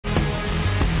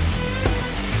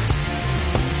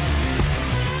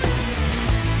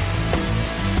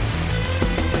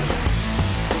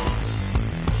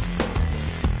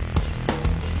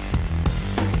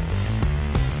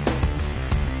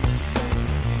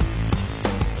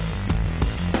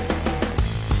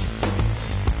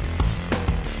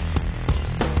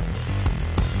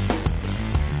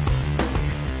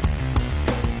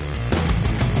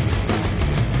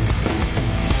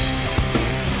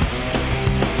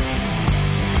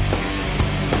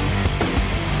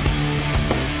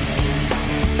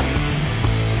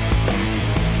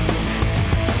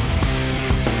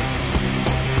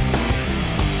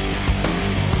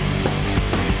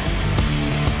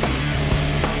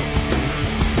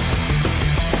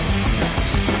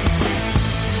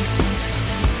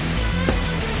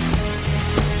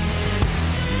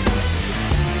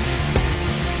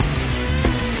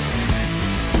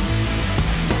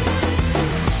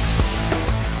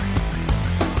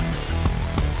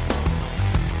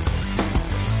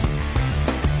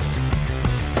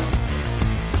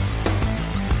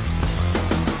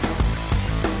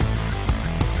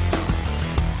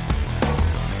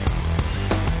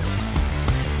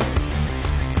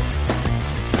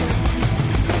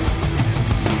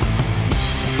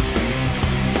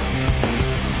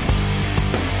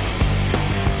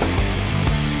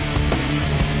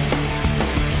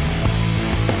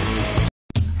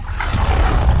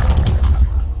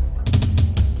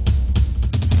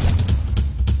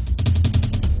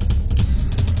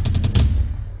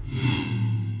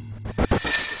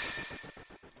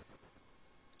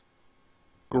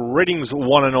Greetings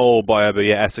one and all,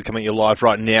 Biobeer Acid coming at you live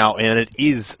right now, and it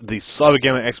is the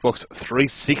Cybergamer Xbox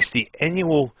 360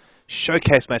 annual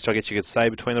showcase match, I guess you could say,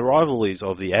 between the rivalries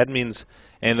of the admins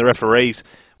and the referees.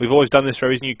 We've always done this for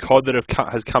every new COD that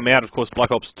has come out, of course Black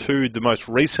Ops 2, the most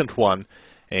recent one,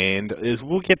 and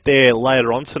we'll get there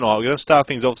later on tonight. We're going to start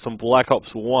things off with some Black Ops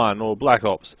 1, or Black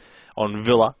Ops, on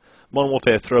Villa. Modern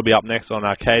Warfare 3 will be up next on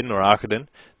Arcaden or Arcaden.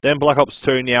 Then Black Ops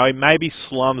 2 now, it may be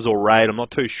Slums or Raid, I'm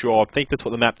not too sure. I think that's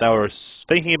what the map they were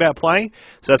thinking about playing,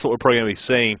 so that's what we're probably going to be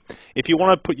seeing. If you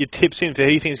want to put your tips in for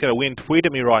who you think is going to win, tweet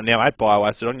at me right now at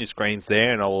BioAcid on your screens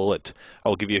there, and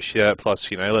I'll give you a shout, plus,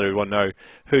 you know, let everyone know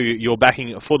who you're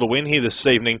backing for the win here this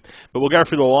evening. But we'll go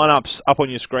through the lineups up on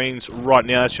your screens right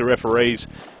now. That's your referees,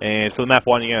 and for the map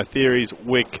 1, you're going to Theories,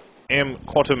 Wick, M,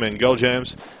 Quantum and Girl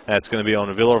Gems. That's going to be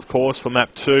on Villa, of course. For map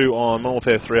 2 on Modern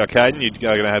Warfare 3 Arcade, you're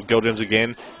going to have Girl Gems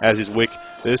again, as is Wick.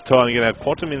 This time you're going to have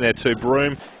Quantum in there too,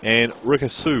 Broom and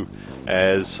Rikasu,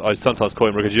 as I sometimes call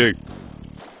him Rikaju.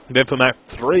 Then for map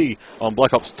 3 on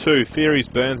Black Ops 2, Theories,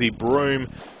 Burnsy, Broom,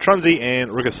 Trunzi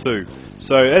and Rikasu.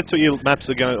 So that's what your maps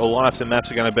are going to, or lineups and maps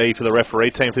are going to be for the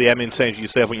referee team. For the admin teams, you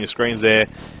see up on your screens there.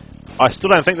 I still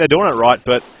don't think they're doing it right,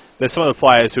 but there's some of the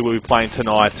players who will be playing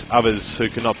tonight, others who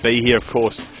cannot be here, of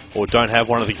course, or don't have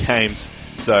one of the games.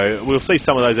 So we'll see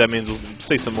some of those admins, we'll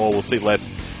see some more, we'll see less,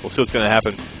 we'll see what's going to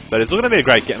happen. But it's going to be a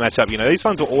great matchup. You know, these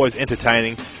ones are always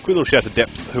entertaining. Quick little shout to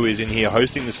Depth, who is in here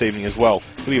hosting this evening as well.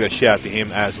 We'll give a shout to him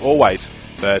as always.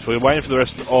 But we're waiting for the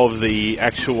rest of the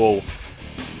actual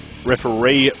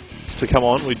referee to come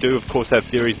on. We do, of course, have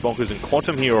Theories, Bonkers and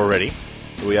Quantum here already.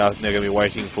 We are now going to be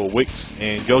waiting for Wicks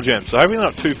and Girl Gem. So hopefully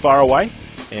not too far away,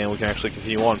 and we can actually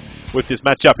continue on with this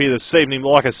matchup here this evening.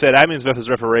 Like I said, admins versus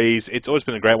referees, it's always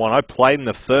been a great one. I played in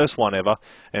the first one ever,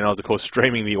 and I was, of course,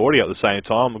 streaming the audio at the same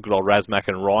time. Good old Razmac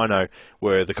and Rhino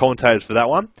were the commentators for that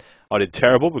one. I did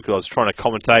terrible because I was trying to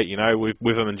commentate, you know,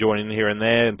 with them and joining in here and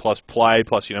there, and plus play,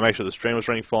 plus, you know, make sure the stream was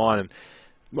running fine, and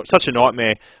such a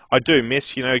nightmare. I do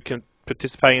miss, you know,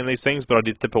 participating in these things, but I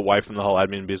did tip away from the whole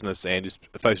admin business and just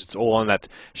focus all on that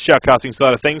shoutcasting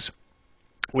side of things.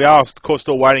 We are, of course,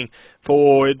 still waiting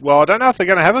for, well, I don't know if they're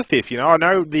going to have a fifth, you know. I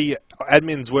know the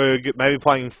admins were maybe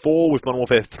playing 4 with Modern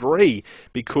Warfare 3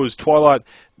 because Twilight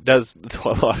does,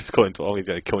 he's going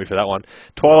to kill me for that one.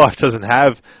 Twilight doesn't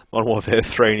have Modern Warfare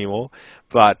 3 anymore,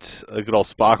 but good old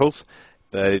Sparkles.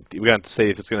 We're going to see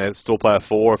if it's going to still play a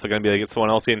 4, if they're going to be able to get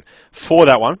someone else in for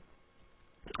that one.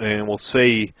 And we'll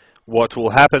see what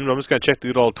will happen. I'm just going to check the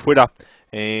good old Twitter.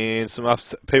 And some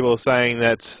people are saying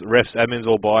that refs, admins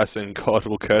all biased and God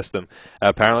will curse them.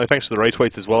 Apparently, thanks for the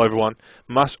retweets as well, everyone.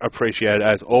 Much appreciated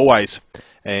as always.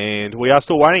 And we are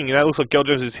still waiting. You know, it looks like Girl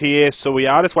Jones is here, so we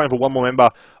are just waiting for one more member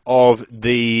of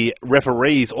the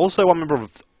referees. Also, one member of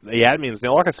the admins.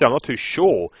 Now, like I said, I'm not too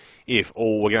sure if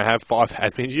we're going to have 5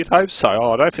 admins, you'd hope so.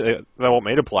 I don't think they want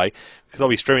me to play because I'll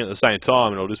be streaming at the same time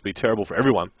and it'll just be terrible for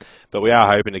everyone. But we are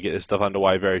hoping to get this stuff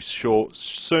underway very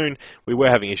soon. We were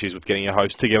having issues with getting a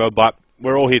host together, but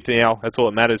we're all here now. That's all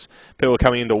that matters. People are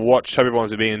coming in to watch. Hope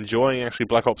everyone's been enjoying actually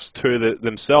Black Ops 2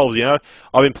 themselves. You know,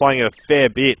 I've been playing it a fair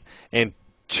bit, and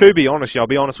to be honest, you know, I'll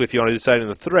be honest with you, and I did say it in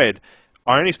the thread,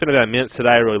 I only spent about a minute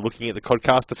today really looking at the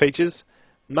Codcaster features.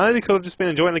 Mainly because I've just been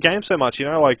enjoying the game so much, you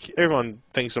know, like, everyone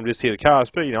thinks I'm just here to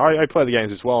cast, but, you know, I play the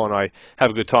games as well, and I have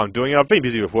a good time doing it. I've been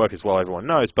busy with work as well, everyone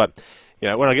knows, but, you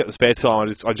know, when I get the spare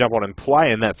time, I jump on and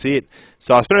play, and that's it.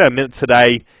 So I spent about a minute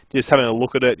today just having a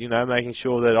look at it, you know, making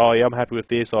sure that, oh, yeah, I'm happy with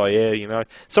this, oh, yeah, you know.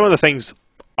 Some of the things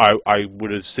I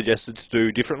would have suggested to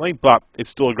do differently, but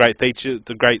it's still a great feature, it's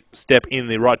a great step in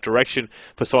the right direction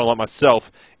for someone like myself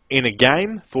in a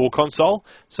game for console.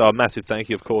 So a massive thank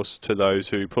you, of course, to those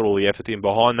who put all the effort in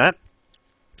behind that.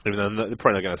 Even though they're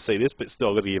probably not going to see this, but still,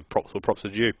 I've got to give props where props are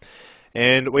due.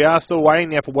 And we are still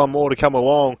waiting now for one more to come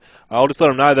along. I'll just let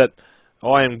them know that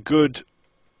I am good.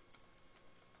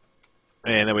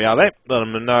 And there we are there. Let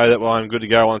them know that I'm good to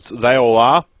go once they all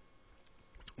are.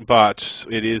 But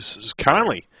it is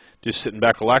currently just sitting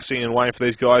back, relaxing, and waiting for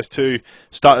these guys to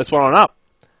start this one on up.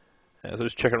 So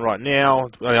just checking right now.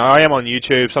 I am on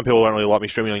YouTube. Some people don't really like me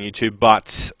streaming on YouTube, but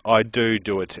I do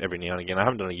it every now and again. I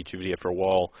haven't done a YouTube video for a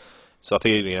while, so I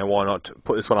figured, you know, why not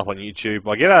put this one up on YouTube.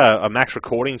 I get a max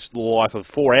recording life of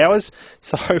 4 hours,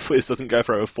 so hopefully this doesn't go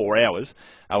for over 4 hours.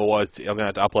 Otherwise, I'm going to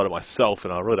have to upload it myself,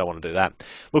 and I really don't want to do that.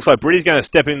 Looks like Brittany's going to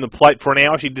step in the plate for an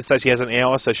hour. She did say she has an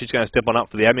hour, so she's going to step on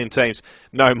up for the admin teams.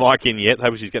 No mic in yet.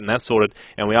 Hopefully she's getting that sorted.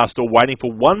 And we are still waiting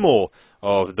for one more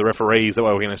of the referees. That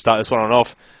way we're going to start this one off.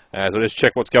 So let's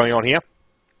check what's going on here.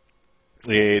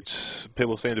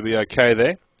 People seem to be okay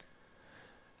there.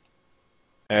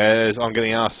 As I'm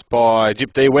getting asked by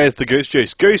Jip D, where's the Goose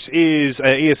Juice? Goose is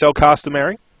an ESL caster,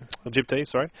 Mary. Gypty,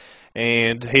 sorry,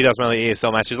 and he does mainly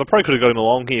ESL matches. I probably could have got him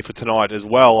along here for tonight as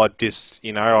well. I just,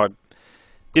 I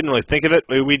didn't really think of it.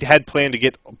 We had planned to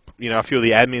get, a few of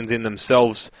the admins in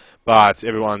themselves, but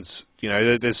everyone's,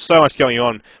 there's so much going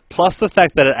on. Plus the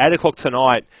fact that at 8 o'clock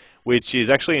tonight, which is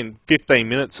actually in 15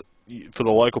 minutes for the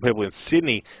local people in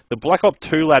Sydney, the Black Ops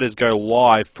 2 ladders go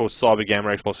live for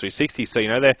Cybergamer Xbox 360. So,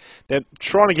 they're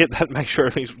trying to get that, make sure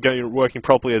everything's working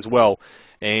properly as well.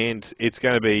 And it's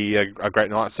going to be a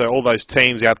great night. So all those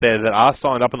teams out there that are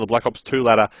signed up on the Black Ops 2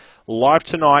 ladder, live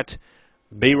tonight,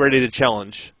 be ready to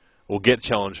challenge, or get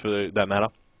challenged for that matter.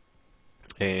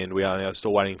 And we are now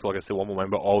still waiting for, like I said, one more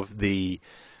member of the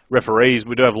referees.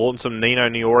 We do have Lawtonson, Nino,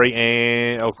 Niori,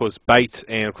 and of course Bates,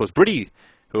 and of course Britty,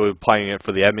 who are playing it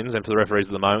for the admins and for the referees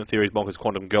at the moment. Theories, Bonkers,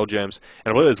 Quantum, Girl Germs,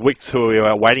 and I believe there's Wicks who we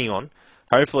are waiting on.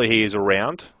 Hopefully he is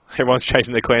around. Everyone's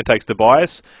chasing their clan takes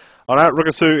Tobias. I know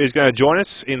Rukasu is going to join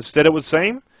us instead, it would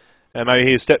seem. And maybe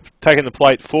he's taking the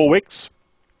plate for Wicks.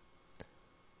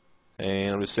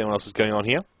 And I'm just seeing what else is going on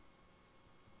here.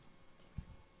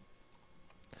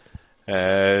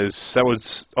 I'm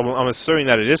assuming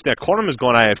that it is. Now, Quantum has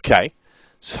gone AFK,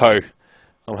 so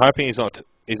I'm hoping he's not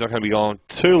going to be gone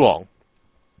too long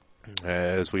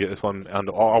as we get this one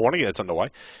under. I want to get this underway.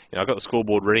 I've got the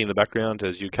scoreboard ready in the background,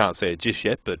 as you can't see it just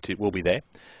yet, but it will be there,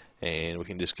 and we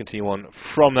can just continue on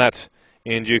from that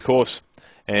in due course.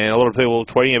 And a lot of people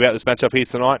tweeting about this matchup here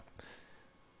tonight.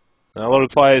 And a lot of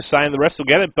players saying the refs will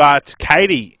get it, but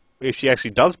Katie, if she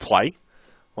actually does play,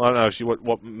 well, I don't know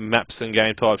what maps and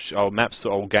game types, or maps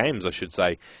or games, I should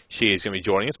say, she is going to be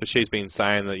joining us. But she's been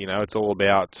saying that it's all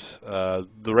about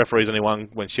the referees only won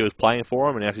when she was playing for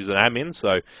them, and now she's an admin.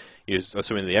 So,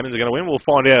 assuming the admins are going to win, we'll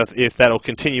find out if that'll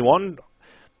continue on.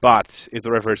 But if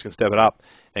the referees can step it up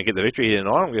and get the victory here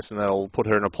tonight, I'm guessing that'll put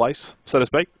her in a place, so to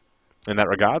speak, in that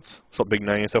regards. Stop big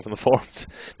knowing yourself in the forums.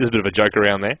 There's a bit of a joke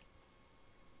around there,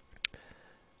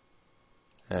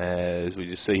 as we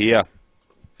just see here.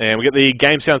 And we get the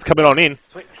game sounds coming on in.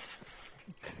 Sweet.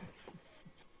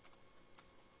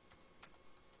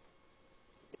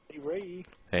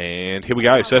 And here we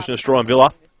go, Search and Destroy on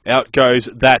Villa. Out goes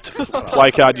that play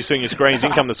card you're seeing your screens.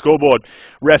 In come the scoreboard.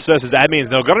 Refs versus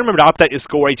admins. Now, I've got to remember to update your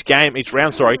score each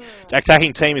round, sorry.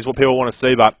 Attacking team is what people want to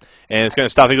see, and it's going to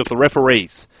start things off the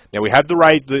referees. Now, we have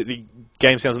the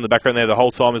game sounds in the background there the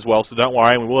whole time as well, so don't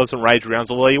worry, we will have some rage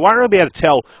rounds, although you won't really be able to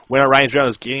tell when a rage round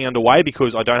is getting underway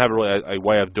because I don't have a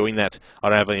way of doing that. I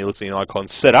don't have any listening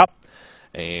icons set up,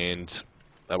 and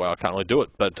that way I can't really do it,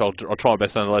 but I'll try my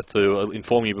best nonetheless to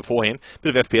inform you beforehand.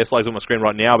 Bit of FPS lays on my screen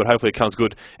right now, but hopefully it comes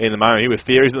good in the moment. Here with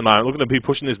Theories at the moment, looking to be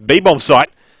pushing this B-bomb site.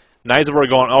 Nades have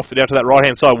already gone off it out to that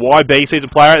right-hand side. YB sees a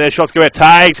player out there, shots go out,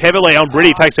 tags heavily on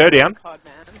Britty, takes her down.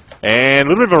 And a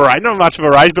little bit of a rage, not much of a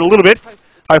rage, but a little bit.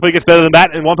 Hopefully it gets better than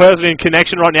that. And one person in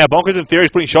connection right now. Bonkers and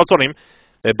Theory's putting shots on him.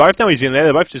 They both know he's in there.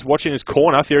 They're both just watching this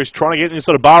corner. Theory's trying to get in this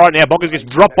sort of bar right now. Bonkers gets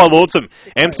dropped by Lordson.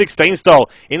 M16 style.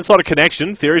 Inside a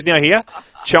connection. Theory's now here.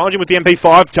 Challenging with the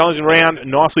MP5. Challenging round.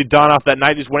 Nicely done after that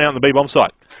nade just went out on the B-bomb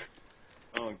site.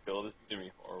 Oh god, this is going to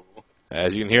be horrible.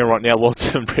 As you can hear right now,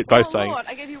 Lordson and Britt both saying... Lord,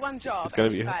 I gave you one job. It's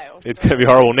going to be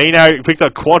horrible. Nino picks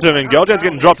up Quantum and Geljan's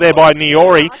getting dropped there by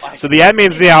Niori. So the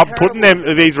admins now putting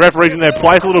these referees in their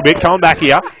place a little bit. Coming back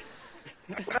here.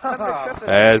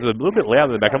 It's a little bit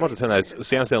loud in the back. I might have to turn those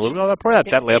sounds down a little bit. No, probably not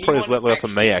that loud. Probably just loud for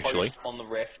me, actually.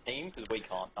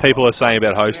 People are saying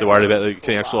about hosts. They're worried about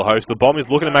the actual host. The bomb is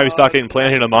looking to maybe start getting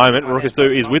planned here in a moment.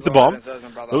 Rukasu is with the bomb.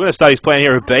 Looking to start his plan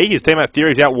here at B. His teammate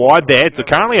Theory is out wide there. It's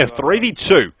currently a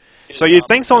 3v2. So you'd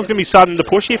think someone's going to be starting to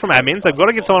push here from admins. They've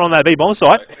got to get someone on that B bomb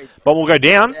site. Bomb will go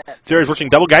down. Theory's watching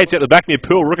double gates out the back near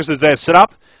pool. Rukasu is there set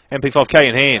up. MP5K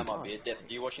in hand.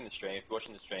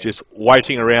 Just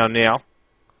waiting around now.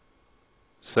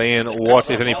 Seeing what,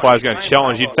 if any player's going to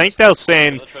challenge. You'd think they'll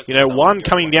send, one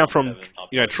coming down from,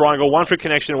 triangle, one for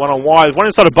connection, one on wide. One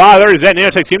inside a bar, there is that,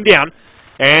 Nino takes him down.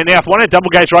 And now, one at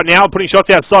double gates right now, putting shots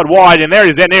outside wide, and there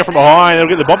is that Nino from behind. They'll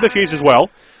get the bomb defuse as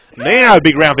well. Nino, a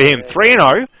big round for him,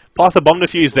 3-0, plus the bomb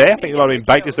defuse there. I think there might have been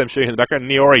baked as them shooting in the background.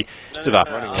 Niori, bit of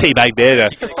a teabag there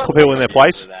to put people in their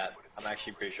place. I'm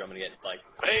actually pretty sure I'm going to get,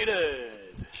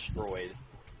 destroyed.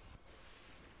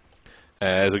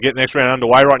 As we get the next round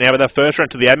underway right now, but that first round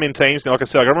to the admin teams. Now, like I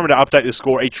said, I've got to remember to update the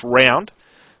score each round,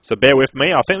 so bear with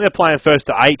me. I think they're playing first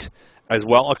to 8 as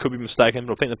well. I could be mistaken,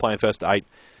 but I think they're playing first to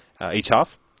 8 each half.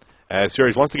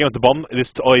 Series once again with the bomb.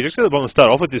 He's just got the bomb to start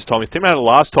off with this time. His team had it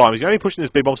last time. He's going to be pushing this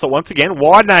big bomb start once again.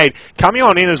 Wide nade coming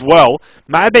on in as well.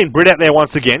 May have been Brit out there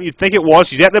once again. You'd think it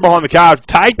was. She's out there behind the car.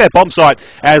 Take that bomb site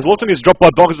as Lawson is dropped by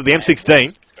Bonkers with the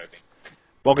M16.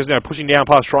 Bonkers now pushing down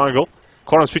past triangle.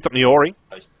 Quantum's picked up Niori.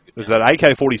 There's that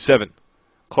AK-47.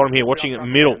 Caught him here, watching it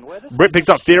middle. Britt picks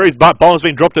up Theories, but Bomb's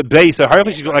been dropped at B, so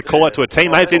hopefully she's got that call out to her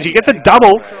teammates, and she gets a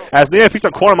double, as Neo picks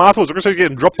up Quantum afterwards. We're going to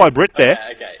get dropped by Britt there.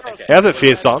 Okay. How's it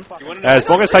fierce on? As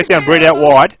Bonkers takes down Britt out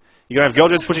wide. You're going to have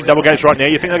Girlgents pushing double gates right now.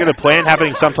 You think they're going to plan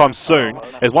happening sometime soon.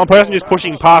 There's one person just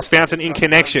pushing past Fountain in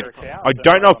connection. I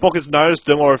don't know if Bonkers noticed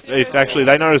them, or if actually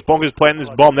they noticed Bonkers planting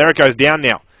this bomb. There it goes down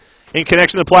now. In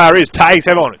connection, the player is Tags.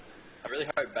 Have on it. I really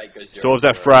hope Bait goes 0. Stores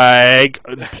that frag.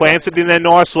 Plants it in there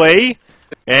nicely.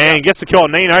 And gets the kill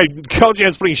on Nino.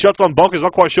 Girlgents putting shots on Bonkers.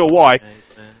 Not quite sure why.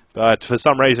 But for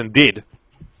some reason did.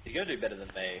 He's going to do better than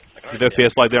me. The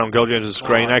FPS like there on Girlgents'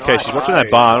 screen. Okay, she's watching that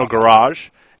barn or garage.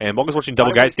 And Bonkers watching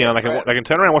double gates down. They can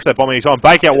turn around and watch that bomb anytime.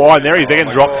 Bake out wide. And there he is. They're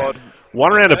getting dropped.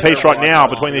 One round apiece right now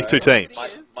between these two teams.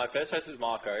 My first host was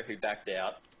Marco, who backed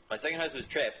out. My second host was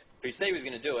Trep, who said he was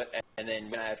going to do it, and then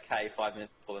went AFK 5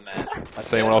 minutes before the match. I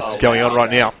see what else is going on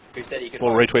right now.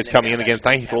 All retweets coming in again.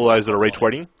 Thank you for all those that are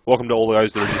retweeting. Welcome to all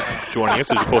those that are just joining us.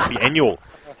 This is, of course, the annual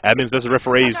Admins vs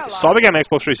Referees Cybergamer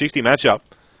Xbox 360 matchup.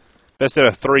 Best out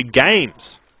of 3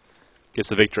 games gets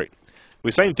the victory.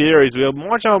 We've seen theories. We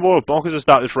might jump on board with Bonkers to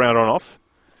start this round on off.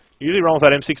 Usually rolling with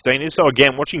that M16 is so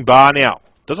again watching bar now.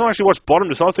 Doesn't actually watch bottom,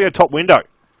 decides to go top window.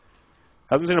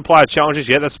 Hasn't seen a player challenges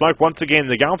yet. The smoke once again.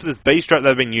 They're going for this B strat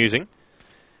they've been using.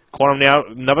 Quantum now,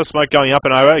 another smoke going up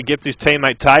and over. Gets his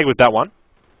teammate Tag with that one.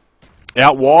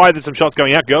 Out wide, there's some shots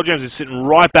going out. Girlgems is sitting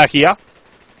right back here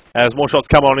as more shots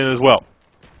come on in as well.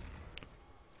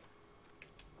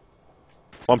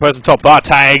 One person top bar,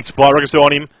 Tags, by Rickasu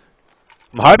on him.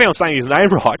 I'm hoping I'm saying his name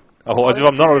right. Otherwise, if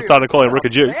I'm not, I'll start to call him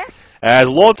Rickaju. As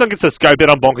Lordson gets the scope out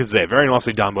on Bonkers there. Very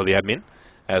nicely done by the admin.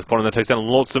 As Quantum then takes down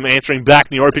Lordson answering back.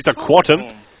 And he already picks up Quantum.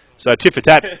 So tit for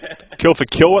tat, kill for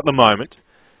kill at the moment.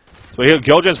 So we hear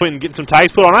Girlgems getting some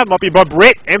tags put on it. Might be by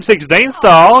Brett, M16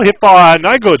 style. Hit by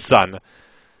no good, son.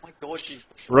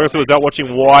 Rugger was out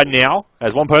watching wide now,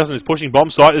 as one person is pushing bomb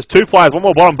site. There's 2 players, one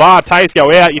more bottom bar, Tags go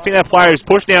out. You think that player is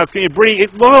pushed now, it's going to bring a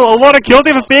lot of kills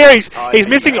here for Theories. He's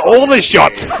missing all the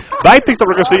shots. They picks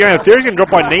up Rugger, so Theories going to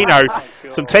drop by Nino.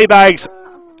 Some teabags,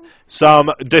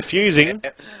 some defusing.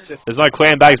 There's no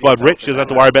clan bags by Rich, she doesn't have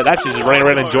to worry about that. She's just running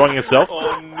around enjoying herself.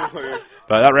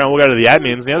 But that round will go to the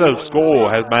admins. Now the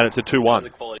score has made it to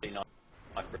 2-1.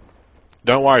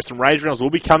 Don't worry, some rage rounds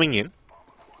will be coming in.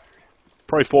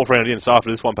 Probably 4th round in, so after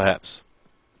this one perhaps.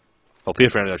 Or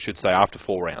 5th round I should say, after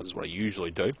 4 rounds is what I usually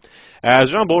do.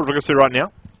 As on board, Rickasu right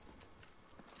now.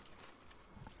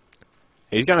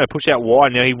 He's going to push out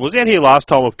wide now. He was out here last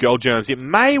time with Girlgems. It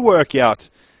may work out,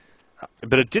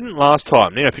 but it didn't last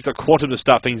time. Nino picks up Quantum to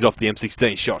start things off the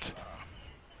M16 shot.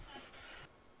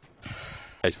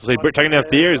 As you see, Britt taking down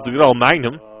Theo is the good old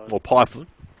Magnum, or Python.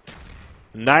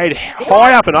 Nade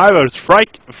high up and over. It's Frey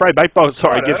Bakeball,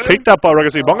 sorry, gets picked up by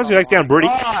Rugger. Bonkers takes down Britty.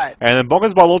 And then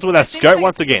Bonkers by Lawton with that scope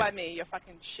once again. I've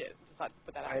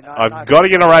got to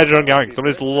get a rage on going, because I'm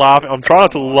just laughing. I'm trying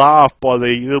not to laugh by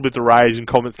the little bits of rage and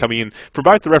comments coming in from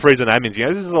both the referees and admins. You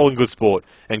know, this is all in good sport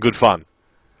and good fun.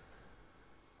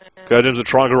 Gurdens a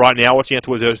triangle right now, watching out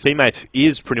towards her teammates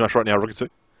is pretty much right now, Rugger.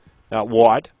 Out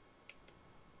wide.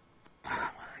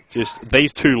 Just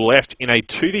these 2 left in a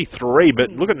 2v3, but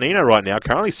look at Nino right now,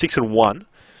 currently 6-1,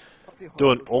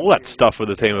 doing all that stuff with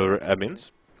the team of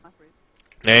admins.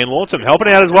 And Lawson helping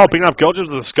out as well, picking up Girlgems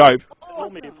with the scope.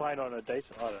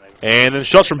 And then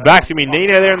shots from back, it's going to be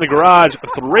Nino there in the garage.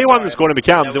 3-1 the score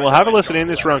becomes, and we'll have a listen in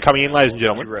this round coming in, ladies and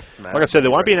gentlemen. Like I said,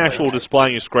 there won't be an actual display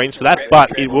on your screens for that,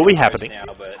 but it will be happening,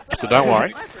 so don't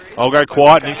worry. I'll go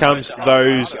quiet, and in comes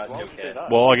those,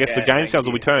 well, I guess the game sounds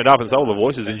will be turned up, and so all the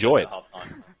voices enjoy it.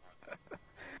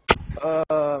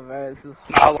 Oh man, this is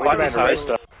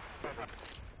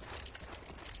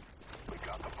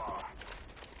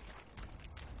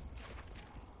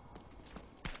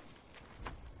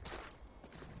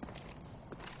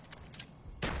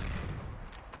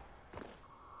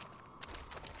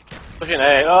Pushing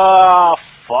A. Oh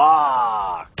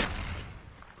fuck!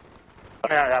 I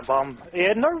got that bomb. He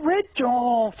had no red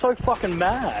jaw. So fucking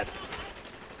mad.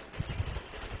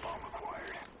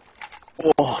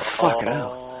 Oh fucking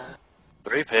hell.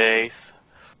 3-piece.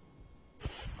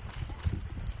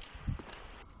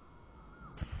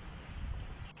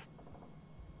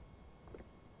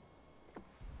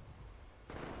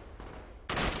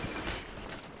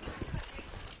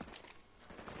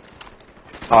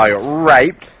 I got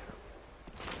raped.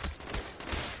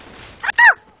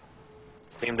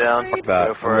 Team down. Fuck that.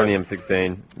 Go for I'm on the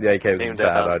M16. The AK was Team a bad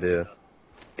down. idea.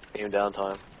 Team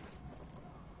downtime.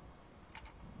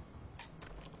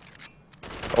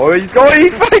 Oh, he's got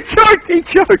it! He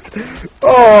choked!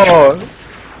 Oh!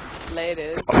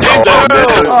 Later.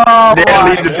 Oh,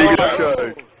 nearly the biggest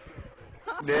choke.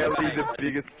 Nearly the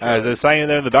biggest. As they're saying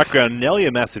there in the background, nearly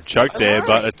a massive choke there,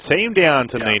 but a team down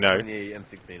to Nino.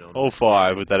 M16 on. All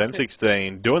five with that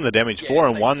M16 doing the damage. 4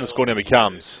 and 1 the score now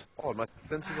becomes. Oh, my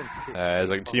sensors on 6.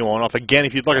 As I continue on off. Again,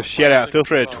 if you'd like a shout out, feel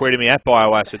free to tweet at me at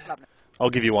BioAcid. I'll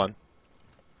give you one.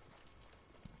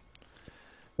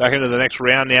 Back into the next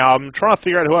round now. I'm trying to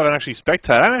figure out who I can actually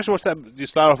spectate. I haven't actually watched that. You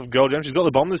start off with Girl Gem. She's got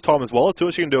the bomb this time as well. Let's see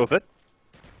what she can do with it.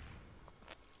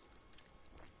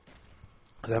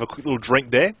 They have a quick little drink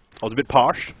there. I was a bit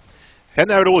parched.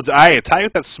 Heading over towards A. Take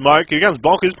with that smoke. Here comes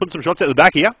Bonkers, putting some shots out the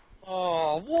back here.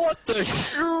 Oh, what the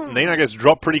shoot? Nino gets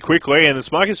dropped pretty quickly, and the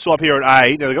smoke is still up here at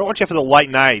A. Now, they've got to watch out for the late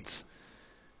nades.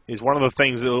 Is one of the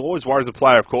things that always worries a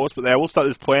player, of course, but they will start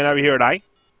this plan over here at A.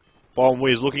 Bomb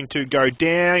is looking to go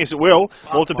down. Yes, it will.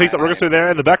 Lawton picks up Rigasu there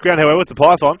in the background, however, with the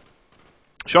Python.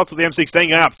 Shots with the M16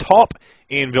 going up top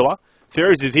in Villa.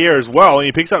 Theories is here as well, and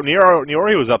he picks up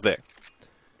Niori, who was up there.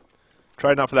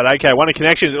 Trading up for that AK. One in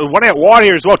connection. One out wide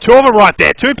here as well. Two of them right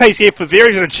there. Two-piece here for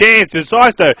Theories and a chance.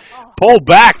 Decides to pull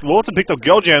back. Lawton picked up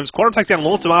Girl Gems. Quantum takes down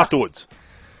Lawton afterwards.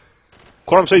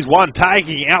 Quantum sees one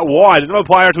tagging out wide. Another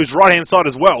player to his right-hand side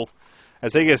as well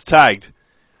as he gets tagged.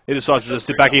 He decides to just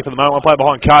sit back here for the moment. One player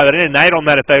behind car. They didn't nade on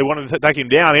that if they wanted to take him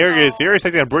down. Here he is. Theories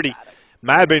takes down Britty.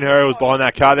 May have been her who was behind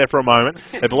that car there for a moment.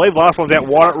 They believe last one's out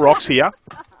wide at Rocks here.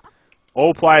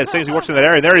 All players seems to be watching that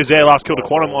area. And there he is there. Last kill to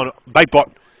Quantum on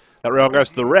Bakebot. That round goes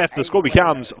to the ref. The score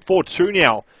becomes 4-2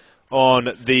 now on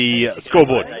the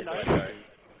scoreboard.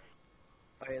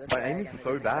 My aim is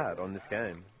so bad on this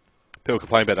game. People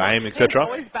complain about aim, It's etc.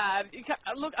 always bad. You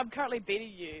look, I'm currently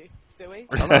beating you, Stewie.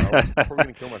 I don't know, I'm probably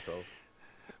going to kill myself.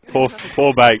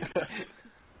 Four baked.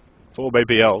 4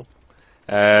 BPL.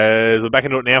 We're back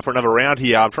into it now for another round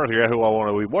here. I'm trying to figure out who I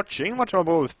want to be watching. Much on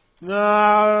board with...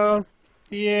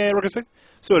 yeah, Ricochet.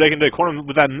 See what they can do. Quantum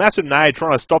with that massive nade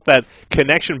trying to stop that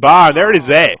connection bar. And there it is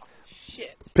there.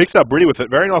 Shit. Picks up Britty with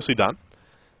it. Very nicely done.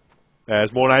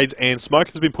 As more nades and smoke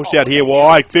has been pushed out here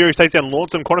wide. Theory takes down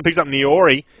Lawson. Quantum picks up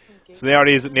Niori. So now it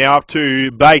is now up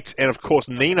to Baked and, of course,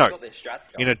 Nino.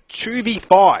 In a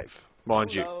 2v5,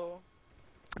 mind you.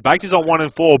 Baked is on 1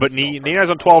 and 4, but Nino's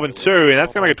on 12 and 2, and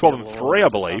that's going to make it 12 and 3, I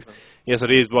believe. Yes,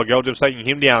 it is, but Goldjum's taking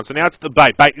him down. So now it's the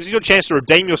Baked. Baked, this is your chance to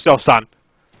redeem yourself, son.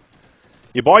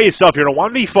 You're by yourself. You're in a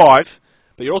 1v5,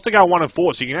 but you're also going 1 and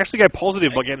 4, so you can actually go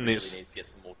positive by getting this.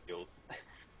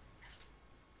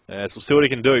 As we'll see what he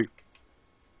can do.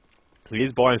 He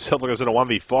is by himself, like I said, a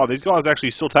 1v5. These guys are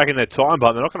actually still taking their time,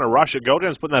 but they're not going to rush it.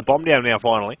 Goldjum's putting that bomb down now,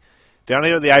 finally. Down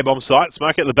here at the A-bomb site.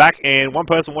 Smoke at the back, and one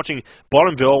person watching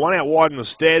Bottomville. One out wide in the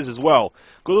stairs as well.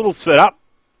 Good little setup.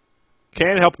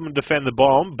 Can help them defend the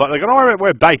bomb, but they're going to worry about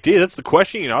where Baked is. That's the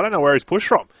question, you know. I don't know where he's pushed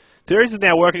from. Theories is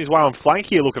now working his way on flank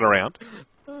here, looking around.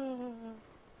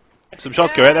 Some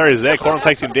shots go out. There he is there. Quantum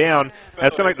takes him down.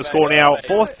 That's going to make the score now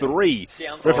 4-3.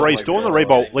 Referee's still in the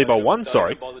lead by 1,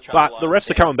 sorry. But the refs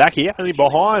are coming back here, only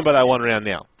behind by that 1 round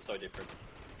now. So different.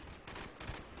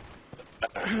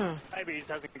 Maybe he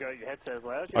doesn't go your headset as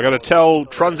loud. I got to tell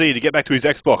Trunzi to get back to his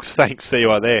Xbox. Thanks, there you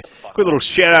are there. Quick little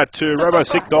shout out to Robo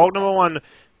Sick Dog, #1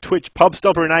 Twitch pub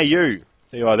stopper in AU.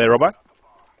 There you are there, Robbo.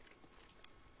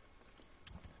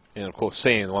 And of course,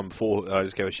 Sam, the one before I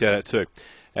just gave a shout out to.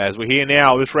 As we're here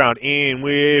now, this round in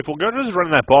with Fulgonis is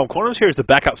running that bomb. Quantum's here as the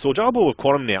backup, so we'll jump with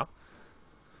Quantum now.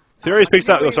 Theories picks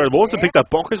up, Lawson picks up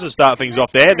Bonkers to start things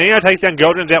off there. Nino takes down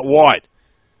Goldens out wide.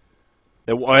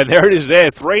 And there it is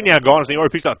there. 3 now gone as he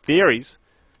already picks up Theories.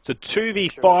 It's a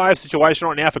 2v5 situation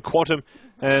right now for Quantum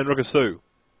and Rukasu.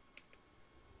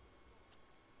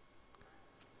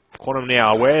 Quantum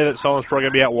now aware that someone's probably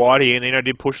going to be out wide here. Nino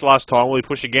did push last time. Will he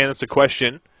push again? That's the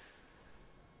question.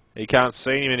 He can't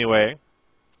see him anywhere.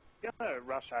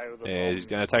 Yeah, he's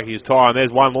going to take his time.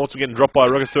 There's one. Lawson getting dropped by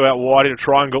Rukasu out wide in a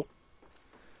triangle.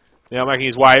 Now making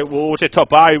his way. Well, what's that top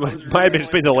bar? Maybe it's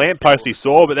been the lamppost he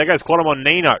saw, but there goes Quantum on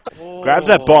Nino. Grabs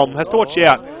that bomb. Has to watch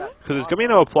out, because there's going to be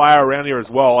another player around here as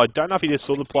well. I don't know if he just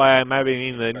saw the player, maybe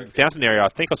in the fountain area. I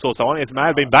think I saw someone. It may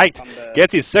have been Baked.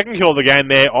 Gets his second kill of the game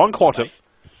there on Quantum.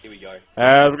 Here we go.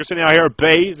 We're going to see now here at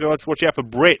B, so let's watch out for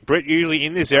Britt. Britt usually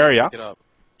in this area.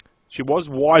 She was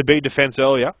wide B defense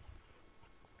earlier.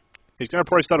 He's going to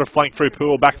probably start a flank through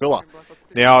Pool back Villa.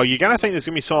 Now, you're going to think there's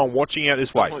going to be someone watching out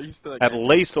this way. At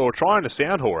least, or trying to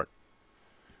sound whore it.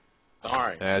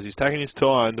 As he's taking his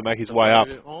time to make his way up.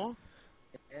 And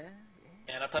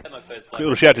I played my first Quick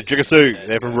little shout to Jikasu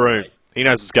there from Broom. He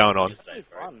knows what's going on.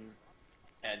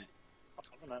 And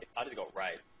I just got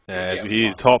raped. As we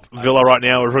hear top Villa right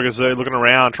now with Rukasu looking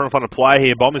around, trying to find a play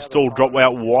here. Bomb is still dropped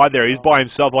out wide there. He's by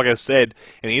himself, like I said.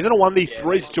 And he's in a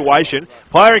 1v3 situation.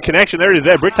 Player in connection. There it is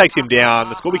there. Britt takes him down.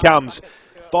 The score becomes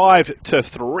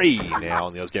 5-3 now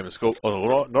on the Oz Gamers score.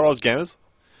 Oh, not Oz Gamers.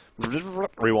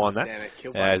 rewind that. Damn it,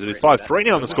 kill As it is button. 5-3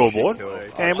 now on the scoreboard.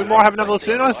 And we might have another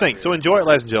soon, I think. So enjoy it,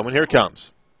 ladies and gentlemen. Here it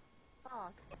comes.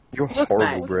 You're Look,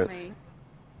 horrible, mate. Brett.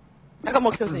 I got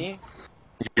more kills than you.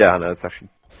 Yeah, I know, it's actually...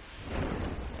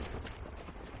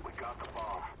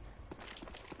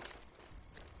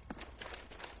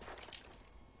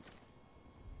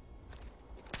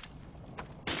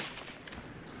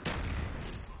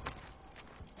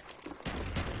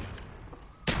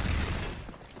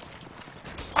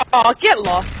 Oh, get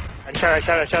lost. And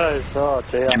shadows. Oh,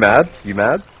 dear. You mad? You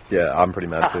mad? Yeah, I'm pretty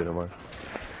mad too, don't worry.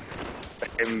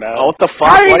 Oh, what the fuck?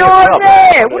 How are you not up?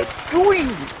 there? What are you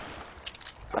doing?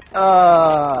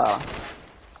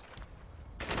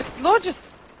 Lord just...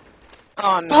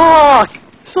 Oh, no. Fuck!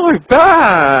 So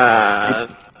bad!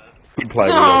 Good play,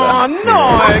 Oh, Will,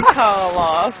 no,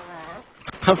 Carlos.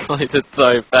 I played it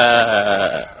so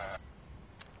bad.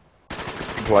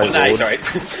 Good play, No, Lord. sorry. I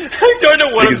don't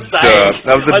know what I'm Biggest saying. derp.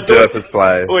 That was the derpest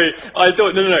play. Wait, I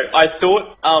thought, no. I thought,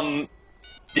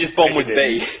 this bomb was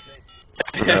B.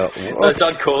 Yeah, I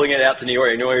started calling it out to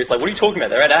Niori, and Niori's like, what are you talking about?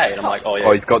 They're at A. And I'm like, oh yeah.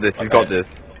 Oh, he's got this, he's got this.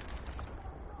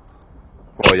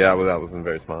 Oh yeah, well that wasn't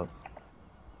very smart.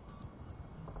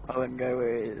 I wouldn't go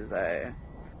where is A.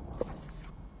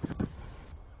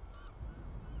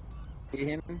 Hear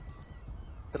him?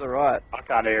 To the right. I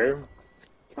can't hear him.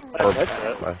 Oh, That's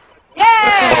it. play.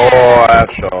 Yeah! Oh, that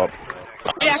shot.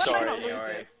 Yeah, I'm sorry, I can't lose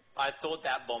Niori. it. I thought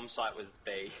that bomb site was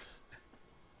B.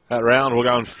 That round will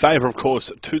go in favour, of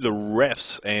course, to the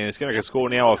refs. And it's going to make a score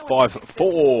now of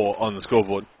 5-4 on the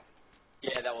scoreboard.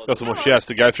 Yeah, that was... Got some more shouts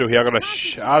to go through here. I've got a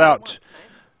shout out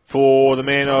for the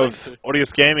man of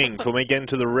Audius Gaming for me getting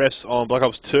to the refs on Black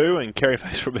Ops 2 and Kerry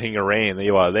Face for being a ram. There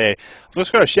you are there. I've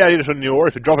just got a shout out to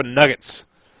Niori for dropping nuggets.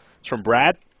 It's from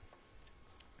Brad.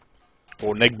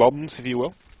 Or Neg Bobbins, if you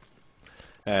will.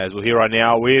 As we're here right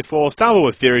now, we're for Stumble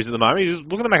with Theories at the moment. He's just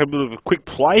looking to make a bit of a quick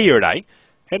play here today.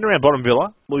 Heading around bottom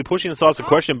villa. Will he push inside some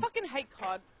question? I fucking hate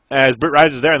COD. As Britt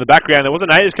Rage is there in the background. There was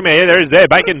an A's coming here. There is there.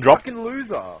 Bacon dropped. Fucking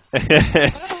loser.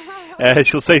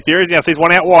 She'll see Theories now. Sees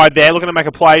one out wide there. Looking to make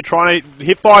a play. Trying to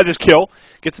hit fire this kill.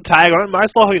 Gets a tag on it.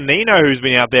 Most likely Nino who's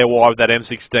been out there wide with that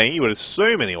M16. You would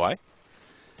assume anyway.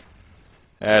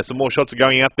 Some more shots are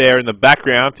going up there in the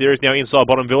background. Theories now inside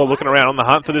bottom villa. Looking around on the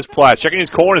hunt for this player. Checking his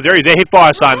corner. There he's there. Hit by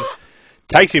a son.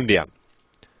 Takes him down.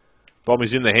 Bomb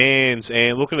is in the hands.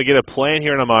 And looking to get a plan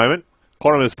here in a moment.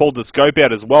 Quantum has pulled the scope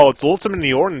out as well. It's Lawson and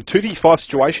Niori in a 2v5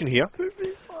 situation here.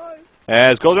 2v5.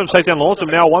 As Goldrum takes down Lawson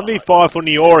now. 1v5 for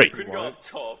Niori.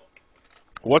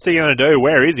 What's he going to do?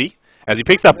 Where is he? As he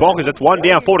picks up Bonkers, that's one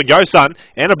down, 4 to go, son.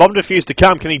 And a bomb defuse to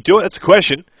come. Can he do it? That's the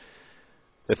question.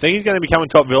 They think he's going to be coming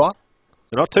top villa.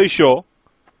 They're not too sure.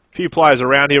 A few players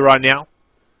around here right now.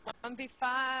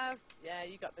 1v5. Yeah,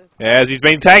 you got this. As he's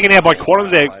been taken out by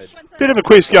Quantum's there. Bit of a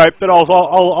quick scope, but I'll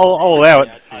allow it.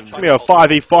 It's going to be a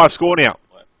 5v5 score now.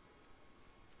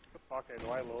 Fucking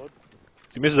way, Lord.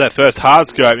 He misses that first hard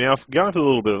scope now. Going for a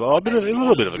little bit of a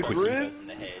quickie.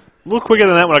 A little quicker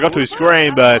than that when I got to his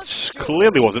screen, but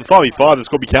clearly wasn't. 5v5, the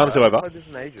score becomes, however.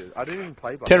 I didn't even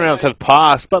play by 10 rounds have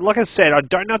passed, but like I said, I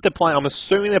don't know if they're playing. I'm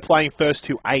assuming they're playing first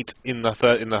to 8 in the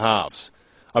halves.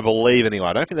 I believe anyway.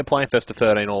 I don't think they're playing first to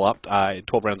 13 all up, 12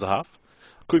 rounds a half.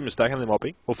 Could be mistaken, they might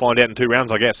be. We'll find out in 2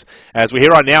 rounds, I guess. As we're here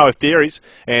right now with Theories,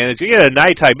 and it's going to get a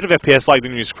nade tag, bit of FPS lag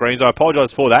in your screens. I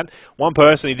apologise for that. One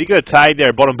person, he did get a tag there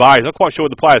at bottom bar. He's not quite sure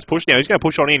what the player's pushed now. He's going to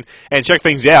push on in and check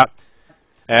things out.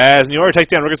 As Niori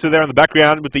takes down Ricketson there in the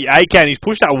background with the AK, and he's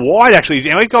pushed out wide actually.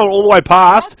 Now he's gone all the way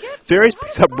past. Theories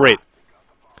picks up Brett.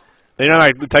 Then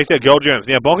takes out Girl Germs.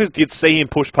 Now Bonkers did see him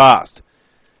push past.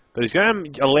 But he's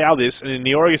going to allow this, and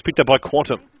Niori gets picked up by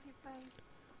Quantum.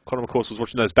 Quantum, of course, was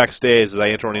watching those back stairs as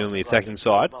they enter on in on the attacking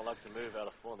side.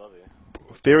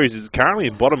 Theories is currently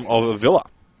in bottom of a villa.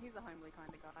 He's a homely kind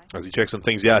of guy. As he checks some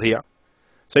things out here.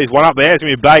 Sees one up there. It's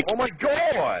going to be Bake. Oh my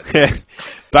god!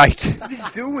 Baked. What is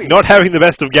he doing? Not having the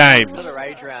best of games. Not a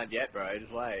rage round yet, bro.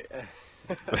 Just wait.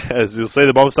 As you'll see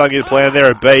the bomb starting to get planned there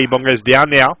at B. Bomb goes down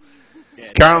now.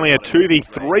 It's currently a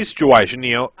 2v3 situation.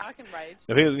 I can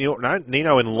rage.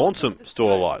 Nino and Lonesome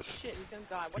still alive. Shit, he's gonna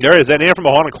die. There he is. They're now from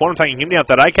behind, and Quantum taking him down.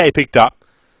 That AK picked up.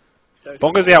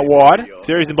 Bonker's out wide.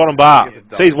 Theory's in bottom bar.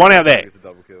 Sees one out there.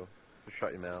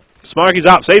 Shut your mouth. Smoke is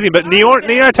up. Sees him, but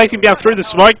Nino takes him down through the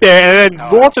smoke there, and then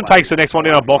Lawson takes the next one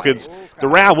down on Bonkers. The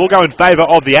round will go in favour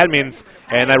of the admins,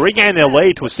 and they regain their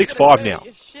lead to a 6-5 now.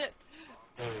 Shit.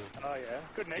 Oh yeah,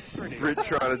 good next pretty. Brit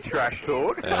trying to trash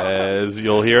talk. As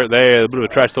you'll hear it there, a bit of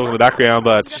a trash talk in the background,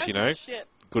 but, you know, Shit.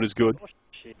 good is good.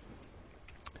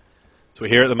 So we're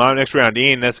here at the moment, next round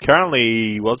in. That's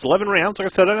currently, well, it's 11 rounds. Like I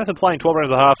said, I don't know if they're playing 12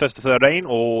 rounds and a half, first to 13,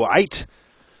 or 8.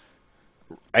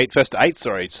 8 first to 8,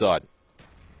 sorry, each side.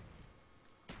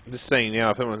 Just seeing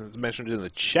now if anyone's mentioned it in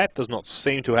the chat. Does not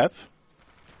seem to have.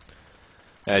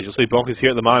 As you'll see, Bonkers here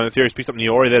at the moment. Theory's picked up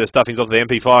Niori there to stuff things off the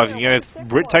MP5s. And, you know,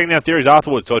 Brit taking down Theories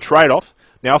afterwards, so a trade-off.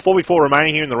 Now 4v4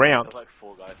 remaining here in the round. There's like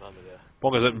 4 guys under there.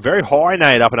 Bonkers a very high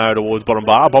nade up and over towards bottom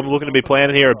bar. Bomb looking to be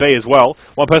planted here at B as well.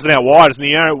 One person out wide. It's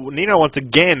Nino once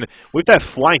again with that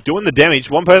flank doing the damage.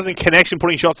 One person in connection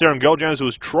putting shots there on Girl Jones, who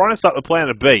was trying to start the plan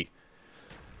at B.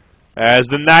 As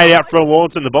the nade out from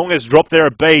Lawson, the bomb gets dropped there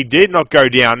at B. Did not go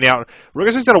down. Now,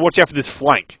 Ruggers has got to watch out for this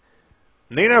flank.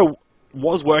 Nino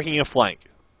was working a flank.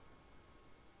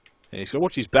 And he's got to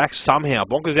watch his back somehow.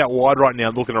 Bonkers out wide right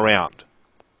now looking around.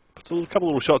 Puts a couple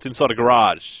of little shots inside a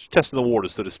garage. Testing the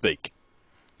waters, so to speak.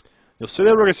 You'll see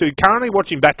there Ruggers, who currently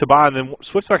watching back to bar and then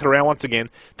switch back around once again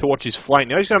to watch his flank.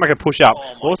 Now he's going to make a push up.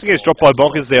 Lawson gets dropped by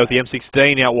Bonkers there with the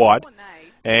M16 out wide.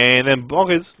 And then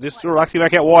Bonkers just relaxing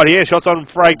back out wide here. Shots on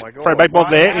Frey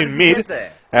Bakebot there in mid.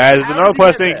 As another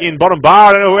person in bottom bar.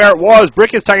 I don't know where it was.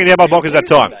 Brick is taken down by Bonkers that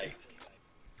time.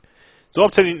 So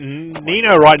up to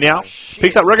Nino right now.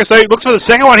 Picks up Ruggers, looks for the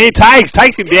second one here.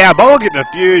 Takes him down. Bonkers getting the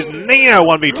fuse. Nino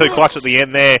 1v2 clutch at the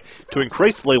end there to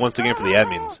increase the lead once again for the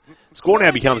admins. Score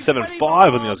now becomes 7-5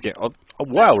 on the Oz game. Oh,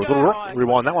 wow, we've got to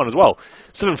rewind that one as well.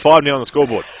 7-5 now on the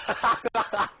scoreboard.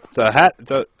 So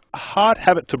it's a hard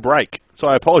habit to break, so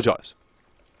I apologise.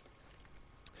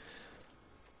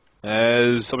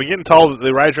 As I've been getting told that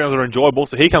the rage rounds are enjoyable,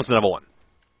 so here comes another one.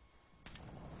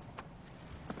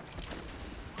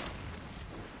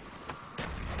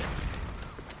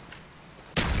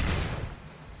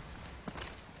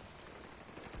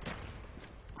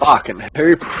 Fucking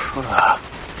hoop.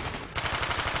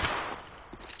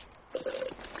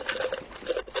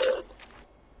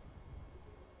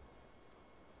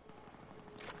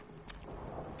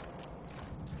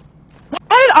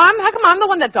 How come I'm the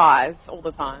one that dies all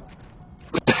the time?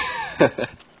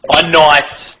 Oh,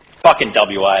 nice. Fucking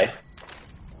WA.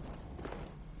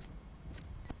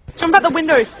 Jump out the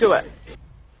window, Stuart.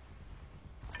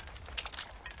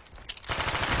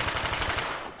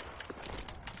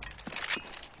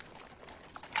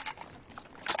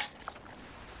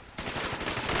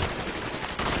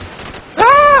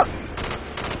 Ah!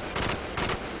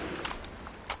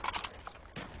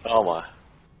 Oh my.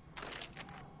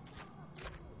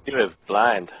 He was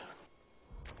blind.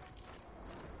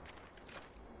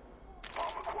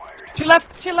 She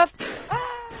left.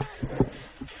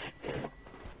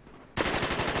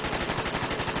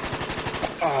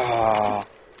 Oh.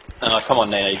 Oh, come on,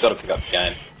 Nino. You've got to pick up the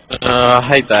game. I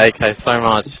hate the AK so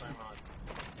much.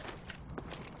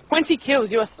 20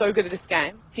 kills. You are so good at this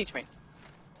game. Teach me.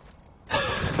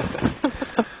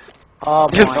 Oh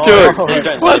Yes, my Stuart. God. You don't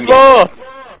let What him more?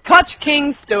 Clutch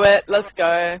King, Stuart. Let's go.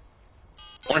 I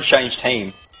want to change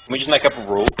team. Can we just make up a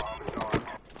rule?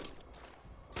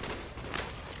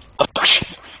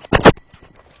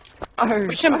 Do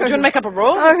you want to make up a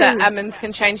rule that admins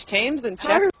can change teams and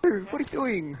check? No, what are you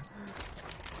doing?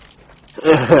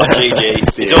 Oh,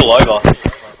 GG. It's all over.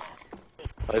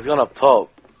 He's gone up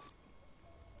top.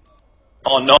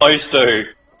 Oh, no, Stu.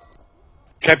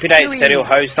 Trepidate said he'll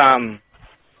host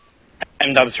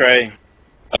MW3.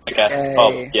 Okay. Yay.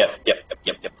 Oh, yep.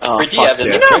 Oh, Richie, fuck have the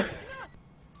yeah. victory?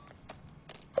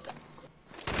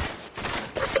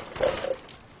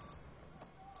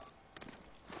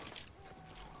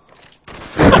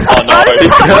 Oh,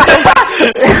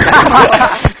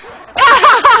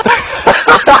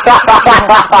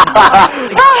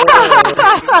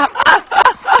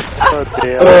 Oh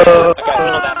dear. Okay,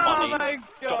 not that funny. Oh my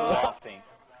God. Laughing.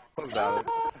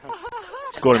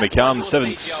 Score to become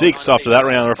 7-6 after that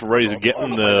round. The referees are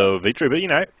getting the victory. But, you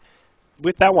know,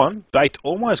 with that one, Bait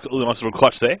almost got a nice little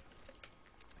clutch there.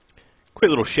 Quick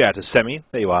little shout out to Sammy.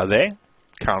 There you are there.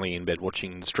 Currently in bed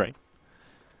watching the stream.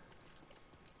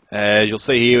 As you'll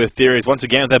see here with Theories, once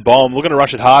again with that bomb, looking to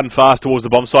rush it hard and fast towards the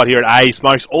bomb site here at A.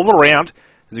 Smokes all around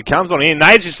as he comes on in.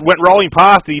 Nate just went rolling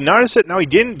past. Did he notice it? No, he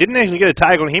didn't. Didn't actually get a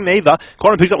tag on him either.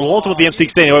 Quantum picks up Lawson with the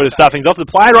M16 over to start things off. The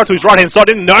player right to his right-hand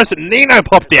side didn't notice it. Nino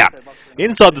popped out.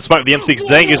 Inside the smoke with the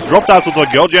M16. Gets dropped out towards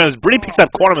the Girl Jones. Britty picks up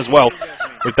Quantum as well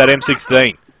with that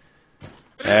M16.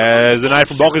 As the nade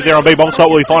from Bonkers there on B. Bomb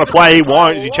site, will he find a play? He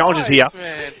won't as he challenges here.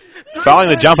 Failing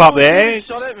the jump up there.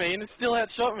 Shot at me and it still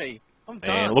outshot me. I'm done.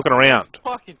 And looking around.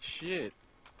 Fucking shit.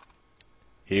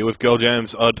 Here with Girl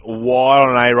James wide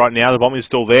on A right now. The bomb is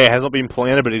still there. Has not been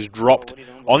planted, but is dropped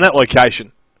on that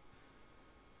location.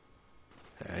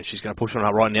 She's going to push on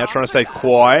up right now, trying to stay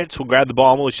quiet. She'll grab the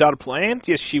bomb. Will she start a plant?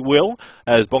 Yes, she will.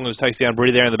 As Bongos takes down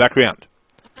Britty there in the background.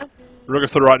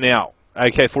 Ruggers through right now.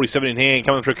 AK-47 in hand,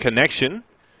 coming for a connection.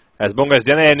 As Bongo's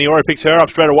down there, Niori picks her up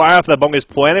straight away after that Bongo's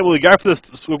planted. Will he go for the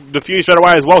defuse straight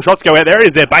away as well? Shots go out. There it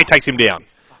is there. Bait takes him down.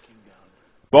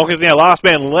 Bonkers now, last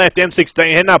man left, M16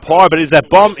 heading up high, but is that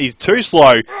bomb? He's too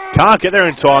slow, can't get there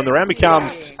in time. The round becomes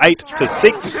 8 to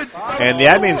 6, and the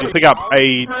admins will pick up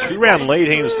a 2-round lead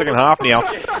here in the second half now.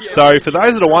 So for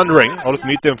those that are wondering, I'll just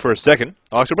mute them for a second.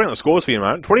 I'll actually bring up the scores for you in a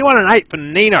moment. 21 and 8 for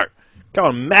Nino.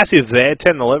 Going massive there,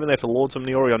 10 and 11 there for Lordsome,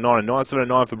 Niori on 9 and 9, 7 and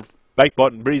 9 for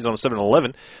Bakebot, and Bridges on 7 and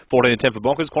 11, 14 and 10 for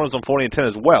Bonkers, Corners on 14 and 10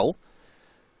 as well.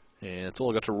 And that's all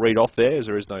I've got to read off there, as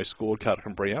there is no scorecard I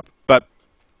can bring up. But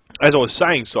as I was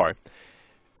saying, sorry,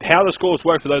 how the scores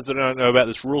work for those that don't know about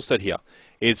this rule set here,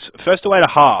 it's first away to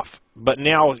half, but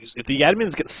now if the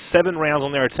admins get 7 rounds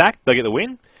on their attack, they'll get the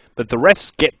win, but the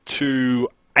refs get to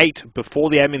 8 before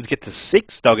the admins get to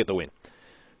 6, they'll get the win.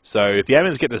 So if the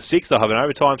admins get to 6, they'll have an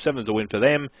overtime, 7's a win for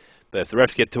them, but if the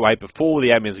refs get to 8 before the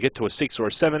admins get to a 6 or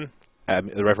a 7,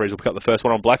 the referees will pick up the first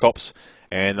one on Black Ops,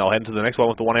 and I'll head to the next one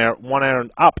with the 1 hour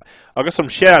and up. I've got some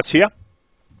shout-outs here.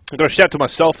 I've got a shout-out to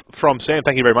myself from Sam.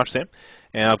 Thank you very much, Sam.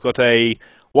 And I've got a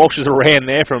Walsh's Aran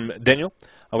there from Daniel.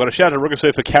 I've got a shout-out to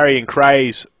Rugasu for carrying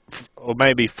craze, or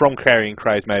maybe from carrying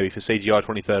craze, maybe, for CGI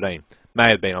 2013. May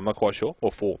have been, I'm not quite sure,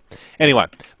 or 4. Anyway,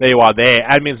 there you are there.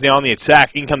 Admin's now on the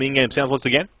attack. In come the in-game sounds once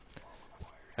again.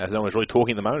 As no one's really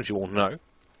talking at the moment, as you all know.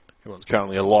 Everyone's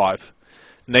currently alive.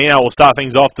 Nino will start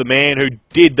things off, the man who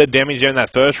did the damage there in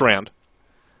that first round.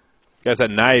 Goes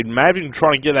that nade. Maybe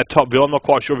trying to get that top bill. I'm not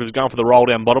quite sure if he was going for the roll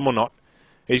down bottom or not.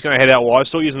 He's going to head out wide,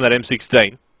 still using that M16.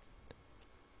 Bit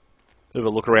of a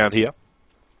look around here.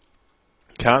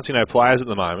 Can't see no players at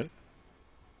the moment.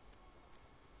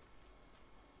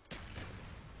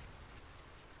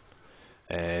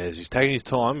 As he's taking his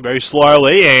time very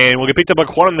slowly, and we'll get picked up by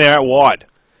Quantum there out wide.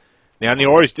 Now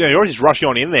Niori's just rushing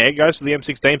on in there, goes to the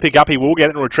M16, pick up, he will get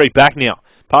it and retreat back now.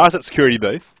 Past that security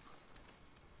booth.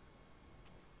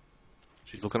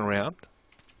 She's looking around.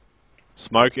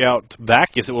 Smoke out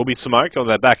back, yes it will be smoke on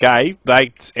that back A.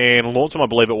 Baked and Lawson, I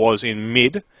believe it was, in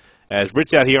mid. As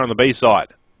Brit's out here on the B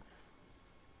side.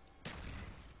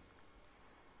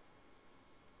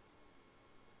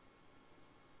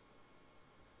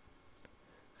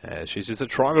 She's just a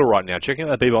triangle right now, checking out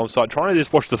that B-bomb side, trying to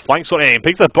just watch the flank side, and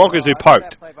picks up Bonkers who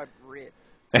poked.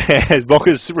 As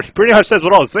Bonkers pretty much says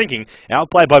what I was thinking,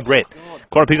 outplayed by Brett.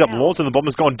 Connor picks up Lawson, the bomb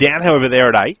has gone down, however, there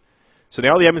at A. So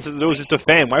now all the admins have to do is just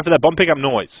defend, wait for that bomb pickup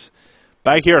noise.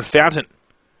 Back here at Fountain,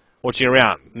 watching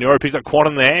around. Nero picks up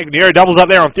Quantum there, Nero doubles up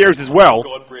there on Theories as well.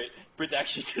 God, Brit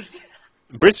actually just...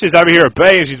 Brit's just over here at B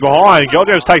and she's behind.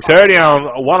 Goldgems takes her down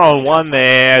one-on-one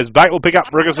there as Bait will pick up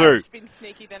Rigasu.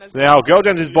 Now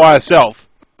Goldgems is by herself.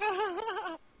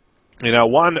 You know,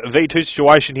 1v2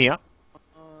 situation here.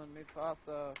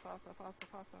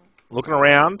 Looking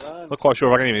around. Not quite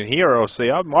sure if I can even hear her or see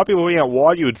her. Might be looking out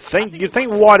wide, you'd think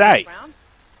wide A.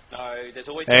 No, there's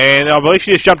always... And I believe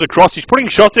she just jumped across. She's putting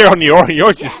shots there on Niori.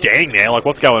 Niori's just standing there like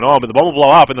what's going on. But the bomb will blow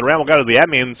up and the round will go to the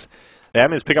admins. The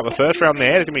admins pick up the first round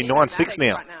there. It's going to be 9-6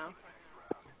 now.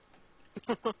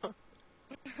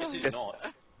 Yes, he's not.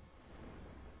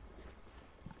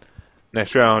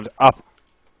 Next round up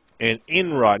and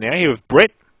in right now. Here with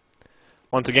Brett.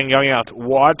 Once again going out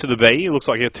wide to the B. It looks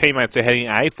like your teammates are heading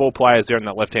A. 4 players there on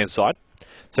that left-hand side.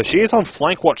 So she is on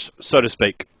flank watch, so to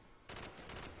speak.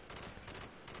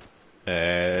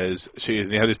 As she is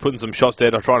now just putting some shots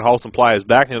there to try and hold some players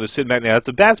back. Now just sitting back now. It's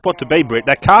a bad spot to be, Britt.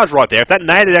 That car's right there. If that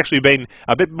nade had actually been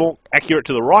a bit more accurate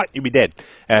to the right, you'd be dead.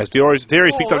 As Theory's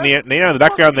picked up Nino in the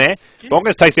background there.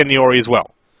 Bonkers takes down Niori as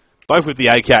well. Both with the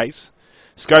AKs.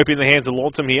 Scope in the hands of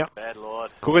Lawson here. Bad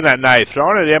Lord. Cooking that nade.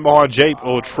 Throwing it down behind Jeep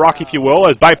or truck, if you will.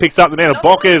 As Bay picks up the man of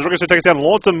Bonkers. Rigasu takes down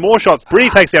Lawson. More shots. Britty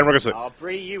takes down Rigasu. Oh,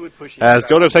 Britty, you would push it. As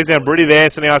Goldov takes down Britty there.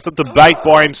 So now it's up to Bait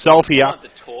by himself here.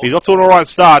 He's off to an alright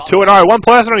start. 2-0. One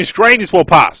person on his screen just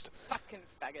walked past.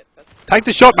 Take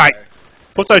the shot, mate.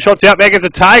 Puts those shots out there. Gets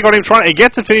a tag on him. He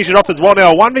gets to finish it off as well.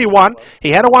 Now a 1v1. He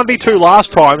had a 1v2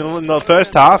 last time in the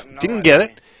first half. Didn't get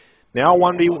it. Now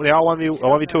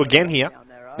 1v2 again here.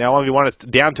 Now 1v1 it's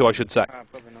down to, I should say.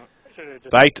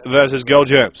 Baked versus Girl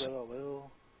Germs.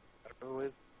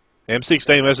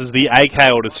 M16 versus the AK,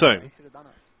 I would assume.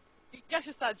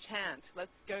 Just start chant.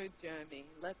 Let's go, Jeremy.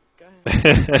 Let's go.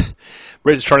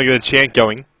 Brett's trying to get a chant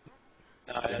going.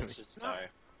 No, that's just no.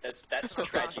 That's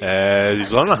tragic.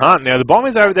 He's on the hunt now. The bomb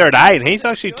is over there at A, and he's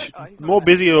actually more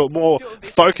busy or more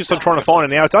focused on trying to find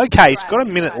it now. It's okay. He's got a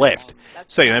minute left,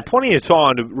 so you know, plenty of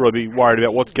time to really be worried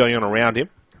about what's going on around him.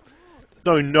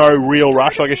 No real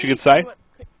rush, I guess you could say.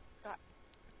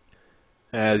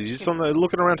 He's just on the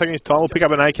looking around, taking his time. We'll pick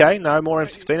up an AK. No more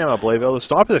M16 now, I believe. The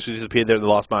sniper actually disappeared there at the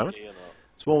last moment.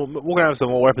 So we're walking over some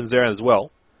more weapons there as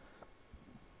well.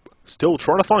 Still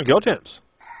trying to find Girl Gems.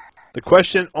 The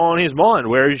question on his mind,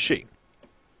 where is she?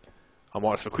 I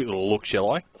might have a quick little look,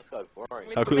 shall I? so boring.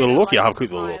 Have a quick little look. Yeah, have a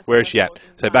quick little look. Where is she at?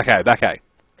 So back A, back A.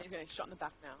 He's getting shot in the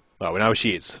back now. Right, we know where she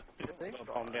is.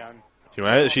 Calm down. You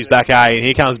know, she's back A, and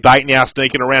here comes Bait now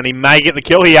sneaking around. He may get the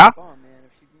kill here. Oh man,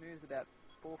 if she moves about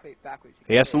 4 feet backwards.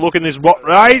 He has to look in this.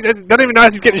 Right, he doesn't even know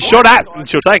he's getting shot at, and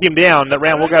she'll take him down. That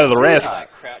round will go to the rest.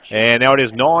 And now it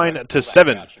is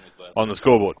 9-7 on the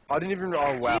scoreboard. I didn't even.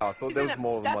 Oh wow! I thought there was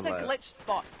more than one That's a left. glitch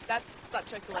spot. That's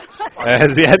such a glitch spot.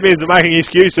 As the admins are making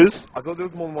excuses. I thought there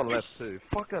was more than one left too.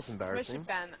 Fuck, that's Where's embarrassing. your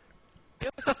fan?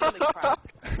 You're silly crap.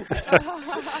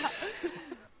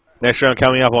 Next round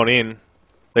coming up on in.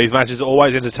 These matches are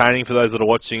always entertaining for those that are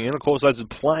watching, and of course those that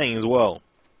are playing as well.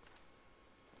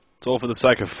 It's all for the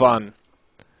sake of fun.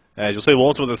 As you'll see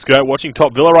Lawson with the scope watching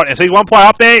Top Villa right now. Sees one player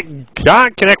up there,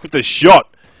 can't connect with the shot.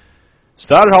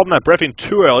 Started holding that breath in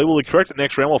too early. Will he correct it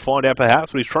next round? We'll find out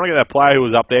perhaps. But he's trying to get that player who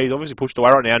was up there. He's obviously pushed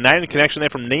away right now. Named the connection there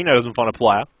from Nino, doesn't find a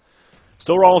player.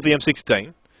 Still rolling with the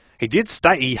M16. He did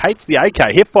stay. He hates the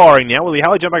AK. Hip firing now. Will he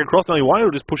hardly jump back across? No, he won't.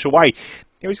 He'll just push away.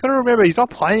 Now he's got to remember he's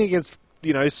not playing against,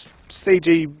 you know,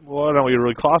 CG. Well, I don't know what you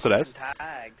really class it as.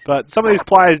 But some of these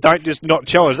players don't just not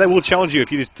challenge. They will challenge you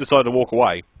if you just decide to walk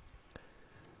away.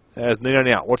 As Nino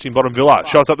now, watching bottom Villa.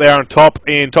 Shots up there on top,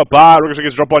 in top bar. Ricochet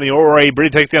gets dropped by Niori.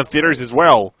 Brady takes down Theaters as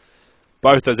well.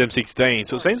 Both those M16s.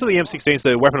 So it seems that the M16 is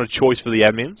the weapon of choice for the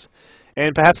admins.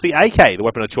 And perhaps the AK, the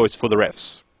weapon of choice for the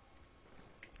refs.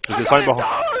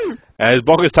 As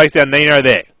Bonkers takes down Nino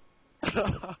there.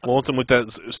 Lawson with that,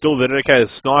 still the dedicated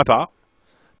sniper.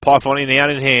 Pythonian out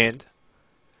in hand.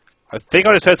 I think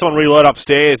I just heard someone reload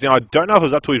upstairs. Now, I don't know if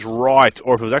it was up to his right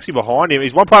or if it was actually behind him.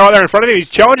 He's one player right there in front of him. He's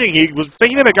challenging. He was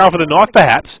thinking about going for the knife,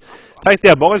 perhaps. Takes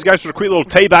down Bonkers, goes for a quick little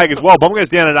teabag as well. Bomber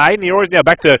goes down at 8, and he always now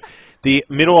back to the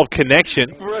middle of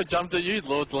connection. Before I jumped at you,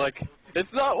 Lord, like,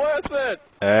 it's not worth it.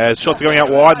 As shots are going out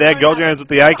wide there. Goldjones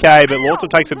with the AK, but Lawson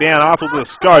takes it down after the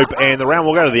scope, and the round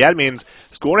will go to the admins.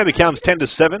 Score now becomes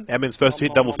 10-7. Admins first to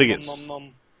hit double figures.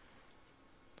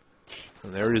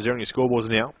 And there it is there on your scoreboards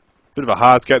now. Bit of a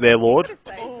hard scope there, Lord.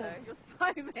 Oh, you're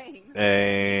so mean.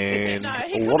 And No,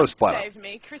 he what a splatter. saved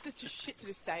me. Chris is just shit to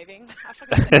do saving. I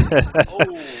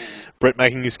fucking Brett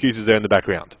making excuses there in the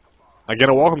background. Again,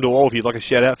 a welcome to all. If you'd like a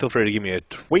shout out, feel free to give me a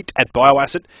tweet at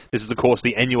Bioacid. This is, of course,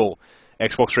 the annual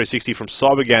Xbox 360 from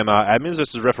Cybergamer Admins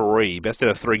versus Referee. Best out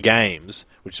of 3 games,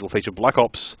 which will feature Black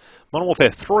Ops, Modern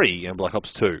Warfare 3, and Black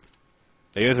Ops 2.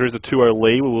 Now, even if there is a 2-0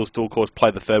 lead, we will still, of course,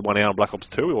 play the third one out on Black Ops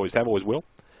 2. We always have, always will.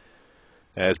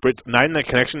 As Britt's named that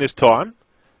connection this time.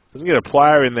 Doesn't get a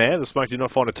player in there. The smoke did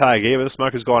not find a tag here, but the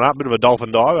smoke has gone up. Bit of a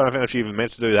dolphin dive. I don't know if she even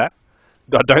meant to do that.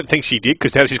 I don't think she did,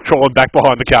 because now she's crawling back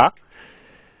behind the car.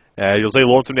 You'll see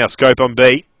Lawson now scope on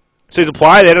B. Sees a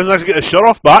player there. Doesn't actually get the shot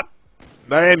off, but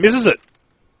man misses it.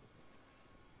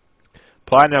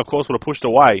 Player now, of course, would have pushed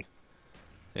away.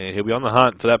 And he'll be on the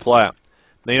hunt for that player.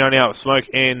 Nino now with smoke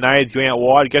and nades going out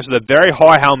wide. He goes to the very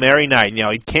high Hail Mary nade.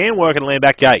 Now, he can work and land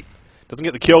back gate. Doesn't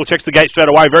get the kill. Checks the gate straight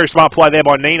away. Very smart play there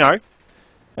by Nino.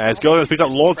 As Goldens picks up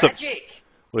Lawson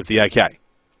with the AK.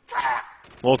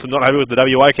 Lawson not happy with the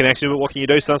WA connection, but what can you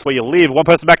do? So that's where you live. One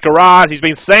person back garage. He's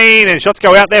been seen, and shots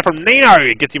go out there from Nino.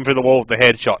 It gets him through the wall with the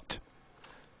headshot.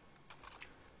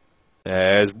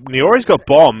 As Niori's got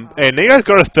bomb, and Nino's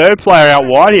got a third player out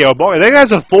wide here. I think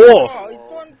that's a 4th.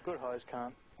 Good hose,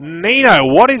 can't.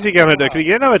 Nino, what is he going to do? Can he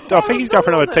get another, I think he's going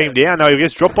for another team down. No, he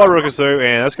gets dropped by Rukasu,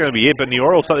 and that's going to be it. But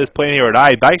Niori will start this plan here at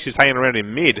A. Bates just hanging around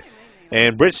in mid.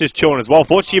 And Britt's just chilling as well.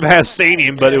 Thought she may have seen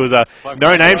him, but it was a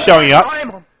no name showing up.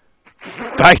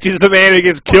 Bates is the man who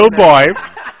gets killed by him.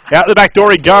 Out the back door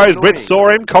he goes. Britt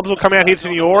saw him. Cobbs will come out here to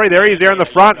Niori. There he is there in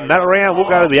the front. And that round will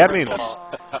go to the admins.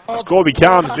 The score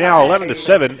becomes now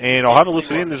 11-7. And I'll have a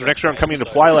listen in. There's an extra round coming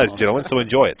into play, ladies and gentlemen, so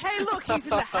enjoy it. Hey, look, he's in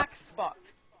the hack spot.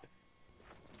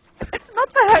 It's not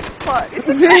the hack spot. It's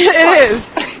the It is.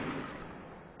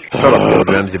 Shut up,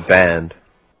 Goldjones, you're banned.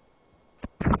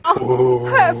 Oh,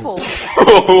 hurtful.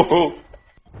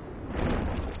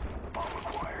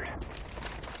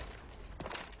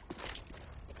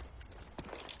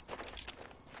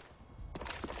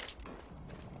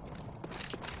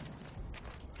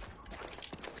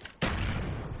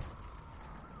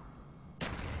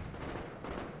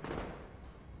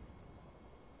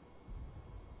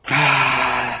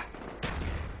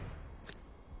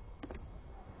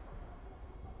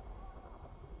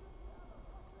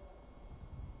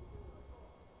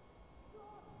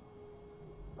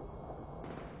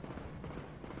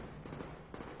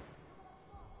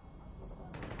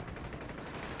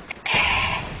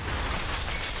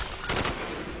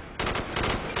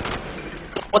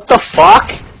 What the fuck?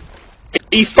 Are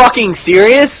you fucking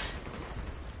serious?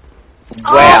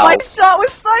 Oh, my shot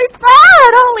was so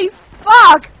bad! Holy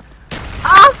fuck!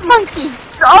 Ass monkey!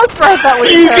 I was glad that was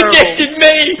You terrible. contested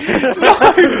me!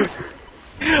 No!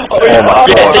 Oh, my God,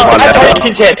 that's how you level.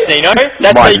 contest, Nino.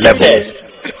 That's My how you level. contest.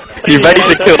 You made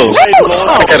the kill.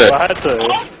 Get it. I had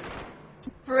to.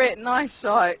 Brit, nice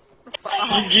shot.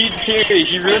 You serious?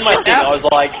 You ruined my thing. I was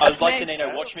like to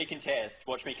Nino, watch me contest.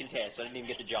 Watch me contest. I didn't even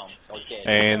get the jump. I was dead.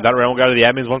 And that round will go to the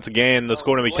admins once again. The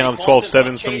score now becomes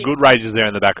 12-7. Some good rages there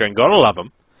in the background. Gotta love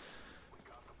them.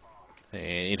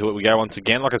 And into it we go once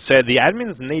again. Like I said, the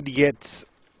admins need to get,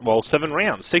 well, 7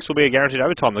 rounds. 6 will be a guaranteed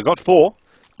overtime. They've got 4.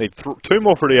 Need 2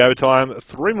 more for the overtime,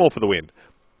 3 more for the win.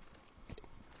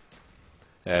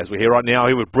 As we're here right now,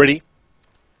 here with Britty.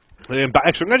 And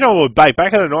actually, I'm going to jump with Bake.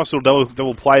 Bake had a nice little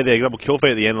double play there, double kill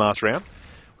feed at the end last round.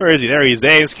 Where is he? There he is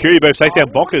there. Security booth takes down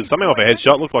Bonkers. Something off a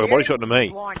headshot. Looked like a body shot to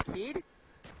me.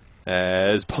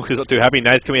 As Bonkers not too happy.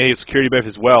 Nade's coming out here, security booth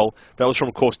as well. That was from,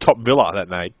 of course, Top Villa, that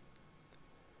Nade.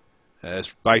 As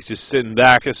Bake's just sitting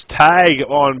back. It's tag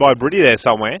on by Britty there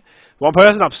somewhere. One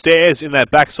person upstairs in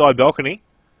that backside balcony.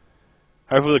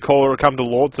 Hopefully the caller will come to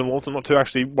Lawson. Lawson not too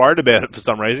actually worried about it for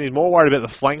some reason. He's more worried about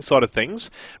the flank side of things.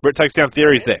 Britt takes down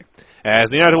Theories there. As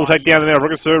Nino will take down the man of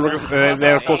Rugasu, and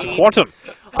then of course Quantum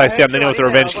takes down Nino with the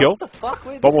revenge kill.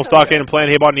 Bomb will start getting planned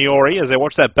here by Niori as they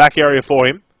watch that back area for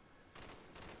him.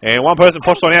 And one person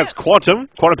pushed on out, it's Quantum.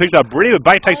 Quantum picks up Britty, but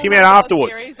Bake takes him out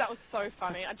afterwards. Theories, that was so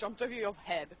funny. I jumped over your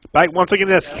head. Bake once again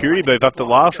in that security booth after the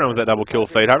last round with that double kill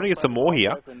feed. Hoping to get some more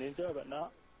here.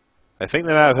 They think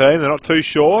they may have heard him, they're not too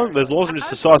sure. There's Lawson just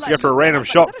decides to go for a random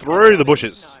shot through the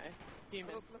bushes.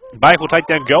 Bake will take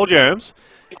down Girl Germs,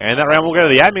 and that round will go to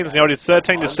the admins. Now it is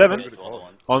 13-7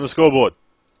 on the scoreboard.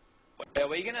 Are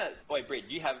we gonna... Wait, Brit,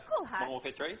 do you have Modern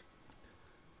Warfare 3?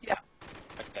 Yeah.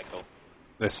 Okay, cool.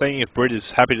 They're seeing if Britt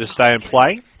is happy to stay and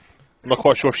play. I'm not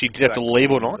quite sure if she'd have to leave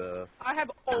or not. I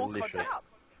have all caught up.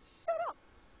 Shut up.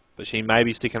 But she may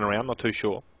be sticking around, not too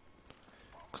sure.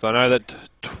 Because I know that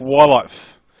Twilight,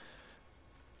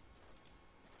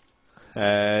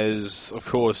 as of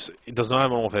course, it does not have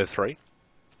Modern Warfare 3.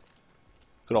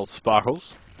 Good old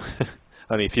Sparkles.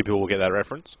 Only a few people will get that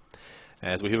reference.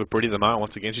 As we're here with Britty at the moment,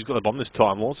 once again, she's got the bomb this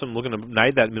time. Lawson looking to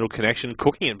nade that middle connection,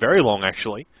 cooking it very long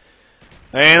actually.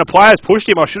 And a player's pushed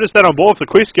him. I should have stayed on board for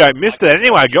the Quizscope. Missed it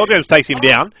anyway. Girl James takes him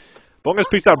down. Bongos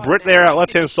picks up Britt there out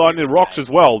left-hand side near the rocks as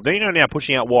well. Nino now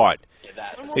pushing out wide.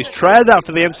 He's traded up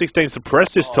for the M16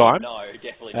 suppress this time.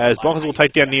 As Bongos will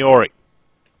take down Niori.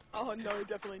 Oh no,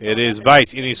 definitely not. It is Bait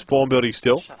in his spawn building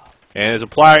still. And there's a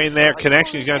player in there,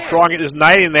 connection. He's going to try and get this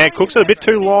nade in there. Cooks it a bit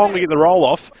too long to get the roll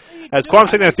off. As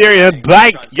Quantum taking their theory, and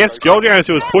Bait gets Girl James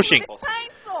who was pushing.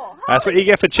 That's what you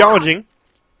get for challenging.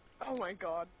 Oh my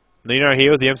god. Nino here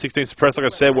with the M16 suppress, like I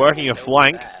said, working a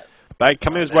flank. Bait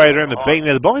coming his way around the beam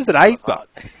there. The bomb is at 8, but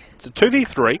it's a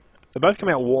 2v3. They both come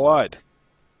out wide.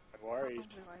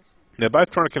 They're both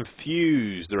trying to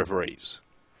confuse the referees.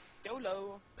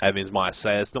 YOLO. Admins might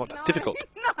say it's not difficult.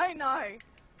 No.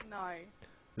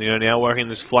 Nino now working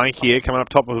this flank here, coming up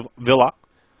top of Villa.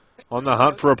 On the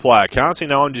hunt for a player. Can't see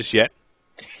no one just yet.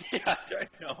 Yeah, I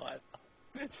don't know either.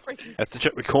 It's freaking... Has to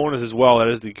check the corners as well. That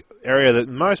is the area that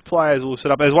most players will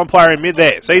set up. There's one player in mid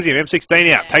there. Sees him.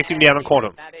 M16 out. Takes him down on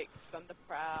Quantum.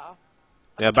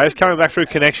 Now, Base coming back through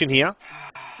connection here.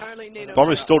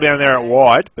 Bomb is still down there at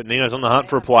wide, but Nino's on the hunt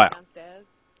for a player.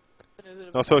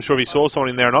 Not so sure if he saw someone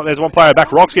in there or not. There's one player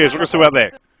back. Roxy is Rukasu out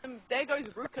there. There goes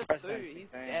Rukasu. He's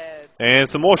dead. And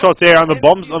some more shots there on the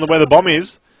bombs, on the where the bomb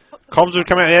is. Comms will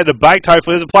come out there to bait,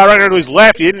 hopefully. There's a player right to his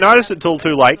left. He didn't notice it until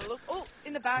too late.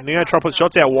 Nino trying to put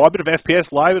shots out wide. Bit of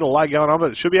FPS lag, bit of lag going on,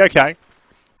 but it should be okay.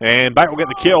 And Bait will get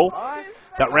the kill.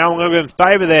 That round will go in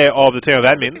favour there of the team of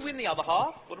admins. What did we win the other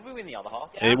half? What did we win the other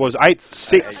half? It was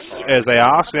 8-6 as they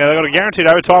asked. Now they've got a guaranteed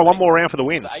overtime. One more round for the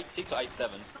win. 8-6 or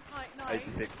 8-7?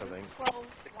 86, I think.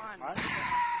 12-1.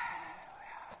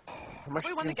 Have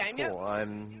we won the game yet?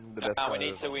 I'm the best No, we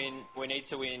need to win. We need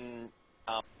to win.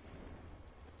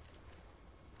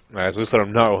 As I just let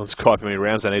them know on Skype how many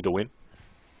rounds they need to win.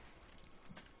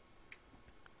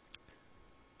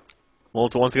 Well,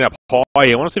 it's once again up high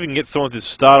here. I want to see if we can get someone to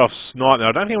start off snipe. Now,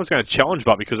 I don't think anyone's going to challenge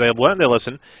Butt because they have learned their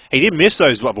lesson. He did miss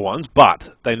those other ones, but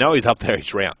they know he's up there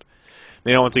each round.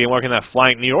 Now, once again, working that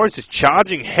flank. Niori's just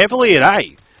charging heavily at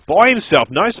A. By himself,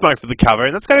 no smoke for the cover,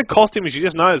 and that's going to cost him, as you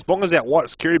just noticed. Bonga's out white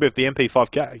security booth the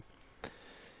MP5K.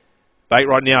 Bait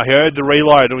right now, he heard the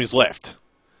reload on his left.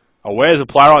 Oh, where's the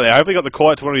player right there? Hopefully got the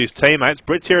call out to one of his teammates.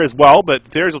 Britt's here as well, but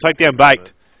Theories will take down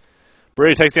Baked.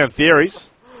 Britt takes down Theories.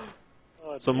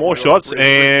 Some more shots,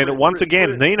 and once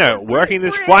again, Nino working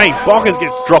this flank. Bonkers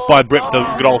gets dropped by Britt with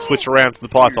the good old switch around to the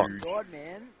Python.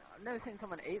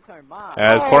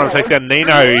 As Quantum takes down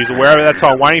Nino, he's aware of it that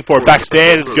time, waiting for it.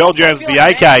 Backstairs, Girl Jones with the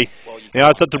AK. Now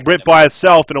it's up to Britt by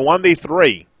herself in a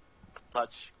 1v3. Touch.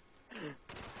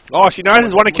 Oh, she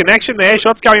notices one in connection there.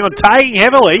 Shots going on, tagging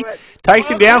heavily. Takes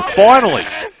him down finally.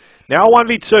 Now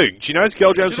 1v2. She knows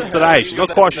Girl Jones from today. She's not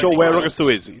quite sure where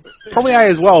Rogasu is. Probably A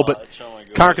as well, but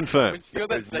can't confirm. When she got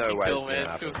that second kill,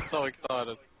 man, she was so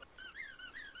excited.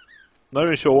 Not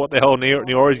even sure what the hell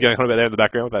Niori's going on about there in the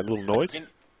background with that little noise.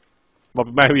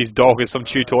 Maybe his dog is some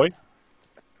chew toy.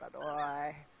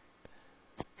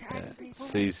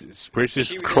 Sees Spritz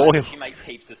just crawling. She makes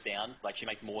heaps of sound. Like, she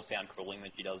makes more sound crawling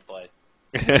than she does by...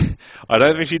 I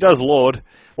don't think she does, Lord.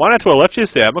 One out to her left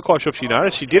just there. I'm not quite sure if she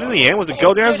noticed. She did in the end. Was it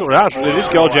Girl Jones or not? It is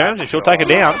Girl Jones, and she'll take her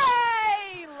down.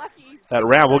 That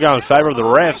round will go in favour of the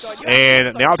refs,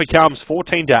 and now it becomes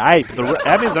 14-8. The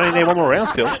admins only need one more round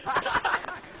still.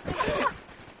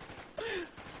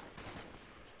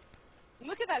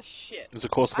 Look at that shit. This,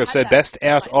 of course, like I said, best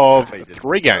out of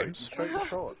 3 games.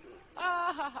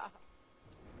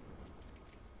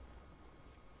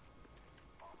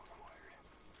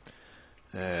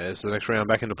 So the next round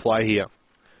back into play here.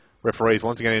 Referees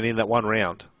once again in that one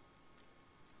round.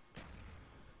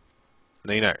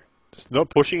 Nino just not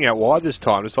pushing out wide this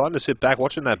time, deciding to sit back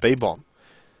watching that B-bomb.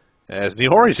 As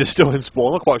Niori's just still in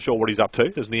spawn, not quite sure what he's up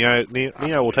to, as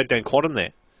Nino will take down Quantum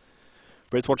there.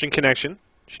 Brett's watching connection.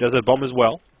 She does her bomb as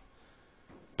well.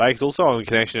 Bake's also on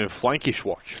connection and flankish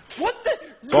watch. What the?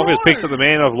 Bonkers picks up the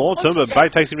man of Lawton, but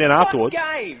Bake takes him down afterwards.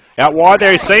 Out wide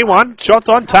there, he's seen one. Shots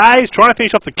on Taze, trying to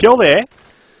finish off the kill there.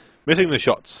 Missing the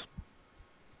shots.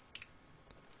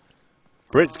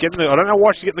 Britt's getting the... I don't know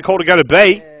why she's getting the call to go to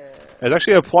B. There's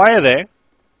actually a player there.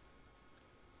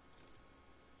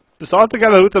 Decides to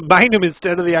go with the Magnum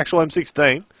instead of the actual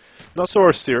M16. Not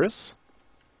so serious.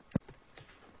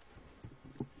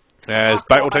 As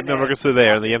Bate will take the Rogasu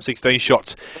there in the M16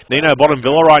 shots. Nino bottom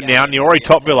villa right now. Niori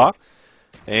top villa.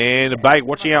 And Bate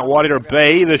watching out wide here at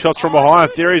B. The shots from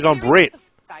behind. Theory's on Britt.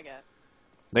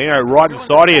 Nino right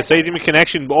inside here. Sees him in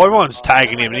connection. Everyone's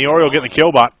tagging him. Niori will get the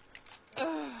kill, but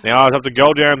now it's up to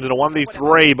Gold Jams in a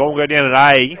 1v3. Ball will go down at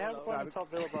A.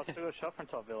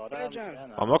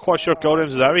 I'm not quite sure if Gold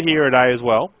Jams is over here at A as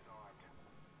well.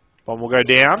 Bomb will go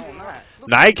down.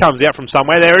 Nay comes out from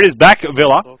somewhere. There it is. Back at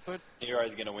Villa.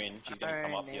 Nero's going to win. She's going to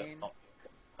come up here. No.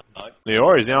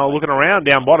 Niori's now looking around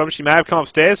down bottom. She may have come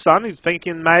upstairs, son. He's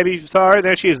thinking maybe so.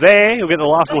 There she is there. He'll get the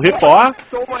last little hit fire.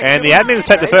 And the admins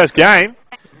take the first game.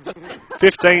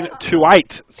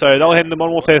 15-8. So they'll head into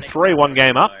Modern Warfare 3, 1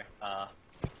 game up.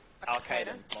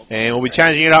 And we'll be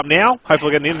changing it up now.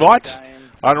 Hopefully get an invite.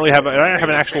 I don't have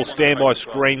an actual standby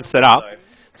screen set up.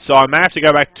 So I may have to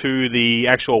go back to the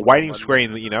actual waiting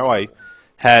screen that, you know, I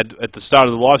had at the start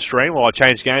of the live stream while I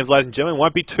change games, ladies and gentlemen. It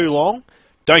won't be too long.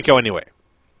 Don't go anywhere.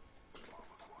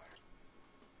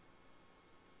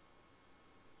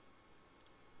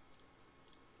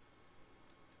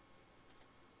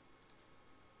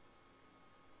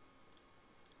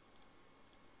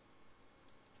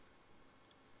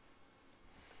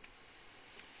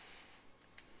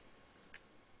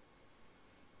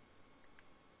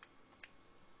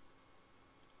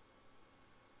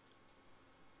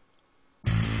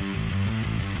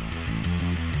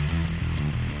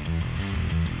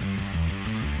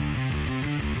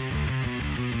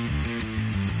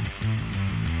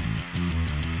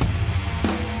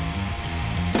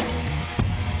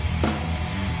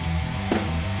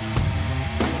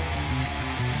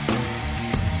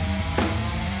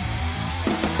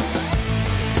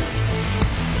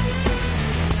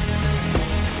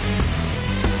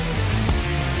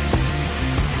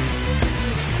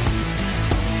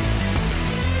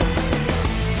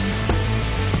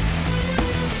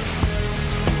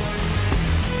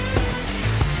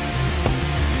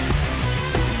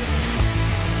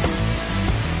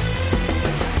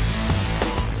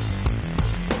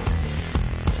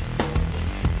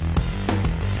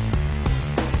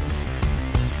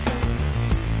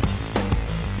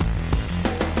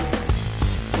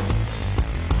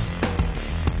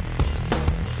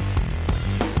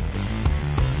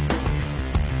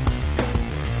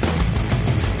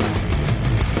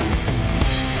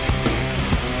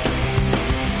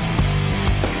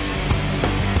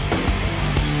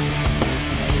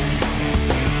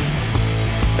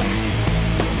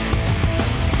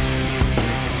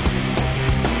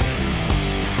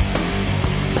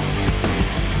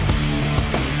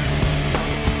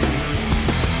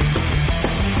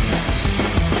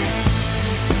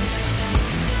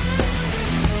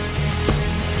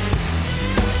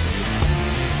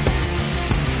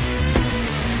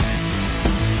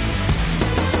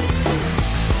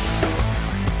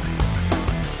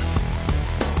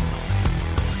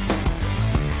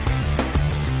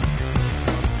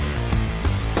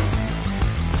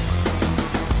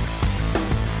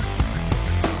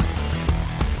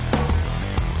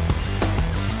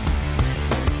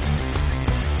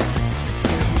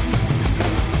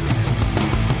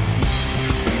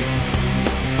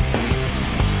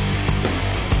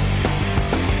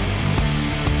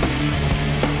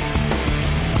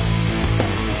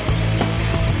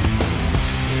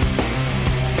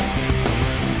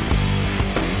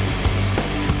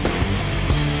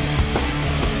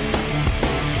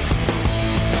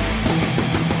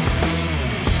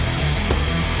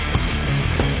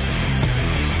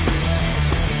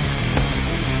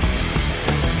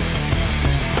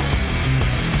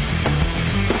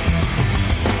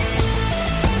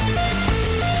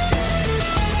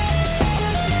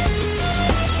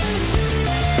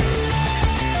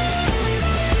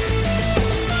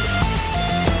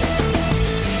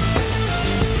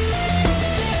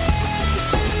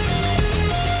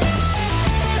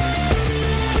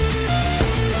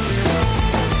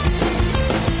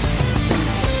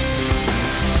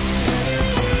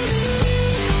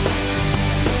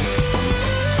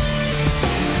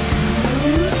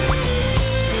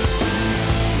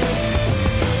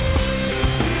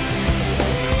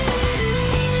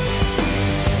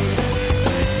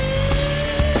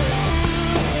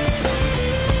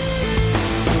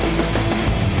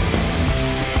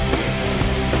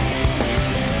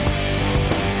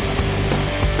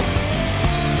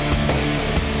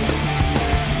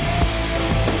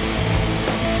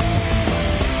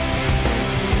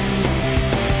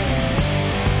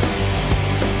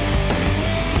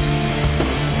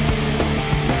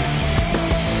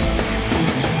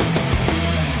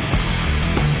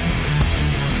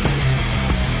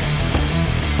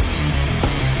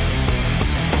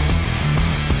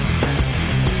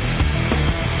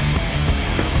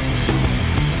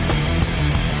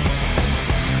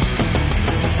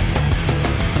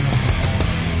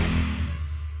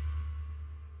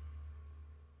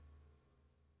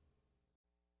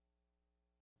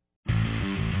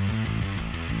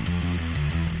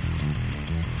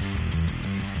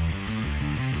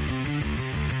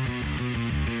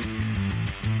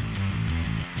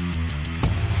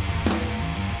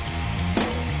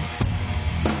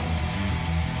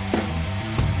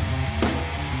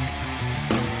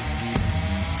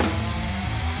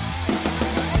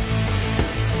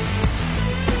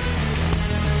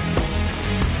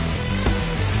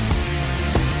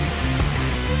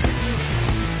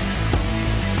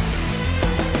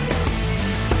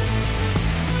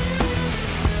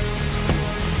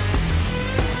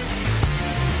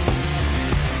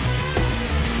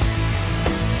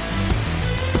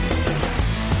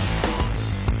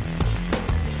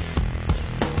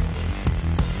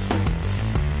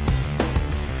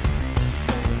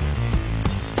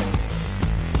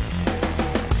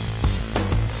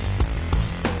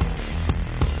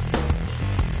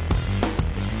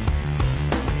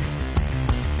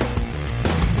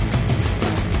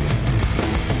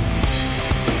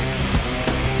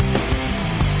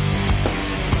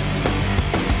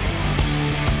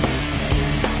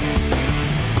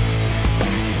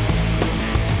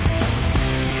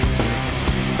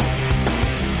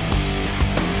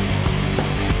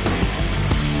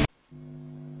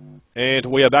 And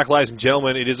we are back, ladies and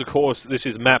gentlemen. It is, of course, this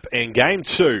is map and game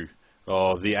 2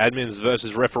 of the admins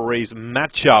versus referees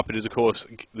matchup. It is, of course,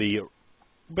 the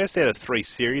best out of 3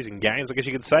 series and games. I guess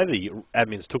you could say the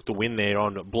admins took the win there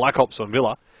on Black Ops on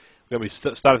Villa. We're going to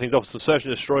be starting things off with some Search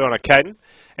and Destroy on Arcaden.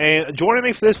 And joining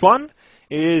me for this one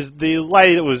is the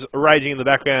lady that was raging in the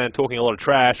background and talking a lot of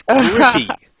trash, Britty.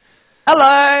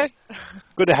 Hello.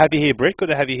 Good to have you here, Britt. Good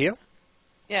to have you here.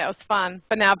 Yeah, it was fun.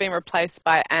 But now being replaced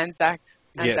by Anzac.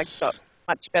 Anzac's got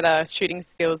much better shooting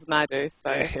skills than I do.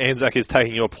 So Anzac is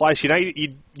taking your place. You know,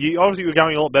 you obviously were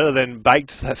going a lot better than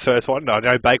Baked that first one. I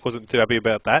know Bake wasn't too happy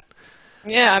about that.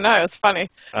 Yeah, I know. It was funny.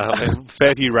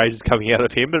 Fair few rages coming out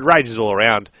of him, but rages all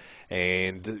around.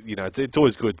 And, you know, it's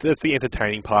always good. That's the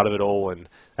entertaining part of it all, and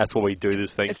that's why we do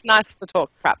this thing. It's nice to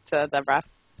talk crap to the refs.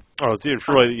 Oh, it's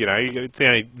really, you know, it's the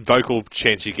only vocal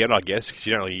chance you get, I guess, because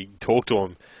you don't really talk to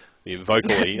them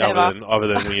vocally other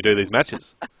than when you do these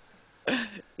matches.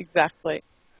 Exactly.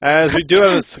 As we do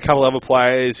have a couple other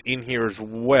players in here as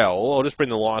well, I'll just bring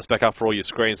the lines back up for all your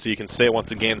screens so you can see it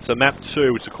once again. So map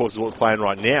 2, which of course is what we're playing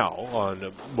right now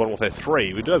on Modern Warfare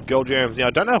 3, we do have Girl Jams. Now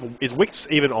I don't know is Wix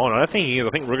even on. I don't think he is.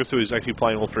 I think Rugasu is actually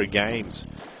playing all 3 games.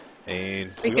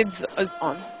 And Wickeds is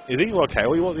on. Is he? Okay,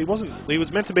 well he wasn't. He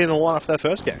was meant to be in the lineup for that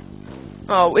first game.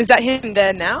 Oh, is that him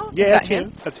there now? Yeah, that's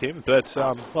him. That's him. But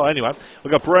well, anyway,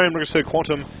 we've got Broom, Rugasu,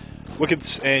 Quantum,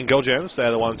 Wickets and Girl Jams.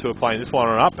 They're the ones who are playing this one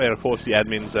on up, and of course the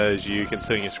admins, as you can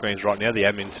see on your screens right now, the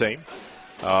admin team.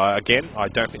 Again, I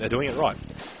don't think they're doing it right.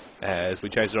 As we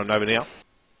change it on over now.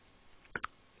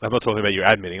 I'm not talking about your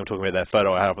adminning. I'm talking about that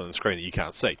photo I have on the screen that you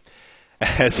can't see.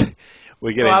 As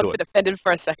we get into it. I was a bit offended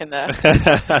for a second there.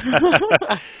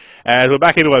 As we're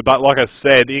back into it, but like I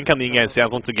said, in come the in-game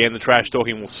sounds. Once again, the trash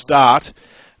talking will start.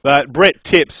 But Brett,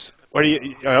 tips. What do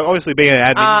you obviously being an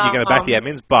admin, you're going to back the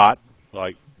admins, but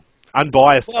like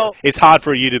unbiased. Well, it's hard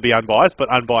for you to be unbiased, but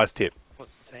unbiased tip.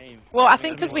 Well, I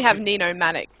think because we have Nino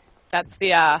Manic, that's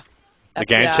the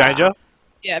game changer.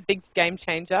 Yeah, big game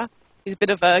changer. He's a bit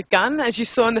of a gun, as you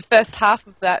saw in the first half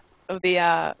of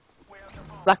the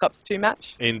Black Ops 2 match.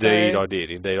 Indeed, so I did.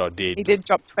 Indeed, I did. He did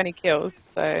drop 20 kills,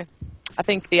 so I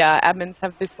think the admins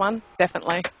have this one,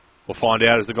 definitely. We'll find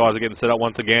out as the guys are getting set up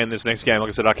once again. This next game, like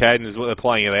I said, Arcaden is what they're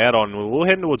playing it out on. We'll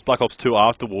head towards Black Ops 2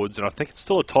 afterwards, and I think it's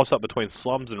still a toss-up between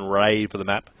Slums and Raid for the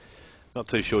map. Not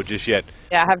too sure just yet.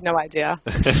 Yeah, I have no idea.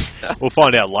 We'll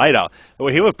find out later.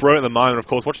 We're here with Brew at the moment, of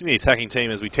course, watching the attacking team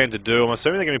as we tend to do. I'm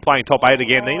assuming they're going to be playing top 8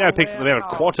 again. Nino picks up the man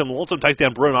of Quantum, also takes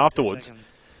down Broom afterwards.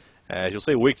 As you'll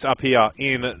see, Wix up here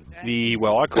in the,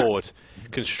 well, I call it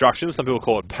construction. Some people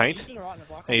call it paint.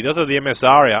 And he does have the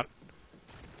MSR out.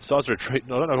 Decides to retreat. I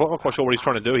don't know, I'm not quite sure what he's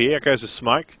trying to do here. It goes to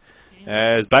smoke.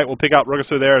 As Bait will pick up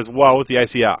Rugasu there as well with the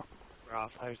ACR.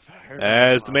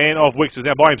 As the man of Wix is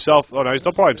now by himself. Oh no, he's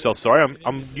not by himself, sorry.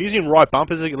 I'm using right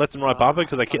bumpers, left and right bumper,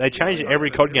 because they change it every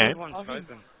COD game.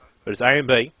 But it's A and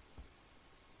B.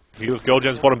 If you look at Girl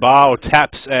Gem's bottom bar, or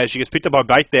taps, she gets picked up by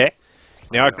Bait there.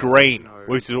 Now at green.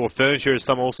 Wix is, or furniture as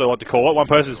some also like to call it. One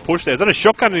person's pushed there. Is that a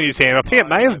shotgun in his hand? I think it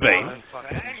may have been.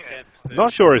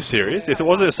 Not sure it's serious. If it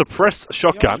was a suppressed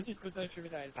shotgun,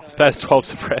 it's past 12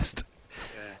 suppressed.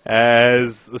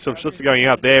 As some shots are going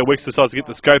out there, Wix decides to get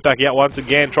the scope back out once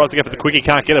again. Tries to go for the quickie,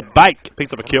 can't get it. Bake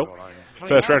picks up a kill.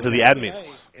 First round to the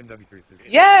admins.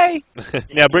 Yay!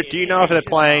 Now, Britt, do you know if they're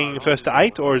playing first to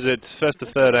 8 or is it first to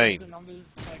 13?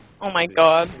 Oh my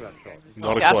god.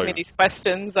 Not you a clue. ask me these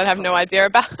questions I have no idea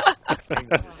about.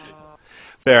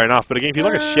 Fair enough. But again, if you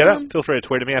like a shout out, feel free to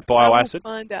tweet me at BioAcid.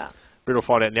 Find out. Britt will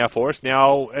find out now for us.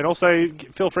 Now, and also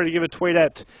feel free to give a tweet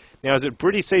at, now is it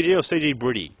Britty CG or CG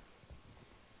Britty?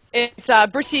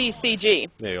 It's Britty CG.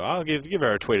 There you are. I'll give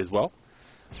her a tweet as well.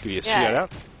 Give you a shout out.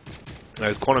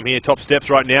 There's Quantum here, top steps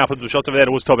right now. Put some shots over there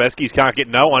towards Top Eskies. Can't get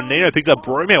no one. Nino picks up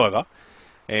Broom, however.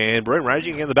 And Broom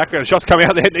raging in the background. Shots coming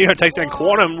out there. Nino takes down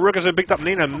Quantum. Rickerson picks up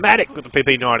Nino Matic with the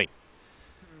PP90.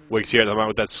 Weeks here at the moment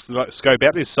with that scope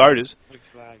out. There's Sodas.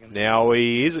 Now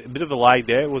he is a bit of a lag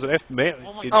there. Was it F?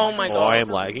 Oh my god. I am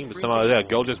lagging, but some other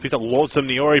Golden's picked up Lordsome.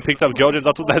 Niori picked up Golden's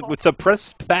up with that with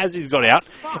suppressed spaz he's got out.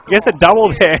 Gets a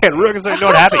double there, and Rugerson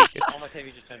not happy.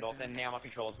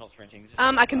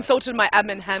 I consulted my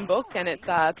admin handbook, and it's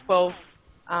 12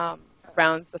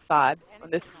 rounds aside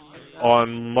on this.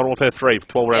 On Modern Warfare 3,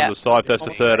 12 rounds aside, first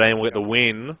to 13, we'll get the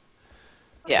win.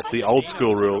 Yeah. That's the old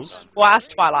school rules. Well, I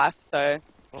asked Twilight, so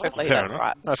hopefully that's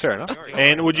right. No, fair enough.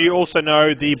 And would you also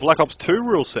know the Black Ops 2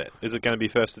 rule set? Is it going to be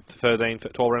first to 13,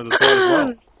 12 rounds aside as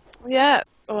well? Yeah.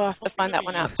 Oh, I have to find that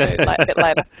one out too, a bit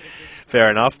later.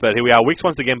 Fair enough, but here we are. Wix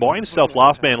once again by himself,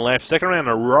 last man left. Second round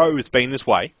in a row it's been this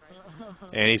way.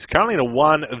 And he's currently in a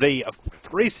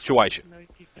 1v3 situation.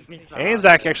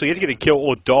 Anzac actually had to get a kill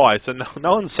or die, so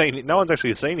no one's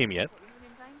actually seen him yet.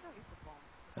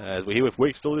 As we're here with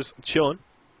Wick, still just chilling.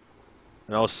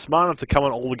 And I was smart enough to come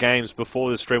on all the games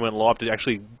before the stream went live to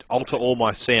actually alter all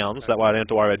my sounds. That way I don't have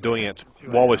to worry about doing it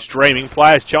while we're streaming.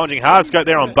 Players challenging hard. Scope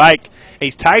there on Bake.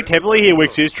 He's tagged heavily here,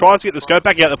 Wix is. Tries to get the scope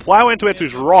back out. The player went to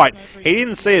his right. He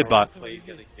didn't see it, but...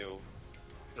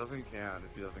 Doesn't count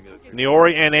if he doesn't get a kill.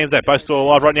 Niori and Anzac both still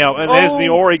alive right now. And there's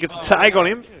Niori, gets a tag on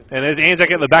him. And there's Anzac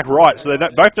at the back right. So they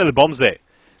both know the bomb's there.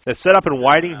 They're set up and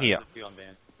waiting here.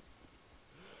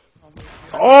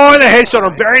 Oh, and a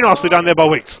headshot. Very nicely done there by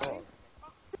Wix.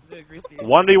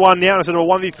 1v1 now instead of a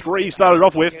 1v3 he started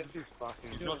off with.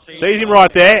 Sees him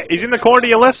right there. He's in the corner to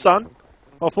your left, son.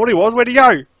 I thought he was. Where'd he go?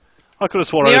 I could have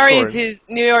sworn I saw him.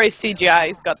 Niori's CGI.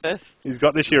 He's got this. He's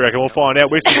got this, you reckon? We'll find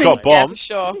out. Wix has got bomb.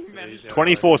 Yeah, for sure.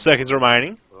 24 seconds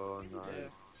remaining.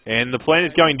 And the plan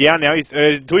is going down now. He's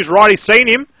to his right. He's seen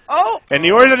him. Oh! And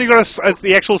Niori's only got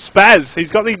the actual spaz.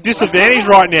 He's got the disadvantage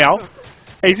right now.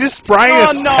 He's just spraying a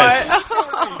spaz.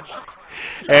 No.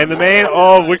 And the man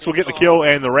of Wix will get the kill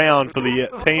and the round for the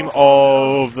team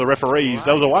of the referees.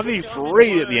 That was a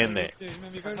 1v3 at the end there.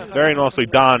 Very nicely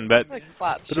done, but bit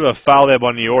of a foul there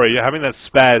by Niori. You're having that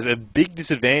spaz, a big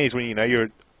disadvantage when you're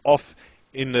off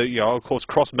in the of course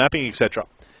cross mapping, etc.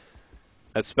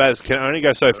 That spaz can only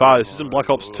go so far. This isn't Black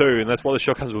Ops 2, and that's why the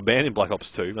shotguns were banned in Black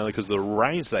Ops 2, mainly because of the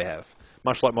range they have,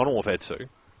 much like Modern Warfare 2. So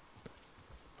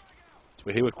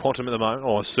we're here with Quantum at the moment,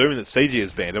 or assuming that CG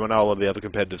is banned, and I know a lot of the other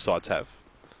competitive sites have.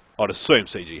 I'd assume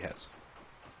CG has.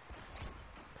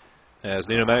 As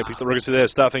Nino Manic picks the Ruggers there to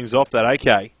start things off, that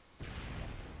AK.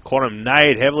 Quantum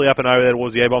nade heavily up and over there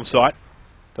towards the A-bomb site.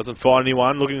 Doesn't find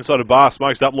anyone. Looking inside a bar,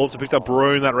 smokes up. Lawson picked up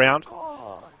Broon that round.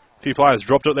 A few players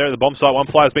dropped it there at the bomb site. One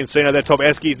player's been seen out there top.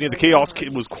 Eskies near the kiosk.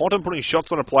 It was Quantum putting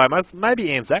shots on a player.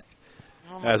 Maybe Anzac.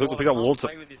 As looks to pick up Lawson.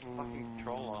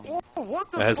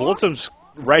 As Lawson's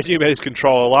raging about his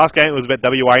controller. Last game it was about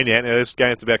WA now. Now this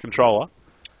game it's about controller.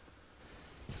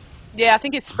 Yeah, I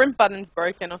think his sprint button's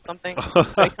broken or something. So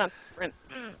he can't sprint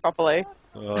properly.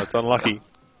 Oh, that's unlucky.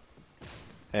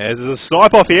 As there's a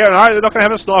snipe off here. No, they're not going to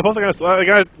have a snipe off. They're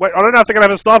going to wait. I don't know if they're going to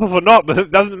have a snipe off or not, but it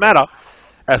doesn't matter.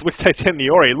 As Wix takes down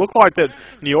Niori. It looked like that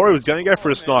Niori was going to go for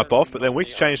a snipe off, but then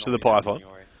Wix changed to the Python.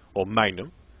 Or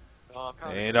Magnum.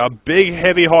 And a big,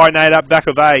 heavy, high nade up back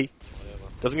of A.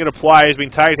 Doesn't get a play. He's been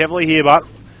tagged heavily here, but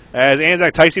as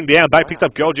Anzac takes him down, Bait picks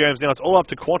up Girl Jams. Now it's all up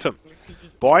to Quantum.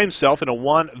 By himself in a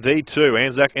 1v2.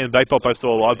 Anzac and Baitpop both still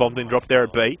alive. Bomb then dropped there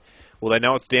at B. Well, they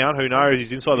know it's down. Who knows?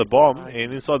 He's inside the bomb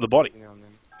and inside the body.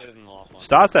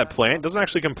 Starts that plant. Doesn't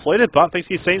actually complete it, but thinks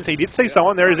he did see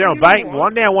someone. There he is there on Bait.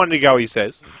 1 down, 1 to go, he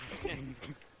says.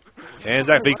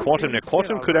 Anzac v Quantum. Now,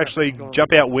 Quantum could actually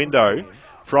jump out window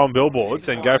from billboards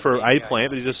and go for A plant,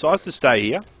 but he decides to stay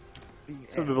here.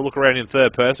 Have a bit of a look around in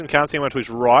third person. Can't see anyone to his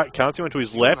right. Can't see anyone to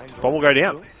his left. Bomb will go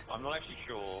down. I'm not actually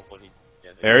sure what he...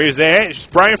 There he is there. He's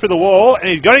spraying through the wall,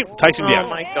 and he's got him. Takes him down. Oh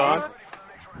my god.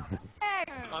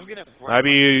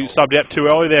 Maybe you subbed out too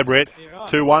early there, Brett.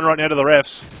 2-1 right now to the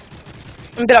refs.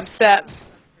 I'm a bit upset.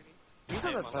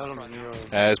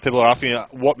 As people are asking,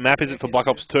 what map is it for Black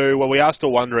Ops 2? Well, we are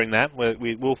still wondering that.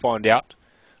 We will find out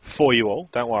for you all.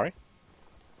 Don't worry.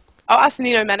 I'll ask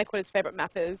Nino Manic what his favourite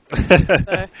map is.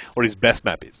 So. What his best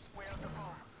map is.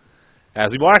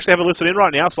 As we might actually have a listen in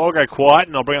right now, so I'll go quiet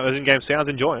and I'll bring up those in-game sounds.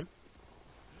 Enjoy them.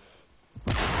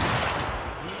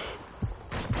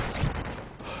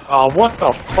 Oh, what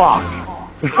the fuck?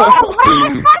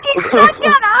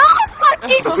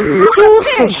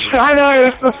 I know,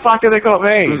 it's the fucker that got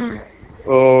me.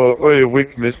 Oh,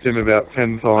 Wick missed him about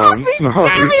 10 times. Oh,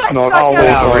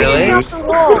 wow, really?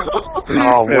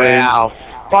 Oh, wow.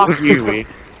 Fuck you, Wick.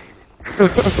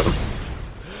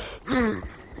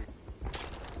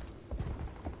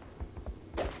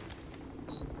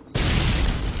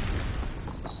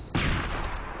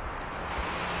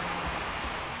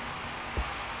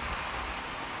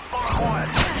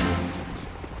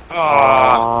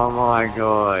 Oh my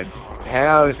god.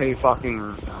 How is he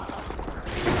fucking...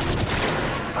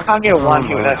 I can't get one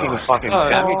hit without seeing the fucking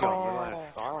damage on.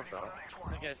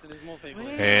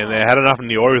 And they had enough in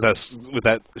the oil with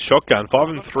that shotgun. 5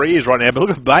 and 3 is right now, but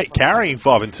look at Bait carrying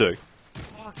 5 and 2.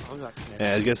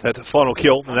 As he gets that final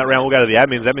kill, and that round will go to the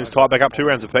admins. Admins tie back up 2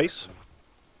 rounds apiece.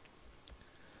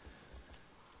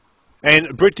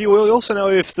 And Britt, do you also know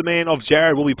if the man of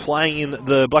Jared will be playing in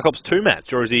the Black Ops 2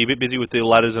 match, or is he a bit busy with the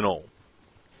ladders and all?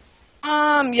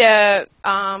 Yeah,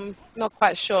 not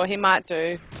quite sure. He might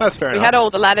do. That's fair enough. We had all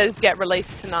the ladders get released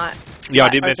tonight. Yeah, I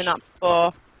did mention. Open up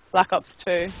for Black Ops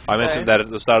 2. I mentioned that at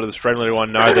the start of the stream, let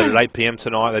everyone know that at 8 PM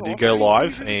tonight they did go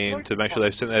live, and to make sure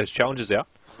they've sent those challenges out.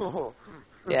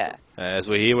 Yeah. As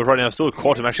we're here, we're right now still with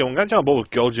Quantum. Actually, I'm going to jump on board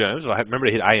with Gold Germs. I remember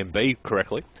to hit A and B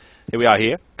correctly. Here we are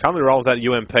here. Currently rolling with that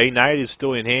UMP. Nate is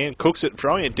still in hand. Cooks it,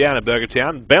 throwing it down at Burger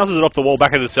Town. Bounces it off the wall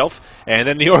back at itself. And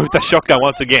then Niori with the shotgun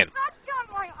once again.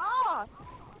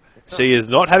 She is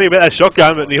not happy about that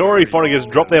shotgun, but Niori finally gets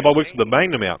dropped there by Wicks with the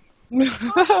magnum out.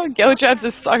 Girl Jabs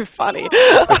is so funny.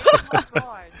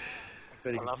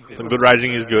 Some good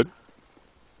raging is good.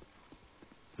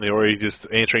 Niori just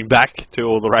answering back to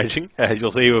all the raging, as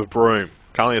you'll see with Broom.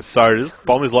 Currently at Sodas.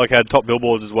 Bomb is located top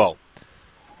billboards as well.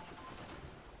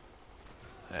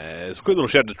 There's a quick little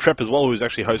shout out to Trep as well, who's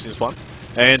actually hosting this one.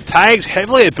 And tags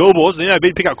heavily at billboards. You know,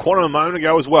 did pick up Quantum a moment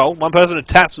ago as well. One person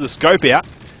attacks with a scope out.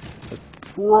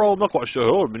 I'm not quite sure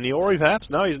who, but Niori perhaps?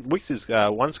 No, Wicks is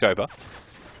one scoper.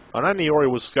 I know Niori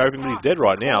was scoping, but he's dead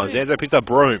right now. Zanzo picks up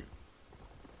Broom.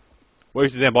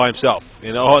 Wicks is down by himself.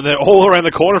 You know, and they're all around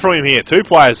the corner from him here. Two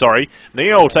players, sorry.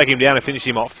 Neo will take him down and finish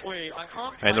him off.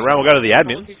 And the round will go to the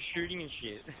admins. This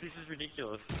is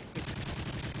ridiculous.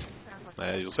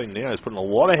 As you'll see, Neo's putting a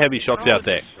lot of heavy shots out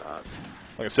there.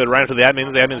 Like I said, round to the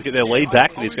admins. The admins get their lead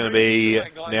back. It is going to be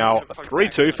now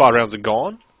 3-2. 5 rounds are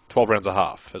gone. 12 rounds a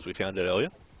half, as we found out earlier.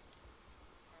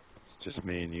 It's just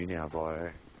me and you now,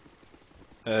 boy.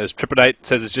 As Tripodate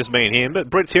says it's just me and him, but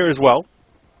Britt's here as well.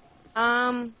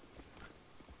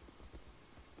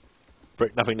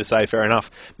 Britt, nothing to say, fair enough.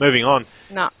 Moving on.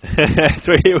 No.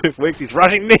 So we're here with Wicks. He's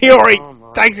rushing.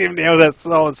 Niori takes him down with that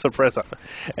silent suppressor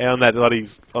and on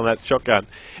that shotgun.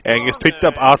 And gets picked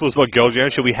up afterwards by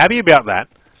Goldjam. She'll be happy about that.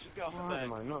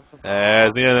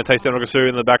 As Nino then takes down Rokasu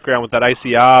in the background with that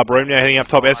ACR. Broom now heading up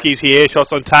top. Eski's here.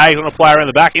 Shots on tags on a player around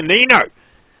the back. And Nino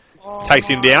takes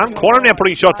him down. Quantum now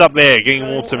putting shots up there, getting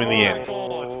Lonesome in the end.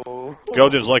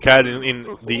 Goldjam's located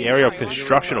in the area of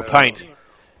construction or paint.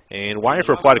 And waiting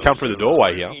for a player to come through the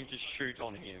doorway here.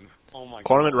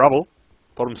 Quantum at rubble.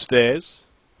 Bottom stairs.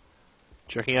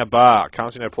 Checking out bar.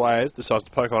 Can't see no players. Decides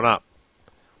to poke on up.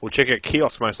 We'll check out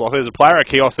kiosk most likely. There's a player at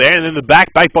kiosk there. And then the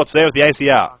back. Bakebot's there with the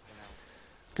ACR.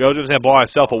 Goldjam's now by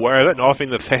herself, aware of it, knifing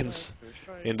the fence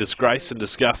in disgrace and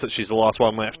disgust that she's the last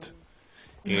one left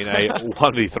in a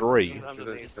 1v3.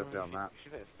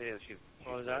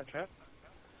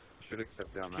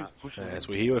 As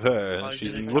we're here with her,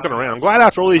 she's looking around. I'm glad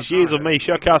after all these years of me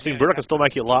showcasing Britt, I can still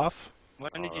make you laugh.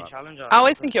 When did you challenge us? I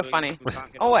always think you're funny.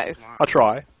 Always. I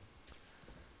try.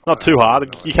 Not too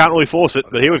hard. You can't really force it.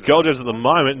 But here with Goldjams at the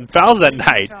moment, and fails that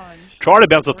nade. Trying to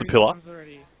bounce off the pillar.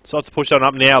 Starts to push that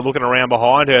up now, looking around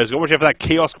behind her. Has got to watch out for that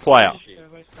kiosk player.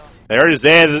 There it is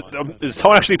there. There's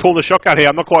someone actually pulled the shotgun here.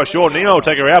 I'm not quite sure. Nino will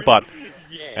take her out, but...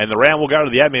 And the round will go to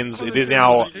the admins. It is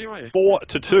now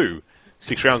 4-2.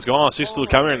 6 rounds gone. 6 still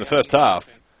coming in the first half.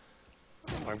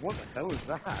 What the hell is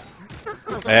that?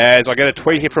 As I get a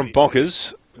tweet here from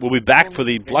Bonkers. We'll be back for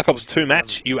the Black Ops 2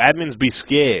 match. You admins be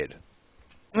scared.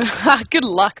 Good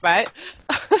luck, mate.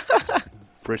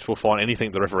 Brits will find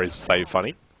anything the referees say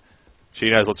funny. She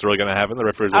knows what's really going to happen. The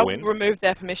referees will I'll win. remove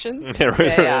their permission. Remove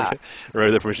their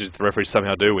permission. The referees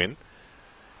somehow do win.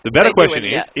 The better question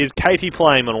is Katie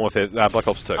playing Modern Warfare Black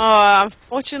Ops 2? Oh,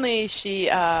 unfortunately, she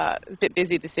is a bit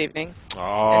busy this evening.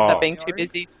 Oh. Ends up being too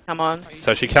busy to come on.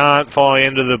 So she can't find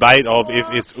into the debate of if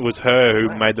it was her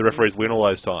who made the referees win all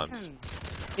those times.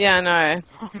 Yeah, I know.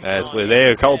 As we're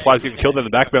there, a couple of players getting killed in the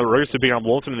back, but Rooster picking up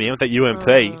Lawson in the end with that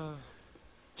UMP.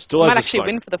 Still Might has actually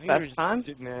win for the first time.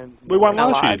 We won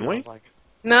last year, didn't we?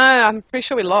 No, I'm pretty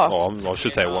sure we lost. Oh, I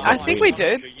should say won. I think we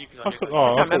did. I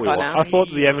thought we won. I thought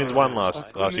the admins won last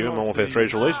year when Modern Warfare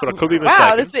 3's released, but I could be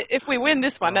mistaken. Wow, if we win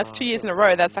this one, that's 2 years in a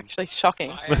row. That's actually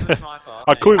shocking.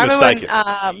 I could be mistaken.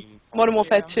 I remember when Modern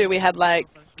Warfare 2, we had like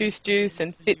Goose Juice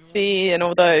and Fitzy and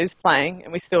all those playing,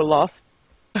 and we still lost.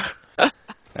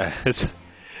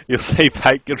 You'll see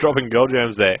Bake dropping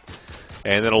Goldjams there.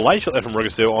 And then a late shot there from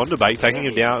Rugasu on to Bake, taking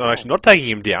him down. No, actually, not taking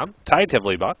him down. Tagged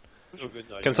heavily, but...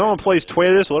 Can someone please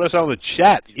tweet us or let us know in the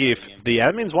chat if the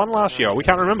admins won last year? We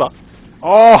can't remember.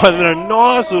 Oh, and then a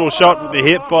nice little shot with the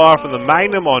hip fire from the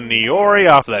Magnum on Niori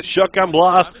after that shotgun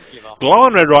blast.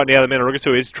 Glowing red right now, the man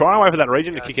Rugasu is trying to wait for that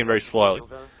region to kick in very slowly.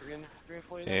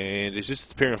 And it's just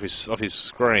disappearing off his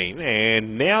screen.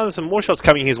 And now there's some more shots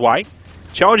coming his way.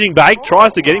 Challenging Bake,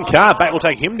 tries to get him, can't. Bake will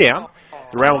take him down.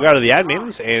 The round will go to the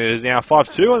admins, and it is now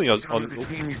 5-2.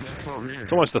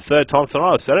 It's almost the third time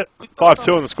tonight I've said it. 5-2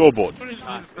 on the scoreboard.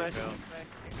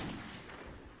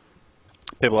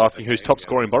 People asking who's top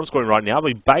scoring, bottom scoring right now.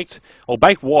 But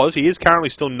Bake was. He is currently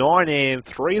still 9-3,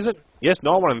 is it? Yes,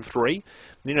 9-1-3.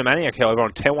 Nino Maniac, however,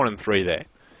 on 10-1-3 there.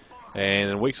 And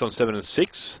then Weeks on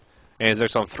 7-6. And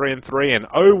Zach's on 3-3 and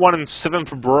 0-1-7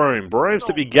 for Broom. Broom,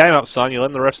 step your game up, son. You're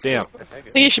letting the refs down. I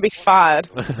think you should be fired.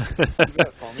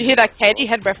 Did you hear that, Katie?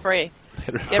 Head referee.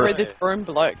 Get rid of this broom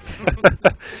bloke.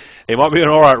 He might be an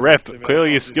alright ref, but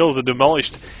clearly his skills are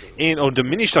demolished or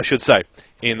diminished, I should say,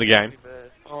 in the game.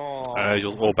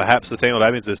 Or perhaps the team of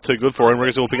admins is too good for him.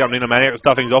 Riggers will pick up Nino Maniac,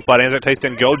 stuff things off, but Anzac takes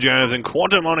down Gold Germs and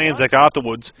Quantum on Anzac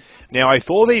afterwards. Now a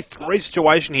 4v3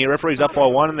 situation here. Referee's up by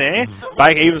 1 in there.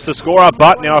 Bake evens the score up,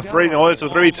 but now it's a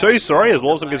 3v2, sorry, as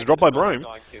Lawson gets dropped by Broom.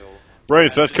 Broom,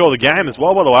 first kill of the game as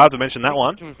well, by the way, I have to mention that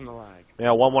one.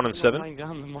 Now 1-1 and 7.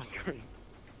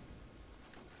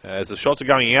 As the shots are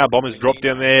going out, Bomb is dropped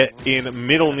down there in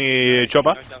middle near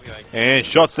Chopper. And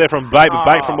shots there from Bait, but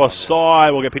Bait from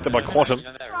offside will get picked up by Quantum.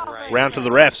 Round to the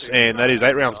refs, and that is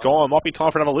 8 rounds gone. Might be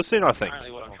time for another listen, I think.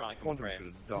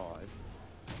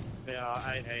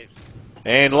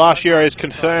 And last year is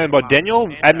confirmed by Daniel.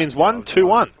 Admins 1,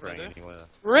 2-1.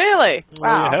 Really?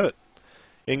 Wow. There you have it.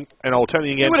 And I'll turn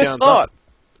the in-game sounds up.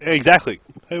 Exactly.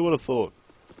 Who would have thought?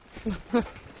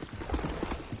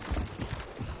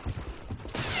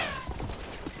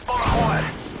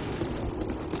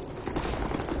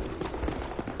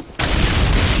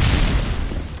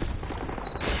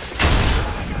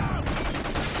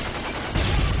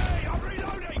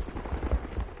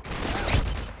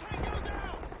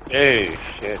 Oh,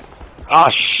 shit. Oh,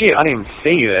 shit, I didn't even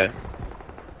see you there.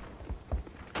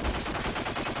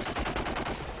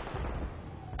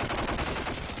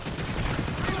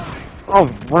 Oh,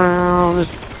 wow, this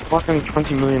fucking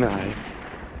 20 million A.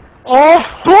 Oh,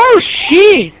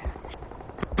 bullshit!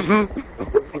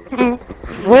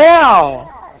 Wow!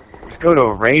 Let's go to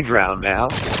a rage round now.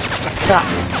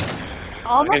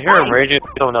 Oh, I can hear him raging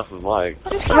feeling off his leg.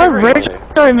 I'm a rage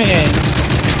man.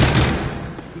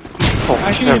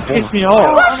 Actually, it pissed me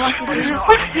off.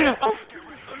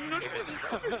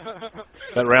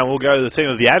 That round will go to the team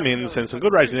of the admins, and some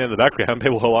good raging there in the background.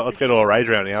 People are like, let's go to a rage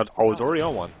round now. I was already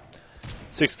on one.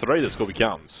 6-3 the score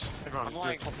becomes.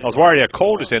 I was worried our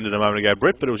call just ended a moment ago,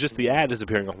 Britt, but it was just the ad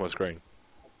disappearing off my screen.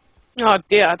 Oh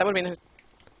dear, that would have been a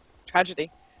tragedy.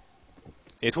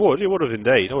 It would have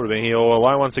indeed. It would have been here all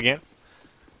alone once again.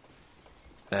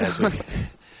 There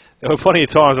were plenty of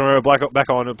times I remember back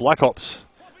on Black Ops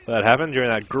that happened during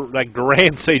that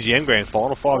grand CGM grand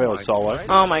final, 5 hours solo.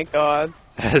 Oh my god.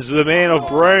 As the man of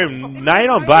Broom,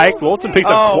 Nate on Bake, Lawson picks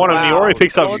up Quantum, Niori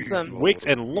picks up Wicks,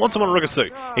 and Lawson on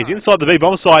Rukasu. He's inside the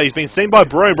B-bomb side, he's been seen by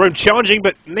Broom, Broom challenging,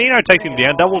 but Nino takes him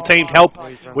down, double teamed help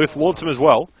with Lawson as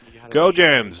well. Girl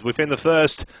Germs, within the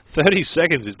first 30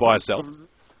 seconds, is by herself.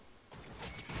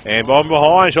 And Bomb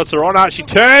behind, shots are on her, she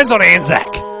turns on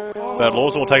Anzac! But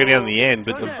Lawson will take it down in the end,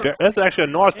 but that's actually a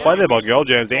nice play there by Girl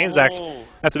Germs. Anzac,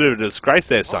 that's a bit of a disgrace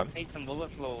there, son.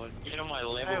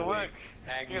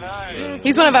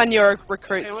 He's one of our newer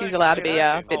recruits. He's allowed to be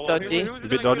a bit dodgy. A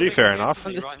bit dodgy, fair enough.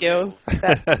 On the skills.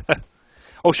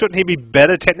 Or shouldn't he be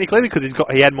better technically because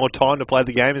he had more time to play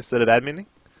the game instead of adminning?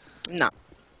 No.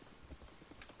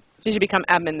 As soon as you become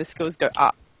admin, the skills go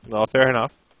up. No, fair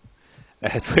enough.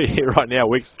 As we're here right now,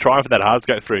 Wick's trying for that hard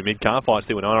scope through mid. Can't find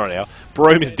Steve right now.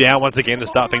 Broom is down once again to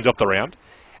start things off the round,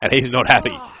 and he's not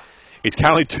happy. He's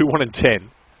currently 2-1 and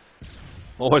 10.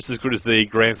 Almost as good as the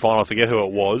grand final. I forget who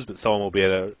it was, but someone will be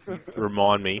able to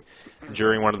remind me.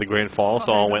 During one of the grand finals,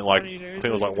 someone went like, I think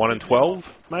it was like 1 and 12,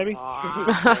 maybe.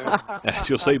 As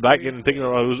you'll see back in picking, it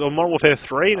was on Modern Warfare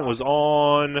 3, and it was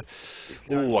on.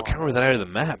 Ooh, I can't remember the name of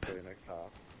the map.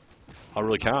 I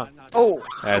really can't. Oh.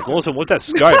 As Lawson, what's that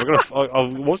scope? I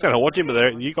was going to watch him,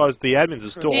 but you guys, the admins, are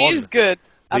still on. He is good.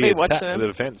 I've been watching him. The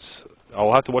defense.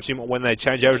 I'll have to watch him when they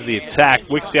change over to the attack.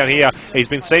 Wick's down here. He's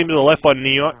been seen to the left by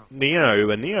Neo,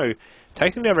 but Neo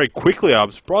takes him down very quickly.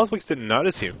 I'm surprised Wicks didn't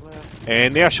notice him.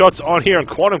 And now shots on here on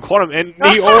Quantum, and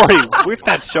Niori with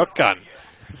that shotgun.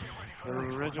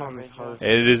 And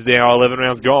it is now 11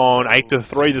 rounds gone.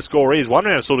 8-3 the score is. 1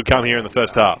 round still to come here in the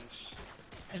first half.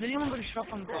 Has anyone got a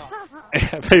shotgun class?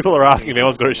 People are asking if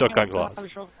anyone's got a shotgun class.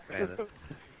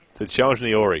 To challenge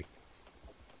Niori.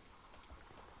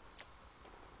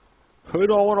 Who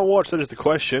do I want to watch? That is the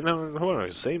question. Who I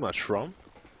don't see much from.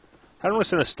 Haven't really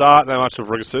seen the start that much of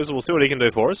Rugasu, so we'll see what he can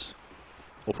do for us.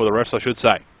 Or for the refs, I should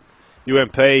say.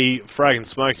 UMP, frag and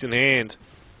smokes in hand.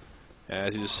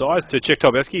 As he decides to check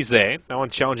top Eski's there. No one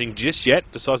challenging just yet.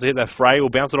 Decides to hit that fray. Will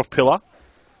bounce it off pillar.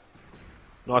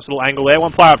 Nice little angle there.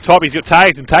 One player up top. He's got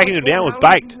tags, and taking him down was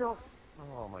Baked.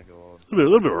 Oh my god. A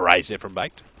little bit of rage there from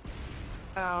Baked.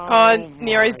 Oh,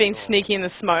 Nero's been sneaky in the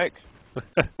smoke.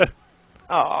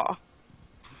 Oh.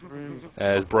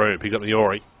 As Broom picks up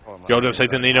Niori. Goldem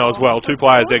takes the Nino as well. 2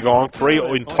 players there gone. 3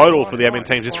 in total for the admin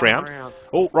teams this round.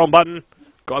 Oh, wrong button.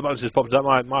 Guy buttons just popped up.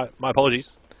 My apologies.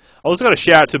 I was going to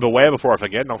shout out to Beware before I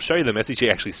forget, and I'll show you the message he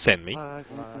actually sent me.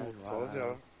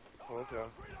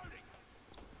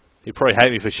 He'd probably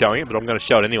hate me for showing it, but I'm going to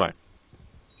show it anyway.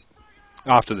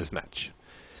 after this match.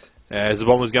 As the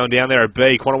bomb was going down there at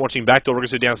B, Quantum watching backdoor,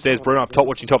 Rigasu downstairs, Bruno up top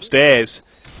watching top stairs,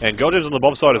 and Goldgems on the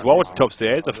bomb side as well watching top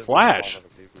stairs. A flash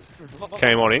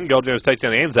came on in, Goldgems takes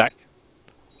down Anzac.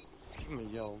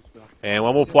 And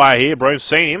one more player here, Broom's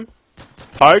seen him,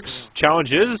 pokes,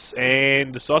 challenges,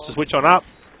 and decides to switch on up.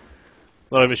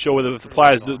 Not even sure whether the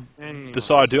players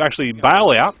decide to actually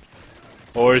bail out,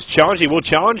 or is challenge. He will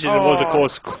challenge, and it was, of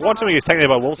course, Quantum. He gets taken there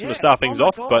by Wilson to start things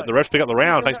off, but the refs pick up the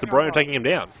round thanks to Broom taking him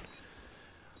down.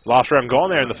 Last round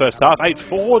gone there in the first half.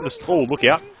 8-4. Oh, look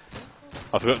out.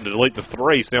 I forgot to delete the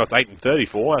 3, so now it's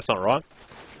 8-34. That's not right.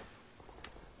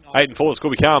 8-4. The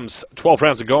score becomes 12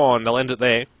 rounds are gone. They'll end it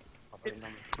there.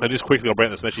 And just quickly, I'll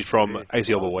bring this message from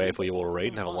ACL Beware for you all to read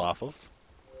and have a laugh of.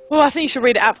 Well, I think you should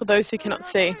read it out for those who cannot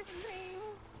see.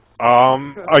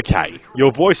 Okay.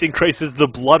 Your voice increases the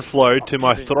blood flow to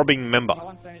my throbbing member.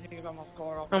 Oh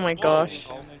my gosh.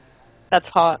 That's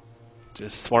hot.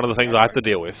 Just one of the things I have to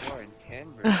deal with.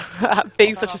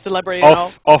 Being such a celebrity.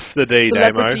 Off the D,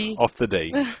 Celebrity. Damo. Off the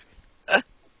D.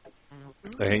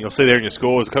 And you'll see there in your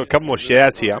scores, a couple more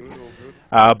shout-outs here.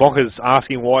 Bonker's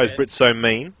asking why is Brit so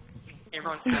mean.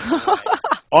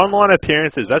 Online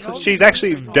appearances. That's what she's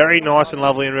actually very nice and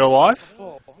lovely in real life.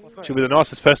 She'll be the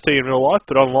nicest person to you in real life,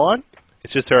 but online,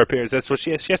 it's just her appearance. That's what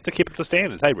she has to keep up to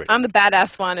standards. Hey, Brit. I'm the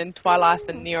badass one, and Twilight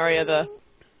and Neori are the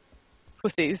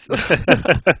pussies.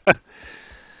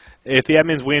 If the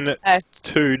admins win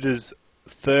 2, does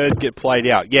third get played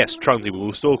out? Yes, Trunsy,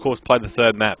 we'll still, of course, play the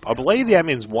third map. I believe the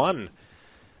admins won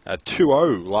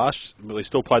 2-0 last. Well, they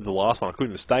still played the last one. I couldn't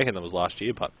be mistaken, that was last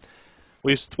year, but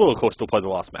we will, of course, still play the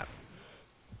last map.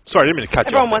 Sorry, I didn't mean to cut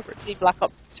you off. Everyone wants to see Black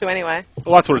Ops 2 anyway.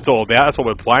 Well, that's what it's all about. That's what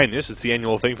we're playing this. It's the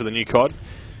annual thing for the new COD.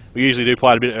 We usually do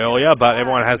play it a bit earlier, but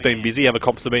everyone has been busy. Other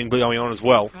comps have been going on as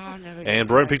well. And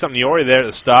Broom picks up Neori there at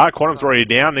the start. Quantum's already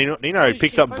down. Nino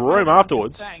picks up Broom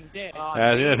afterwards.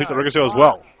 As Nino picks up Rigasu as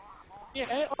well.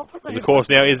 And of course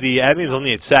now is the admins on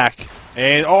the attack.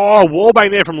 And wallbang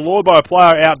there from Lord by a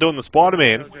player out doing the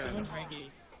Spider-Man.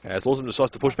 As Lawson decides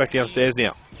to push back downstairs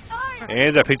now.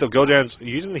 And that picks up Goldjams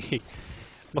using the...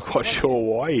 I'm not quite sure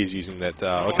why he's using that.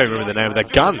 I can't remember the name of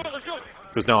that gun,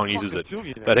 because no one uses it.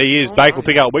 But he is. Bake will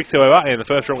pick up Wicks, however, and the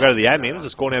first round will go to the admins. The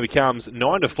score now becomes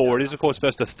 9-4. It is, of course,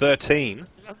 first to 13,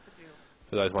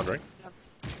 for those wondering.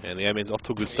 And the admins off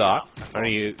to a good start.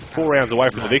 Only 4 rounds away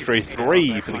from the victory,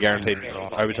 3 for the guaranteed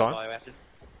overtime.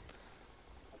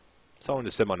 Someone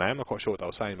just said my name. I'm not quite sure what they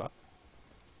were saying, but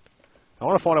I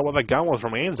want to find out what that gun was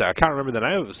from Anzac. I can't remember the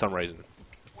name of it for some reason.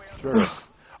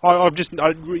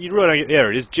 You really don't get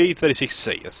there. It is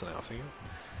G36C. That's the name I think.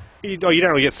 You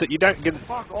don't really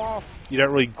you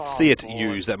don't really see it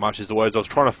used that much. Is the words I was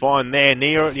trying to find there.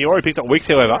 Neori picked up Wicks,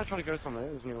 however,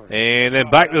 and then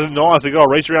back to the knife. They got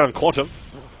to reach around Quantum.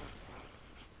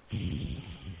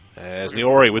 As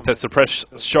Neori with that suppressed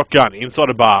shotgun inside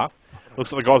a bar.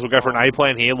 Looks like the guys will go for an A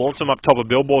plan here. Launch them up top of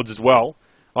billboards as well.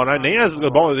 Oh no, Nino's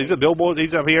the bomb. He's at billboard.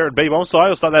 He's up here at B bomb side.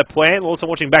 He'll start that plan. Also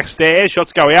watching backstairs.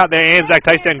 Shots go out there. Anzac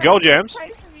takes down Goldgerms.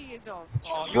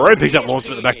 Broom picks up launch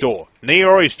at the back door.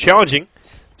 Neori is challenging.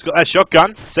 He's got that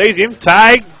shotgun. Sees him.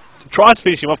 Tag. Tries to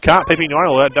finish him off. Can't. PP9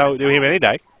 will do him any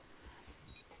day.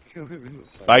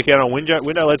 Fake out on window.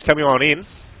 Window leads coming on in.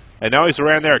 And now he's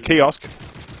around there at kiosk.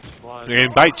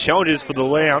 And Bait challenges for the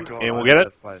round, and we'll get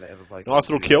it. Nice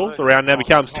little kill. The round now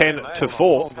becomes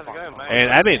 10-4.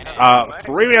 And admins are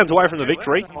 3 rounds away from the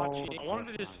victory. Give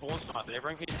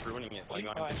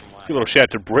a little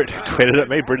shout to Britt who tweeted at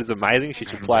me. Britt is amazing. She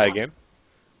should play again.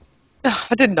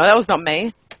 I didn't know. That was not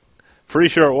me. Pretty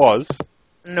sure it was.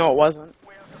 No, it wasn't.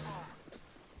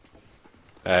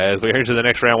 As we enter the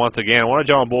next round once again, I want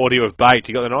to jump on board here with Bait.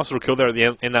 He got the nice little kill there at the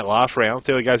end in that last round.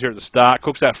 See how he goes here at the start.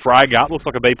 Cooks that frag up. Looks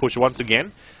like a B pusher once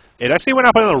again. It actually went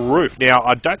up on the roof. Now,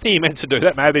 I don't think he meant to do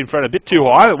that. May have been thrown a bit too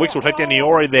high. But Wicks will take down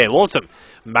Neori there. Lawson,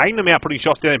 Magnum out, putting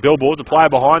shots down at billboards. A player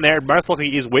behind there. Most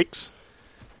likely is Wicks.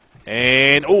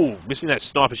 And, missing that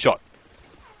sniper shot.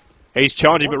 He's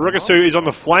challenging, but Rigasu is on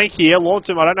the flank here.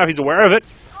 Lawson, I don't know if he's aware of it.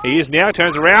 He is now,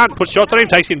 turns around, puts shots on him,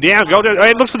 takes him down,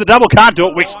 and looks for the double, can't do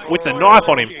it, Wicks with the knife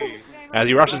on him as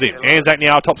he rushes in. Anzac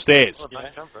now top stairs.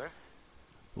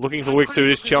 Looking for Wicks, who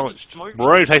is challenged.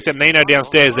 Broom takes down Nino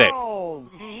downstairs there.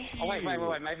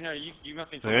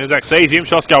 Anzac sees him,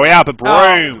 shots go out, but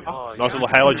Broom, nice little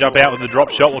halo jump out with the drop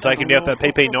shot, will take him down for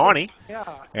PP90.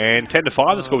 And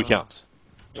 10-5 the score becomes.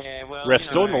 Refs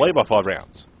still in the lead by 5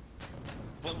 rounds.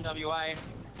 I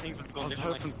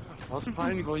was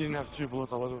praying you didn't have 2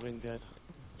 bullets, I would have been dead.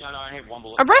 No, I only have 1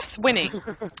 bullet. Are refs winning?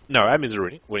 No, admins are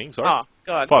winning, sorry. Oh,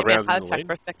 God. 5 rounds in the lead.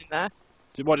 For a second there.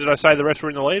 What did I say, the refs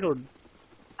were in the lead? Or?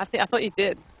 I thought you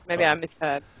did. Maybe I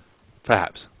misheard.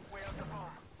 Perhaps.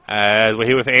 As we're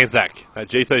here with Anzac.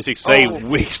 G36C,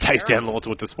 Wicks takes down Lawson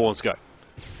with the spawn scope.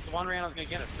 The one round I was going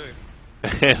to get it too.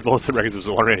 Lawson reckons it was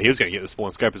the one round he was going to get the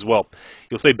spawn scope as well.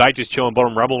 You'll see Bait just chilling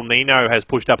bottom rubble. Nino has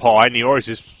pushed up high. Niori's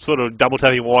just sort of double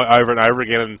tapping Y over and over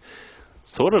again. And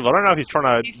sort of, I don't know if he's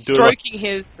trying to do stroking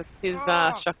his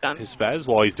shotgun. his spaz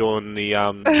while he's doing the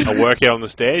a workout on the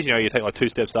stairs. You know, you take like 2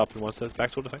 steps up and 1 step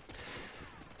back sort of thing.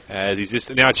 As he's just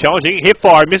now challenging. Hip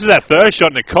fire, misses that first shot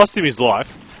and it cost him his life.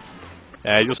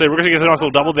 You'll see Ricochet gets a nice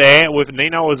little double there with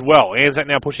Nino as well. Anzac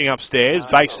now pushing upstairs.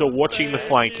 Bake still watching the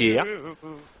flank here.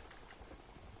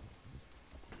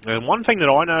 And one thing that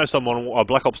I noticed on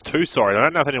Black Ops 2, sorry, I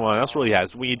don't know if anyone else really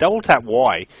has, when you double tap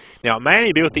Y, now it may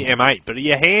only be with the M8, but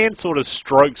your hand sort of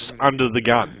strokes under the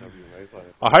gun.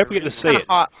 I hope we get to see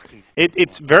it.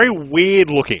 It's very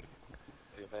weird looking.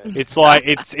 It's like,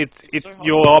 I'm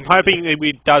hoping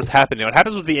it does happen. Now, it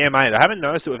happens with the M8. I haven't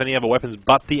noticed it with any other weapons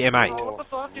but the M8.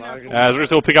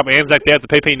 Rigosu will pick up Anzac there at the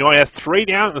PP9. That's 3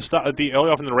 down at the start,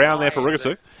 early off in the round there for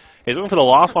Rigosu. He's looking for the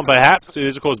last one, perhaps. It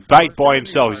is, of course, Bait by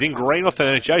himself. He's in green off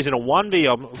furniture. He's in a 1v.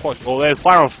 Well, there's a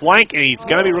player on flank, and he's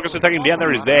going to be Rigosu taking him down.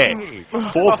 There he's there.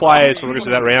 4 players for Rigosu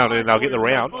that round, and they'll get the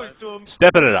round.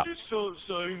 Stepping it up.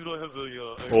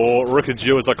 Or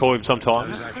Rikaju, as I call him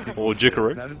sometimes. Or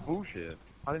Jikaru. That is bullshit.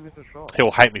 I didn't miss a shot. He'll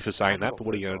hate me for saying that, but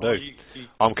what are you going to do?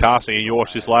 I'm casting, and you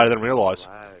watch this later than realise.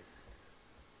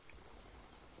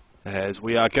 As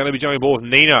we are going to be jumping aboard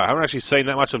with Nino. I haven't actually seen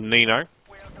that much of Nino.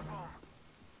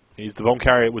 He's the bomb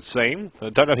carrier, it would seem. I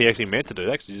don't know if he actually meant to do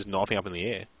that, because he's just knifing up in the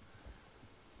air.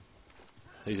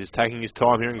 He's just taking his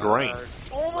time here in green.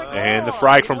 And the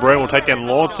frag from Broom will take down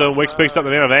Lawson. Wicks picks up the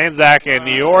man of Anzac, and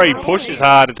Niori pushes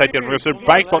hard to take down Rigosu.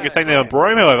 Bakepot gets taken down by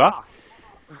Broom, however.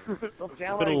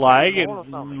 Bit of lag. It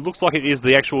looks like it is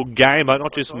the actual game, but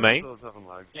not just me.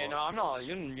 Yeah, no, I'm not.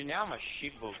 You're now I'm a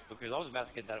shitbook because I was about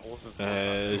to get that awesome.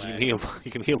 As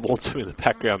you can hear Lawson in the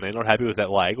background there, not happy with that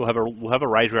lag. We'll have a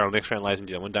rage round next round, ladies and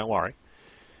gentlemen. Don't worry.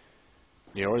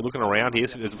 Yeah, we're looking around here.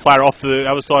 There's a player off the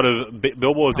other side of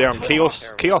Billboard's there on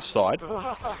Kiosk side.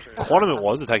 Quantum it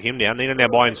was to take him down. Nina now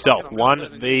by himself.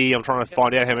 1v. I'm trying to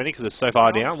find out how many because it's so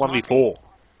far down. 1v4.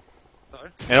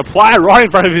 And a player right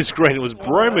in front of his screen. It was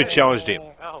Broom who challenged him.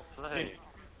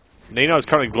 Nino is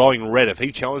currently glowing red. If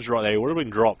he challenged right there, he would have been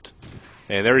dropped.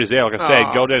 And there it is there. Like I said,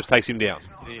 Goldevs takes him down.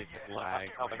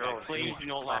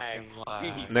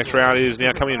 Next round is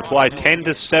now coming into play.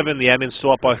 10-7. The admin's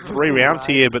still up by 3 rounds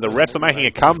here, but the refs are making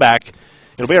a comeback.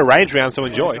 It'll be a range round, so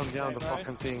enjoy.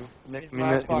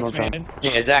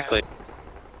 Yeah, exactly.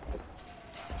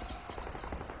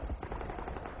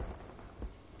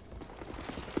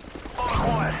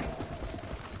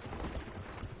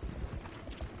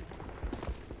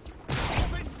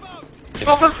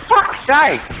 Oh, for fuck's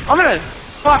sake! I'm gonna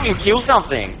fucking kill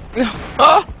something!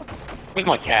 With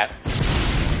my cat.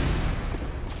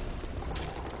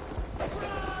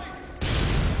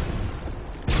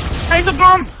 Hey, the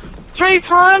bomb! 3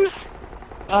 times!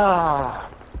 Ah.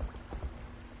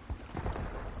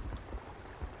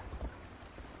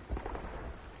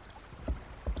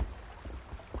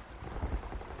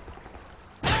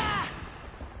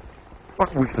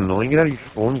 Fuck Wick's annoying. Get out of your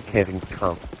spawn, you Kevin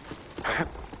cunt.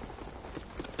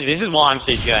 See, this is why I'm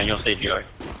CGO and you're CGO.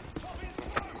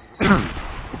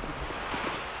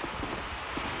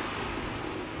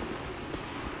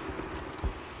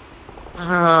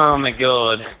 Oh my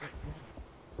god.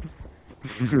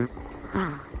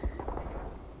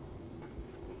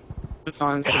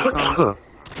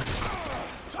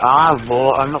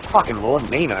 Lord, I'm not fucking Lord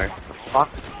Nino. The fuck?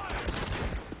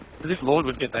 As if Lord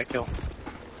would get that kill.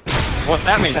 What's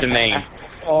that mean to me?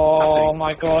 Oh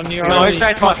my god, you're no, it's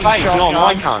straight to my face, not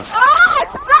my cunt.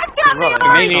 You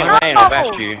meet me in the lane, I'll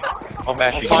bash you. I'll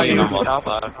bash you, give me your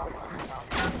number.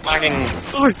 Fucking... Mac in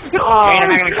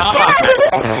the car park.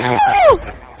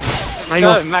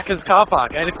 No, Macca's car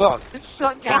park, 8 o'clock. You're just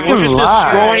a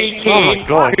scrawny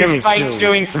kid who's face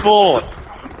doing sport.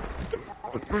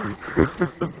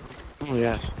 Oh,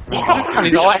 yes. What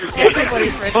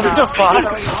the fuck?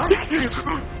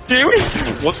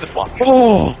 Seriously? What the fuck?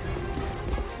 Oh!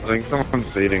 I think someone's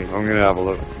feeding. I'm gonna have a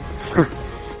look.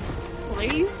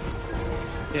 Please?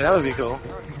 Yeah, that would be cool.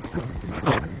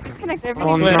 Disconnect everything.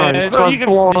 Oh no,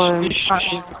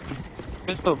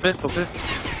 Pistol.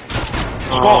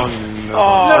 Oh no.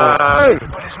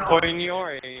 Boy,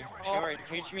 Niori,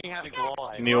 teach me how to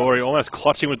glide. Niori almost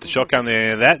clutching with the shotgun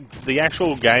there. The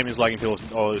actual game is lagging people.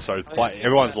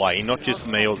 Everyone's lagging, not just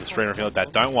me or the streamer or anything like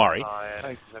that. Don't worry.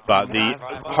 But the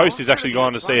host is actually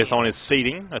going to see if someone is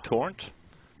seeding a torrent.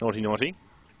 Naughty.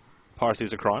 Piracy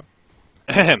is a crime.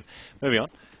 Moving on.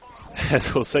 As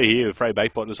we'll see here, Frey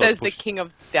Bakebot decides Says the king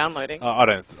of downloading. I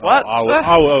don't. What?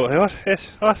 What? Yes.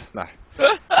 What? No.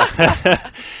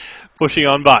 Pushing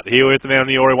on, but here with the man on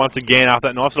the Ori once again after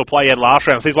that nice little play he had last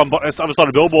round. Sees one other side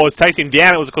of billboards, takes him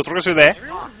down. It was of course Ricochet there.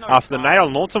 After the nade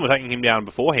on Lawson, we're taking him down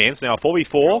beforehand. So now a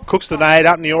 4v4. Cooks the nade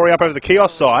up in the Ori up over the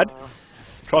kiosk side.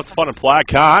 Tries to find a player,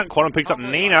 can't. Quantum picks up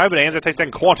Nino, but Anzac takes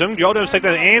down Quantum. Goldum takes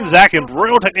down Anzac, and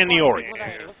Brill takes down the Ori.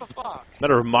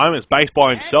 Matter of moments, based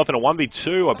by himself in a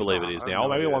 1v2, I believe it is now.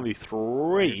 Maybe a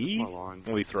 1v3.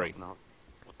 1v3.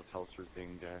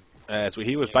 As we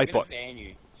hear with Bakebot.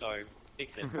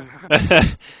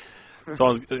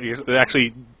 Someone's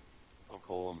actually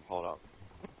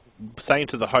saying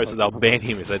to the host that they'll ban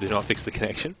him if they do not fix the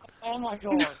connection. Oh my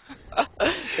god.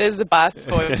 There's the bias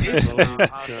for you.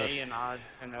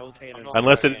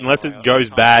 Unless it goes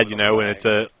bad, you know, when it's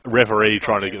a referee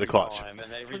trying to get the clutch.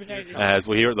 As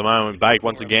we hear at the moment, Bake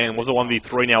once again was a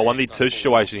 1v3 now, 1v2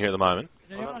 situation here at the moment.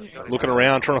 Looking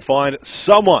around, trying to find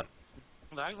someone.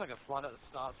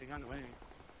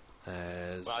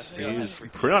 As he's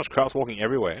pretty much crowds walking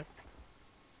everywhere.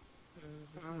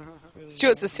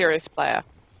 Stuart's a serious player.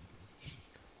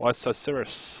 Why so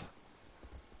serious?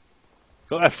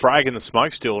 Got that frag in the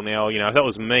smoke still now, you know, if that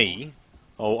was me,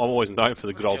 I'm always known for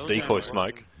the good old decoy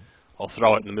smoke. I'll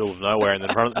throw it in the middle of nowhere and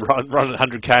then run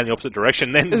 100k in the opposite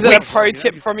direction. Then is that a pro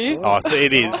tip from you? Oh,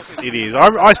 it is. It is.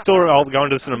 I'll go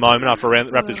into this in a moment after I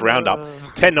wrap this round up.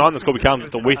 10-9, the score becomes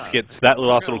if the Wits gets that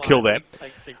last little kill there.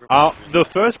 The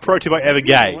first pro tip I ever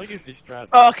gave.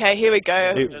 Oh, okay, here we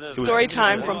go. Story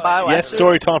time from Bioacid. Yes,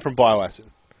 story time from Bioacid.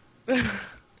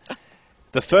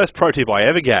 The first pro tip I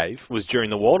ever gave was during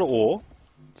the World at War.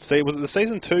 See, was it the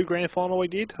Season 2 Grand Final we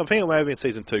did? I think it may have been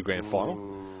Season 2 Grand Final.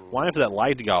 Waiting for that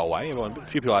lag to go away. A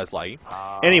few people are lagging.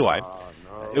 Anyway,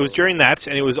 it was during that,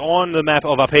 and it was on the map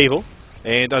of Upheaval.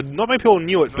 And not many people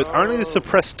knew it, but only the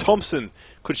Suppressed Thompson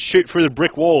could shoot through the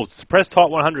brick walls. Suppressed Type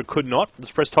 100 could not, the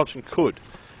Suppressed Thompson could.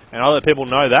 And other people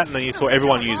know that, and then you saw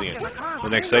everyone using it the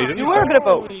next season. You were a bit of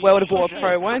a World of War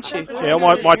pro, weren't you? Yeah,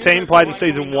 my team played in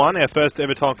Season 1, our first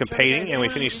ever time competing, and we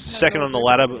finished second on the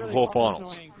ladder before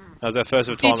finals. That was our first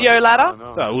ever time. CGO ladder?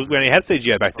 So we only had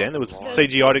CGO back then. There was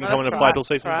CGI didn't come into play till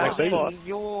next season.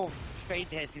 Your speed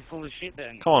test is full of shit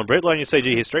then. Come on, Brett, learn your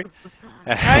CG history.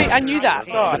 I knew that.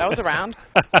 God, I was around.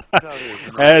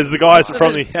 As the guys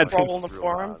from the troll on the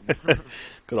forum.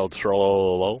 Good old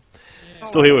troll.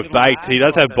 Still here with Baked. He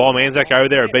does have Bomb. Anzac over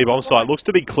there at B-Bomb site. Looks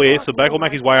to be clear, so Bake will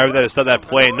make his way over there to start that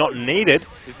play. Not needed.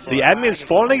 The admins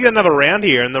finally get another round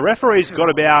here, and the referee's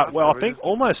got about, well, I think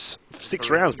almost 6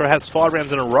 rounds, perhaps 5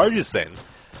 rounds in a row just then.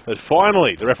 But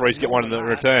finally, the referees get one in the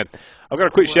return. I've got a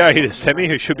quick shout out here to Semi,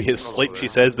 who should be asleep, she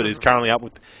says, but is currently up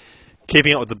with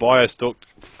keeping up with the Biostalk.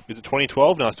 Is it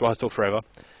 2012? No, it's Biostalk Forever.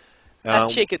 That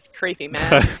chick is creepy,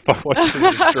 man. By watching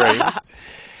the stream.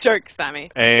 Joke, Sammy.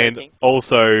 And joking.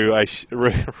 Also,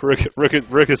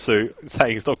 Rukasu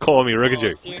saying, stop calling me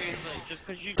Rukaju.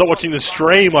 Stop watching the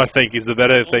stream, I think, is the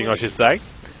better thing I should say.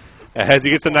 As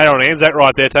he gets the nade on Anzac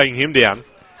right there, taking him down.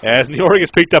 As Niori gets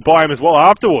picked up by him as well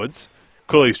afterwards.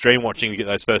 Clearly stream watching to get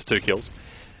those first 2 kills.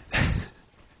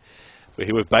 So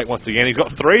here with Bake once again. He's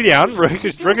got 3 down.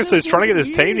 Rukasu's trying to get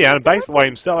his team down. Bake's by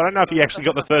himself. I don't know if he actually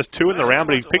got the first 2 in the round,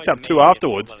 but he's picked up 2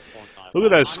 afterwards. Look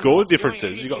at those score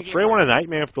differences. You've got 3-1 and 8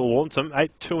 man for Launton,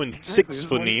 8-2 and 6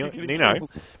 for Nino.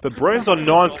 But Broom's on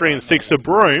 9-3 and 6. So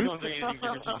Broom, got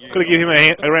to give him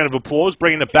a round of applause,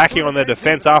 bringing it back here on their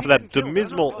defence after that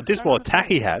dismal attack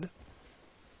he had.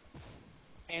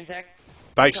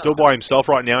 Bake still by himself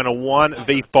right now in a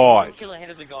 1v5.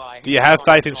 Do you have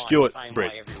faith in Stuart,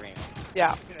 Britt?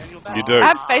 Yeah. You do? I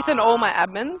have faith in all my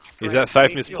admins. Is that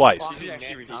faith misplaced?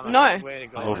 No.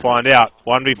 We'll find out.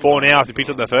 1v4 now if he picked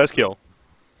up the first kill.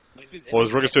 Or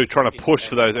is Rukasu trying to push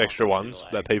for those extra ones,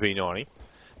 that PP90?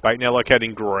 Bake now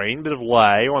locating green, bit of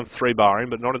lay, on 3 barring,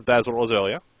 but not as bad as what it was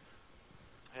earlier.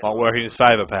 Might work in his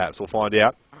favour perhaps, we'll find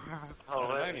out.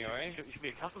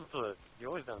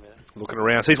 Looking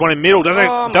around, sees one in middle,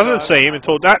 doesn't see him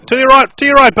until that. To your right,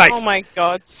 Bake. Oh my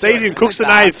god. Sees him, cooks the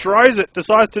nade, throws it,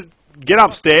 decides to get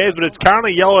upstairs, but it's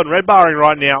currently yellow and red barring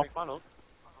right now.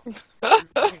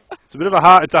 It's a bit of a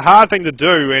hard thing to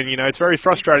do, and you know it's very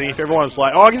frustrating if everyone's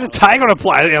like, oh, I get a tag on a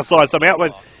player outside somehow,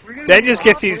 but then just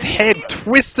gets his head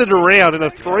twisted around in a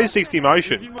 360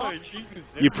 motion.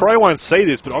 You probably won't see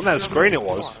this, but on that screen it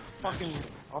was.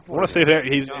 I want to see if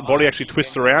his body actually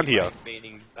twists around here.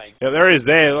 Yeah, there it is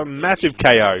there, a massive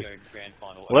KO.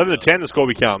 11-10 the score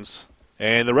becomes,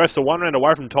 and the refs are 1 round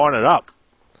away from tying it up.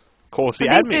 Of course, the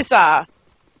admin. This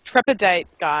Trepidate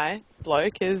guy,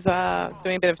 bloke, is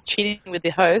doing a bit of cheating with the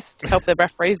host to help the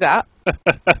referees out.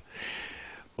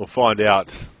 We'll find out.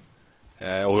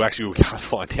 Or actually, we can't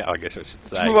find out, I guess I should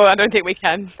say. Well, I don't think we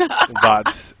can. But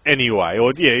anyway,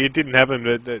 it didn't happen.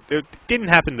 It didn't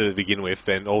happen to begin with,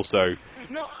 and also,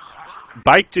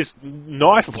 Bake just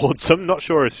knife wants him. Not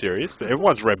sure it's serious, but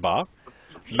everyone's red bar.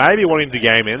 Maybe wanting to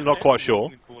game in, not quite sure.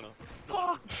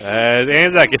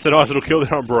 Anzac gets a nice little kill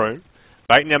there on Broom.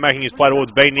 Bake now making his play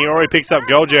towards B. Niori picks up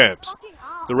goal germs.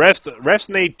 The refs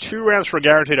need 2 rounds for a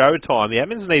guaranteed overtime. The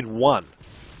admins need 1.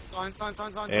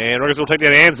 And Riggers will take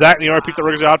down Anzac. Niori picks up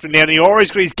Riggers after now.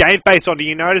 Niori's got his game face on. Do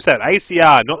you notice that?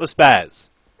 ACR, not the spaz.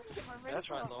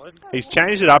 He's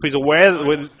changed it up. He's aware that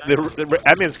when the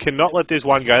admins cannot let this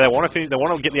one go. They want to finish. They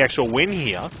want to get the actual win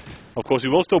here. Of course, we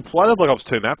will still play the Black Ops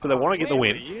 2 map, but they want to get the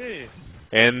win.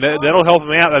 And that'll help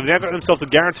them out. They've now got themselves a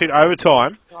guaranteed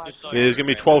overtime. There's going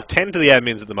to be 12-10 to the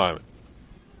admins at the moment.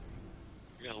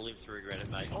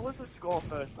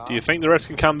 Do you think the rest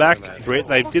can come back, Brett?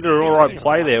 They did an alright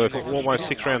play there with almost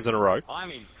 6 rounds in a row.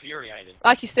 I'm infuriated.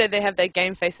 Like you said, they have their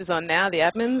game faces on now, the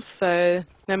admins, so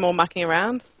no more mucking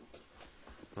around.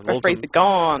 Referees are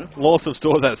gone. Lawson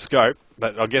still with that scope,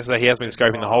 but I guess that he has been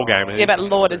scoping the whole game. Yeah, but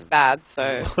Lord is bad,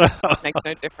 so it makes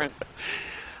no difference.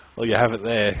 Well, you have it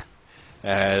there.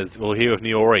 As we'll hear with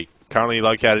Niori. Currently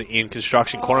located in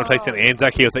construction. Corner takes down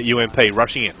Anzac here with that UMP,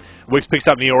 rushing in. Wicks picks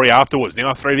up Niori afterwards.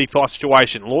 Now a 3v5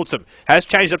 situation. Lordson has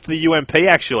changed up to the UMP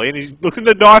actually, and he's looking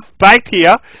to knife Baked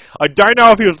here. I don't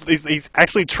know if he's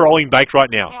actually trolling Baked right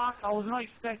now. I was not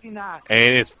expecting that. And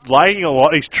it's lagging a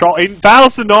lot. He's trolling.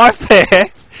 Bails the knife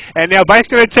there, and now Baked's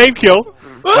going to team kill.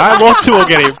 No, Lordson will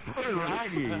get him.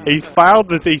 He failed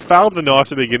the knife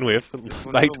to begin with.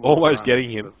 Baked almost getting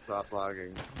him.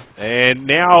 And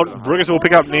now Bruggers will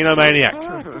pick up Nino Maniac.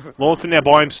 Lawson now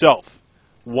by himself.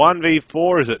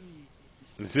 1v4 is it?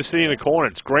 He's just sitting in the corner.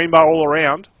 It's green bar all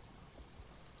around.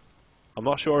 I'm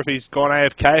not sure if he's gone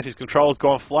AFK, if his controller's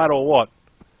gone flat or what.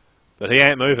 But he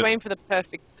ain't moving. Waiting for the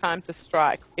perfect time to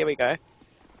strike. Here we go.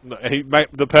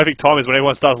 The perfect time is when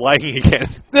everyone starts lagging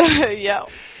again. Yeah.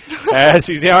 As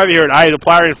he's now over here at A, the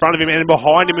player in front of him and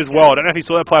behind him as well. I don't know if he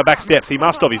saw that player back steps. He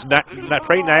must have. He's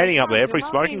pre-nading up there,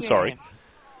 pre-smoking, sorry.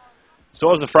 So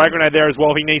there's a frag grenade there as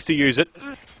well if he needs to use it.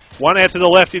 One out to the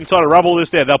left inside a rubble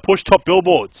this there. They'll push top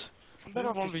billboards.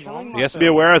 He has to be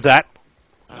aware of that.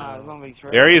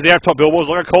 There he is out top billboards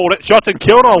like I called it. Shots and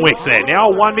killed on Wicks there.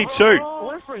 Now a 1v2.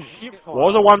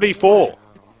 Was a 1v4.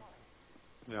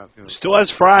 Still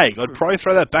has frag. I'd probably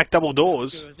throw that back double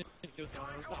doors.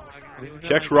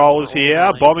 Checks rollers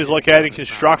here. Bomb is located in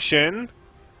construction.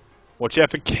 Watch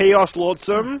out for Chaos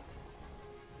Lordsome.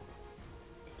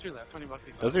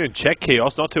 Doesn't even check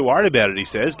Chaos, not too worried about it, he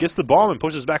says. Gets the bomb and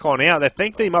pushes back on out. They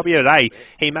think that he might be at A.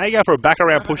 He may go for a back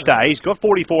around push to A. He's got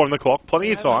 44 on the clock,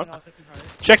 plenty of time.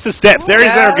 Checks the steps. There he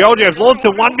is there at Gold Jams.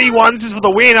 Lordsome 1v1. This is for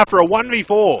the win after a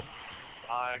 1v4.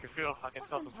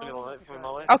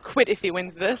 I'll quit if he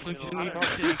wins this.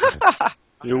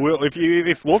 You will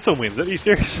if Lawson wins it. Are you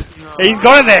serious? He's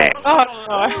got it there. Oh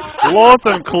no.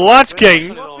 Lawson clutch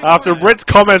king after Brett's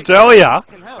comments earlier.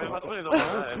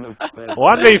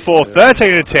 1v4,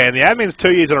 13 to 10. The admin's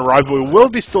 2 years in a row, but we will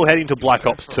be still heading to Black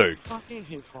Ops 2.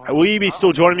 Will you be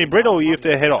still joining me, Brett, or will you have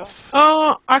to head off?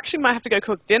 Oh, I actually might have to go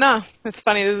cook dinner. As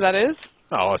funny as that is.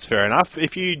 Oh, that's fair enough.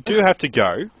 If you do have to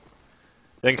go,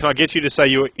 then can I get you to say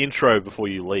your intro before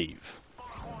you leave?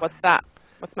 What's that?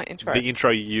 What's my intro? The intro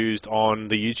you used on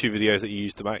the YouTube videos that you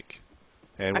used to make.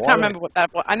 And I can't remember what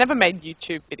that was. I never made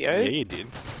YouTube videos. Yeah, you did.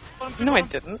 No, I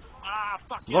didn't.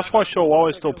 I'm not quite sure why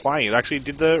we're still playing it. Actually,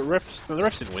 did the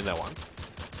refs didn't win that one.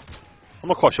 I'm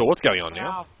not quite sure what's going on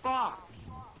now. I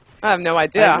have no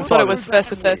idea. I thought it was first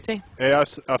to 13. Yeah,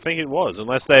 I think it was.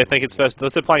 Unless they think it's first.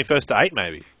 Unless they're playing first to 8,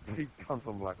 maybe.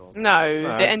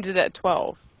 No, they ended at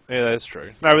 12. Yeah, that's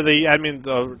true. No, but the admin,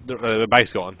 the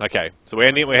base gone. Okay, so we're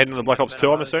heading to Black Ops 2,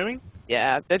 I'm assuming.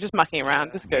 Yeah, they're just mucking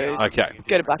around. Just go. Okay.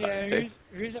 Go to Black Ops 2.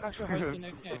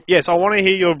 Yes, I want to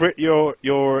hear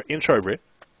your intro, Britt.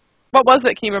 What was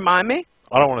it? Can you remind me?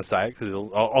 I don't want to say it because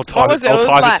I'll type it. I'll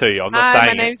type it to you. I'm not saying it.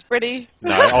 Hi, my name's Brittany.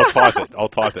 No, I'll type it. I'll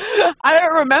type it. I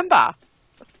don't remember.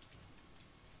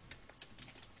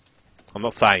 I'm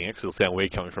not saying it because it'll sound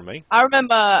weird coming from me. I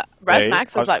remember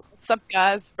Razmax. I was like, "What's up,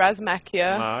 guys? Razmac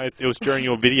here." No, it was during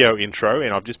your video intro,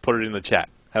 and I've just put it in the chat.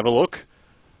 Have a look.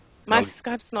 My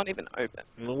Skype's not even open.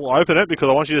 We'll open it because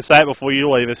I want you to say it before you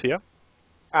leave us here.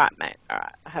 All right, mate. All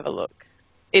right, have a look.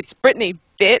 It's Brittany,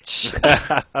 bitch.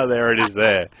 There it is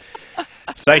there.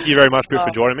 Thank you very much, Britt,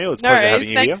 for joining me. It was a pleasure having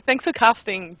you here. Thanks for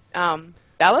casting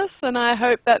Dallas, and I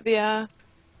hope that the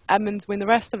admins win the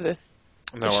rest of this.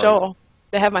 No for sure.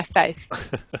 They have my faith.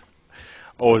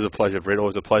 Always a pleasure, Britt.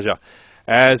 Always a pleasure.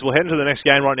 As we'll head into the next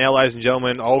game right now, ladies and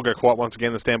gentlemen. I'll go quiet once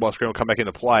again. The standby screen will come back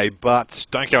into play, but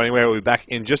don't go anywhere. We'll be back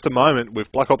in just a moment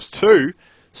with Black Ops 2.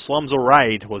 Slums or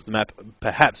Raid was the map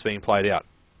perhaps being played out.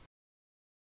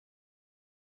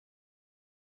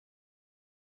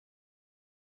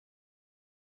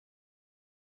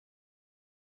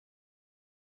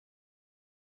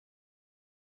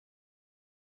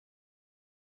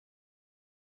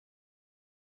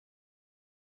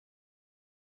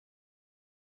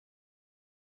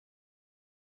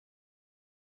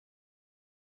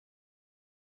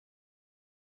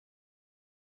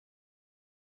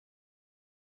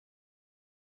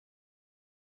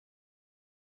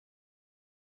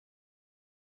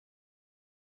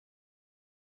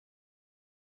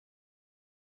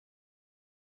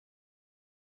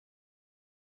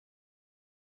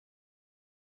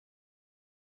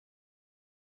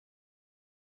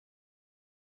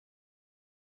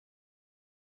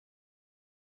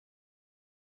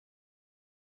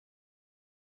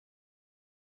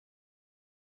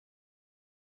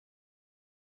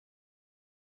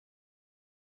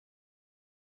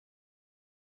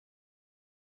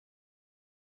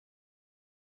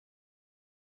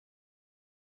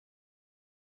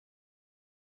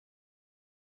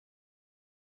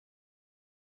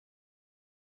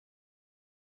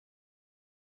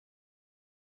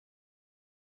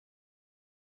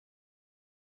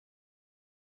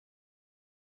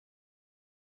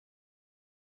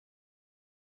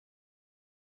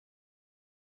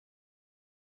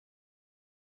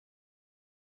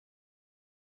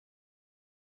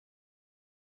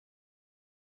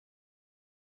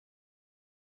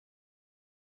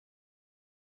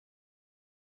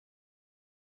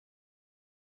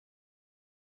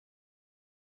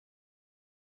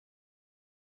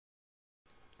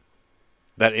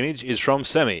 That image is from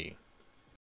Semi.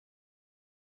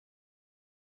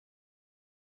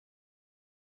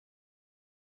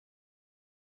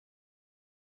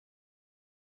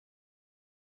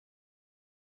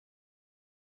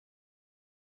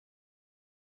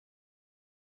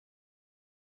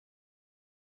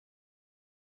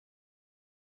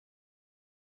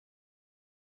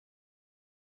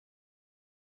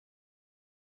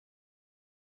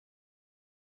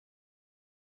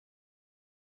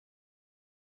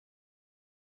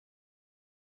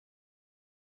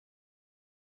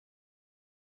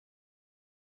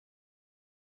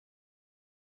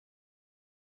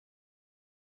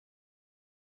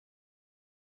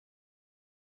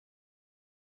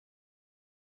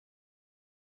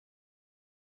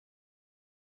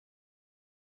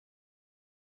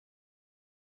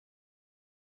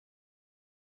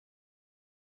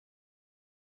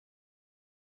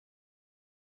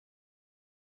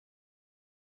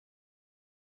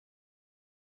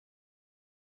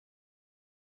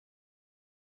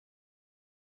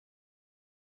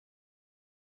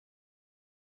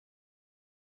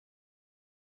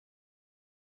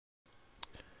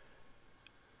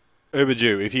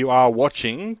 Overdue, if you are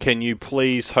watching, can you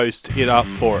please host it up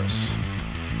for us?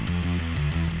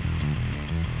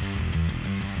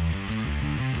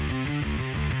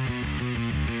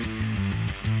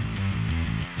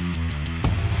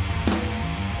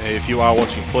 If you are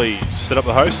watching, please set up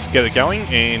the host, get it going,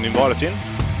 and invite us in.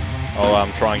 I'll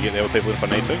try and get the other people in if I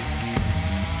need to.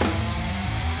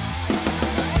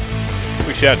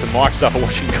 Quick shout out to Mike Stuff for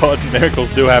watching. God, miracles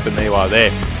do happen. There you are there.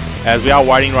 As we are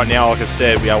waiting right now, like I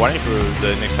said, we are waiting for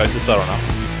the next host to start on up.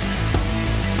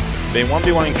 Been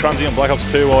 1v1ing Trumsy on Black Ops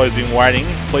 2 while he's been waiting.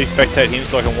 Please spectate him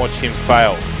so I can watch him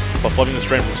fail. Plus loving the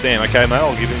stream from Sam. Okay mate,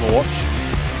 I'll give him a watch.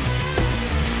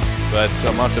 But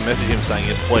I'm going to have to message him saying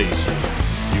yes please.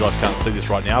 You guys can't see this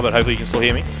right now, but hopefully you can still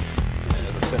hear me. And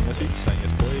as I send a message saying yes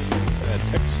please, add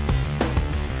text.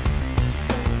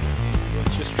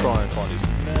 Let's just try and find his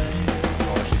name.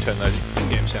 I'll actually turn those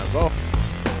in-game sounds off.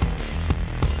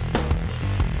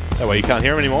 That way you can't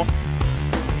hear him anymore.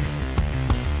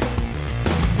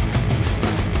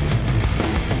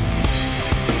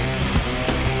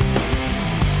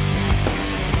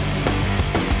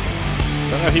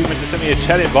 Don't know if you meant to send me a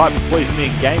chat invite, but please send me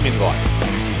a game invite.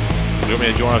 Do you want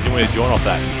me to join off? Do you want me to join off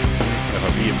that? If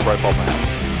I view your profile perhaps.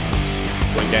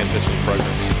 When game session in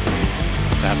progress.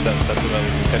 Perhaps that's what I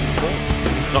was intended for.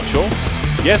 Not sure.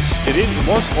 Yes, it is. It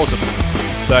was. Awesome.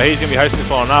 So he's going to be hosting this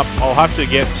one up. I'll have to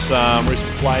get some recent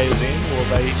players in. Will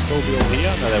they still be all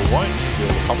here? No, they won't. Be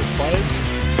all the public players.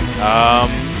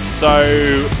 So,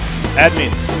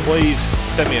 admins, please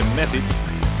send me a message.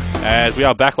 As we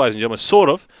are back, ladies and gentlemen, sort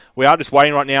of. We are just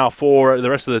waiting right now for the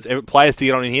rest of the players to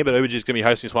get on in here, but Uberj is going to be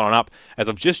hosting this one on up. As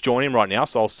I've just joined him right now,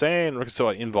 so I'll send reconcile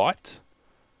invite.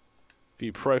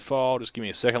 View profile. Just give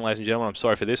me a second, ladies and gentlemen. I'm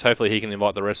sorry for this. Hopefully he can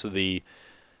invite the rest of the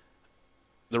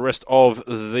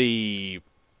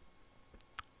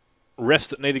refs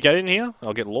that need to get in here.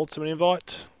 I'll get Lord to an invite.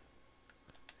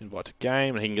 Invite to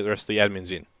game, and he can get the rest of the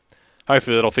admins in.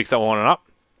 Hopefully that'll fix that one up,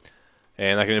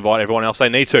 and they can invite everyone else they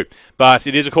need to. But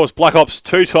it is, of course, Black Ops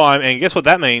 2 time, and guess what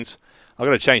that means? I've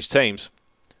got to change teams.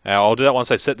 I'll do that once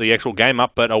they set the actual game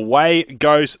up, but away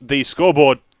goes the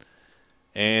scoreboard.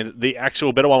 And the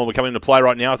actual better one will be coming into play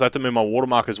right now, so I have to move my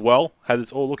watermark as well. Had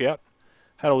this all, look out.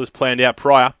 Had all this planned out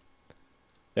prior.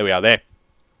 There we are there.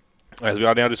 As we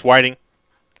are now just waiting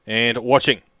and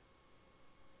watching.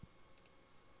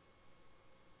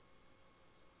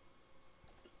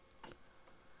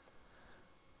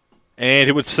 And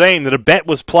it would seem that a bet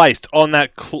was placed on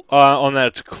that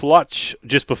clutch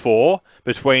just before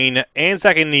between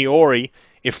Anzac and Niori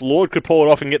if Lord could pull it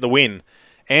off and get the win.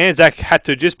 Anzac had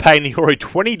to just pay Niori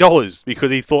 $20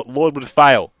 because he thought Lord would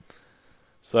fail.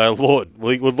 So Lord,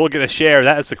 would Lord get a share of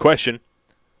that? That's the question.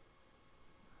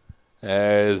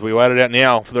 As we wait it out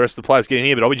now for the rest of the players getting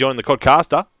here, but I'll be joining the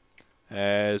Codcaster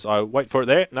as I wait for it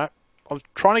there. No, I was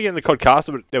trying to get in the Codcaster,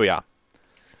 but there we are.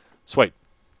 Sweet.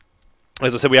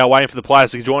 As I said, we are waiting for the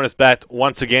players to join us back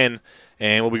once again,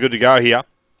 and we'll be good to go here.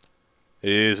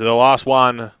 It is the last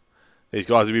one these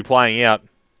guys will be playing out.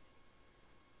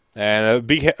 And a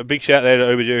big shout there to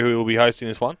Uberju, who will be hosting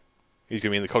this one. He's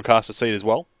going to be in the Codcaster seat as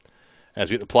well, as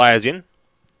we get the players in.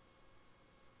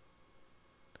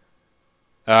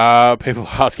 People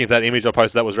are asking if that image I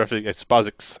posted that was referencing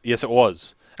Spuzix. Yes, it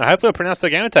was. And hopefully I pronounced the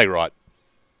gamer tag right.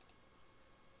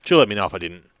 She'll let me know if I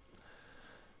didn't.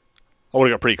 I would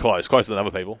have got pretty close, closer than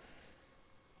other people.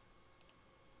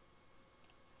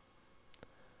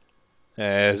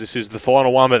 As this is the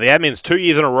final one, but the admins 2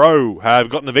 years in a row have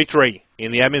gotten the victory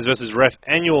in the admins versus ref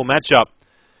annual matchup.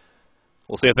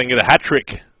 We'll see if they can get a hat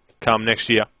trick come next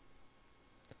year.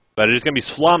 But it is going to be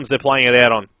Slums they're playing it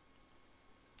out on.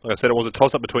 Like I said, it was a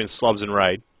toss-up between Slubs and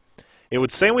Raid. It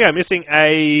would seem we are missing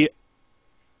a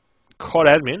COD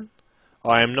admin.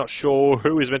 I am not sure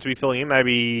who is meant to be filling in.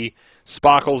 Maybe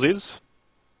Sparkles is.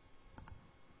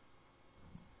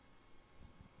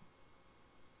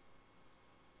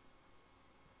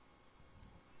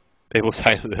 People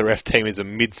say that the ref team is a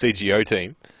mid-CGO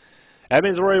team.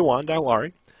 Admin's already won, don't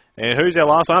worry. And who's our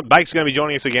last one? Bake's going to be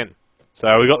joining us again. So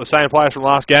we've got the same players from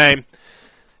last game.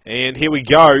 And here we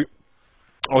go.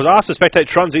 I was asked to spectate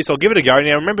Trunzi, so I'll give it a go.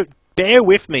 Now remember, bear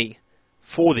with me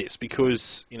for this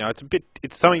because, you know,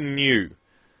 it's something new.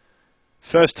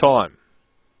 First time.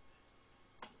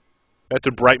 I had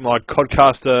to break my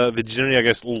Codcaster virginity, I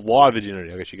guess, live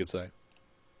virginity, I guess you could say.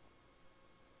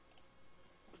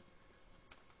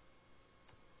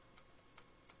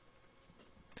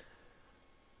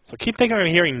 So I keep thinking I'm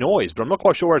hearing noise, but I'm not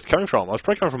quite sure where it's coming from. I was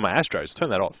probably coming from my Astros. Turn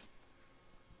that off.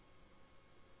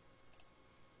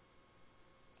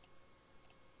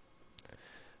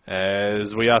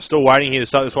 As we are still waiting here to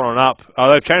start this one on up.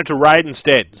 They've changed to Raid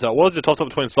instead. So it was a toss-up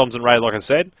between Slums and Raid, like I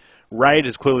said. Raid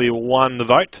has clearly won the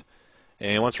vote.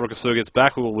 And once Rokasu gets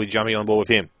back, we'll be jumping on board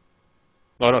with him.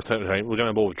 No, not technically. We'll jump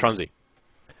on board with Trunzi.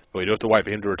 But we do have to wait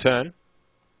for him to return.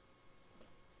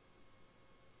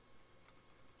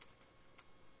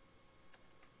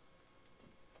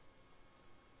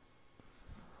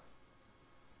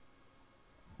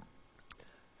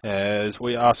 As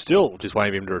we are still just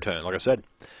waiting for him to return, like I said.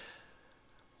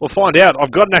 We'll find out.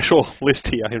 I've got an actual list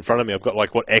here in front of me. I've got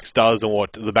like what X does and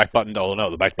what the back button does. Oh,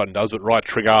 no, the back button does, but right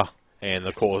trigger and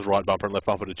of course right bumper and left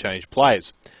bumper to change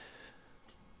players.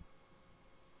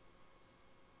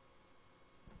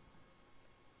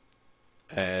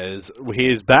 As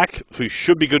here's back, who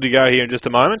should be good to go here in just a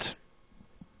moment.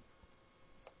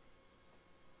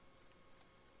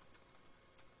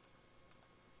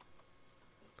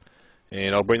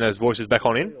 And I'll bring those voices back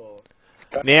on in.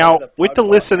 Now, with the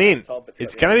listen in,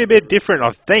 it's going to be a bit different,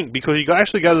 I think, because you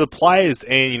actually go to the players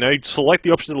and, you know, select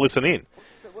the option to listen in.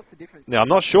 Now, I'm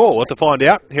not sure. We'll have to find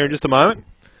out here in just a moment.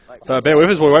 So bear with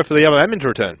us while we wait for the other admin to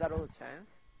return.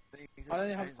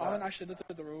 I haven't actually looked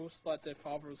at the rules, like the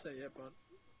 5 rules set yet, but...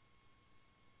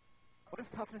 What does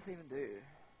toughness even do?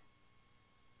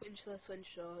 Flinch less,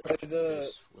 shot. The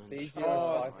B0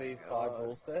 5v5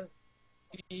 rule set?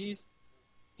 He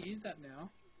is that now.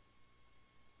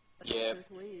 Yeah.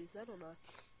 Can we use that or not?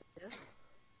 Yes.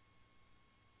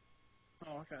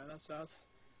 Oh, okay, that's I'm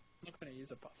not gonna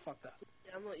use it, but fuck that.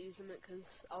 Yeah, I'm not using it because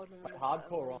I would remember.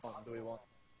 Hardcore on, do we want?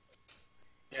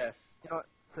 Yes. You know,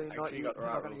 so you're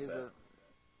not gonna use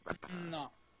it? No.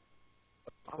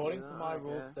 According to my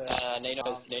rule set...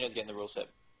 Nino's getting the rule set.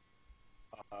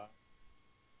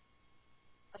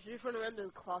 I should just run around the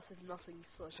class if nothing's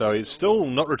like... So he's still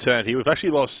not returned here. We've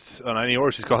actually lost an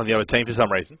Oniorus who's got on the other team for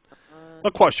some reason.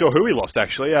 Not quite sure who we lost,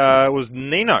 actually. It was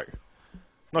Nino.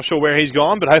 Not sure where he's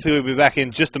gone, but hopefully we'll be back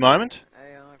in just a moment.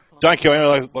 Don't go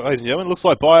anywhere, ladies and gentlemen. Looks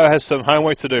like Bio has some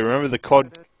homework to do. Remember the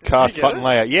Codcast button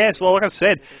layout? Yes, well, like I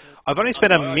said, I've only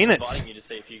spent a minute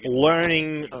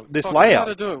learning this layout.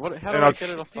 How to do it? How do and I get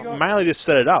it off? I've mainly just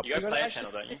set it up. You got player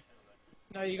channel, don't you?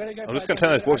 No, you gotta go. I'm just going to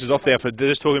turn those voices off there for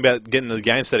just talking about getting the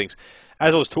game settings.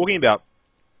 As I was talking about,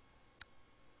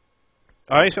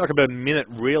 I only spent like about a minute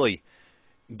really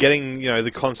getting, you know,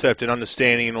 the concept and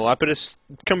understanding and all that, but it's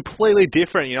completely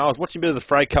different. You know, I was watching a bit of the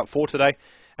Fray Cup 4 today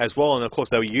as well, and of course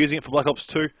they were using it for Black Ops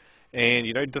 2, and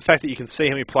you know, the fact that you can see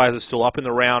how many players are still up in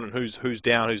the round and who's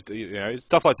down, you know,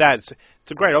 stuff like that. It's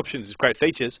a great option, it's great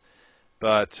features,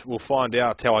 but we'll find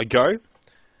out how I go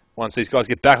once these guys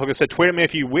get back. Like I said, tweet at me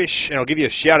if you wish, and I'll give you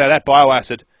a shout out at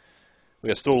Bioacid.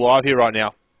 We are still live here right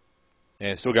now,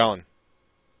 and still going.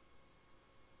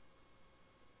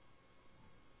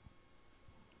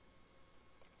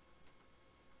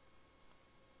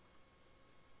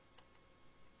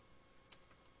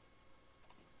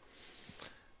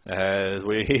 As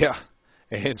we're here,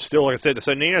 and still, like I said,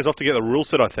 so Nino's off to get the rule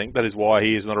set, I think. That is why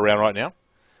he is not around right now.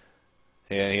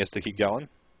 And he has to keep going.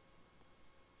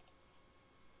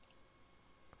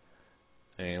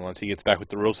 And once he gets back with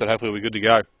the rule set, hopefully we'll be good to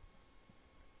go.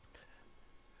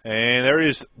 And there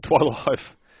is Twilife.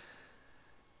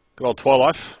 Good old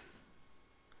Twilife.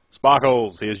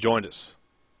 Sparkles, he has joined us.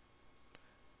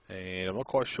 And I'm not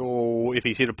quite sure if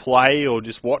he's here to play or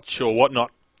just watch or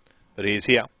whatnot, but he is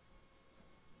here.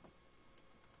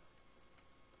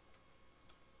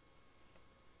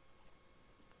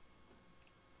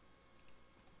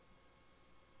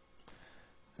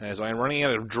 As I am running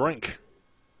out of drink.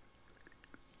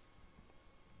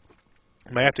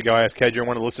 May have to go AFK during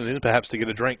one of the listens, perhaps to get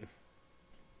a drink.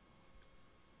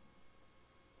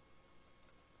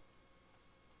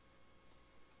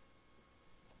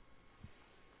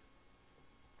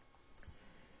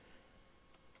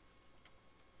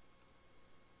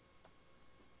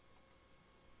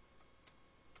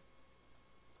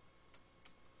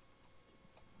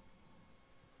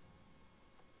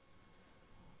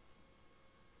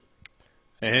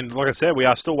 And like I said, we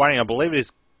are still waiting. I believe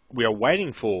we are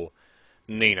waiting for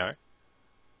Nino,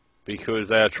 because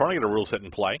they are trying to get a rule set in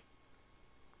play.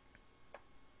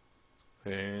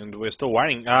 And we're still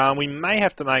waiting. We may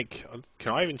have to make...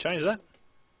 Can I even change that?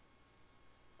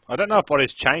 I don't know if I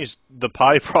just changed the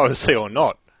party privacy or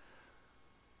not.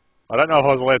 I don't know if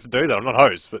I was allowed to do that. I'm not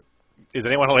host, but is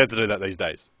anyone allowed to do that these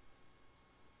days?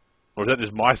 Or is that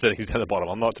just my settings down the bottom?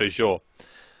 I'm not too sure.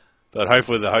 But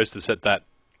hopefully the host has set that.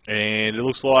 And it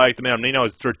looks like the man of Nino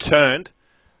has returned.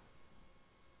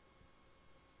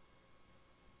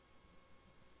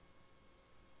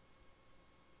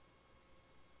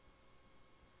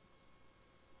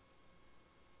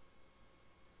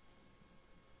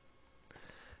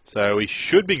 So we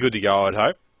should be good to go, I'd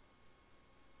hope.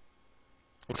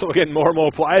 Looks like we're getting more and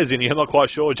more players in here. I'm not quite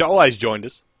sure. Joel's joined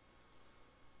us.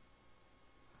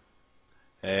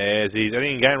 As he's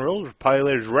editing game rules. Player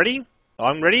leader's ready.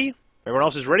 I'm ready. Everyone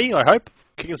else is ready, I hope.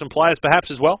 Kicking some players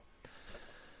perhaps as well.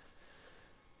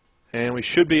 And we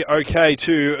should be okay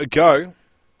to go.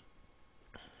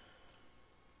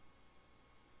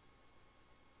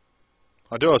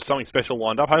 I do have something special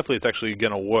lined up. Hopefully it's actually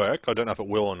going to work. I don't know if it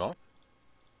will or not.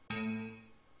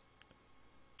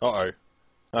 Uh-oh.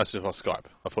 That's just my Skype.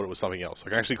 I thought it was something else. I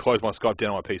can actually close my Skype down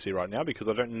on my PC right now because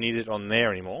I don't need it on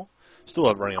there anymore. Still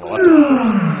have it running on my laptop,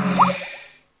 of course.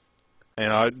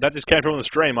 And that just came from the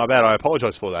stream. My bad. I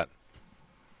apologise for that.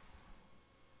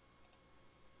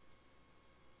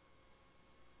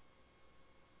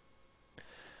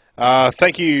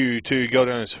 Thank you to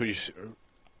Goldenus for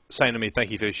saying to me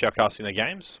thank you for shoutcasting the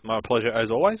games. My pleasure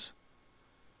as always.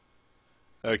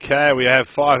 Okay, we have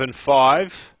 5 and 5.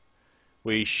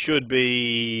 We should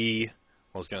be...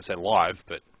 I was going to say live,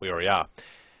 but we already are.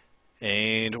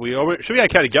 And we should be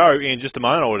okay to go in just a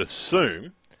moment, I would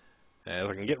assume.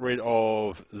 If I can get rid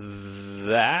of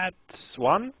that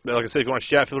one. But like I said, if you want to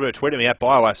shout, feel free to tweet at me at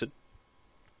Bioacid.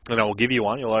 And I will give you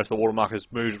one. You'll notice the watermark has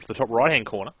moved to the top right-hand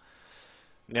corner.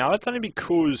 Now, that's only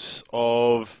because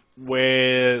of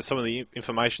where some of the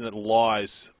information that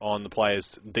lies on the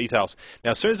player's details.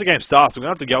 Now, as soon as the game starts, we're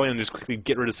going to have to go in and just quickly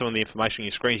get rid of some of the information on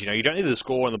your screens. You know, you don't need the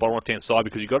score on the bottom left-hand side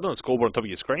because you've got it on the scoreboard on top of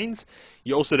your screens.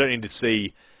 You also don't need to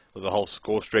see the whole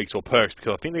score streaks or perks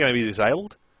because I think they're going to be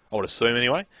disabled. I would assume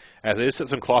anyway. As they just set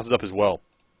some classes up as well.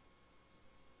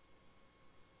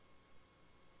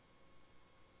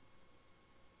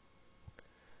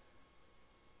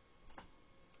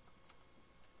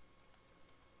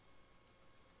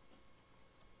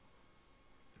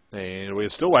 And we're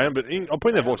still waiting, but I'm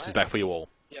putting their voices back for you all.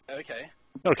 Yeah, okay.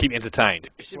 Gotta keep entertained.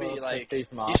 You should be like, you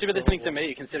should be listening to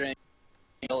me, considering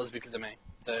 $1 because of me.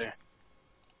 So.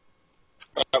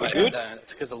 Are we good? No,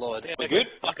 it's because of Lord. We good?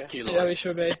 Fuck you, Lord. Yeah, we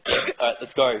should be. Alright,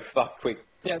 let's go. Fuck, quick.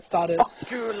 Yeah, it started.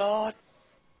 Fuck you, Lord.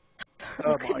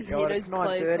 Oh my god, it's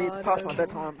 9:30, it's past my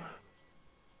bedtime.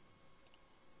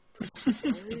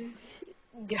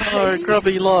 Oh,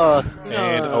 grubby lost.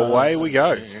 And away we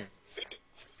go.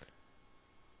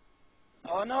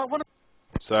 Oh no, what?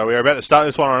 So we're about to start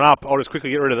this one on up. I'll just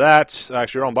quickly get rid of that.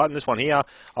 Actually, wrong button. This one here.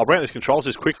 I'll bring up this controls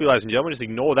just quickly, ladies and gentlemen. Just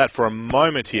ignore that for a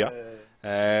moment here.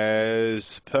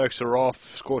 As perks are off,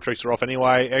 score tricks are off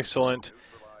anyway. Excellent.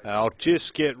 I'll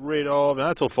just get rid of... No,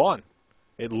 that's all fine.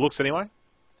 It looks anyway,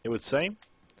 it would seem.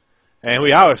 And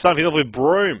we are. We're starting off with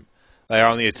Broom. They are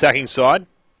on the attacking side.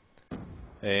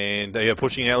 And they are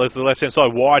pushing out to the left-hand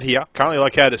side wide here. Currently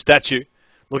located at statue.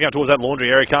 Looking out towards that laundry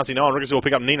area. Can't see no one. Rickers will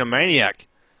pick up Nina Maniac.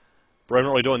 Broom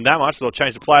not really doing that much. So they'll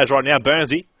change the players right now.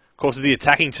 Burnsy, of course, is the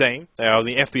attacking team. They are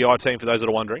the FBI team for those that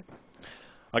are wondering.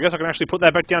 I guess I can actually put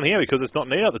that back down here because it's not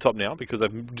needed at the top now because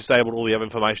they've disabled all the other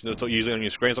information that's not usually on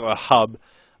your screen. It's like a hub,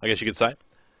 I guess you could say.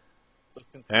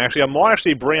 And actually, I might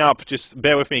actually bring up, just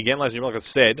bear with me again, ladies and gentlemen, like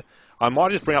I said, I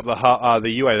might just bring up the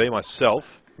UAV myself,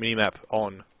 minimap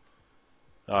on.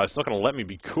 It's not going to let me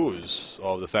because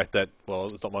of the fact that,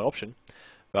 well, it's not my option.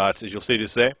 But as you'll see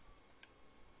just there,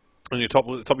 on your top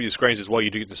of your screens as well, you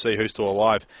do get to see who's still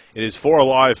alive. It is 4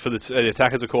 alive for the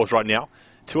attackers, of course, right now.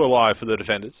 2 alive for the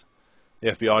defenders.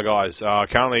 The FBI guys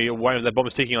currently waiting. That bomb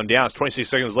is ticking on down. It's 26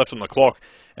 seconds left on the clock,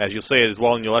 as you'll see it as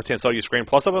well on your left-hand side of your screen,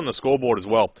 plus up on the scoreboard as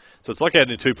well. So it's located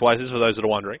in 2 places for those that are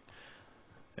wondering.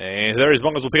 And there is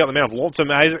Bonkers will pick up the man of Lawson.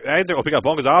 Azek will pick up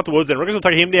Bonkers afterwards, and Rickers will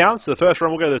take him down. So the first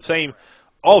round will go to the team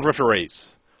of referees.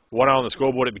 1-0 on the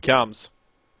scoreboard it becomes.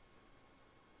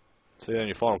 See that on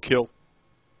your final kill.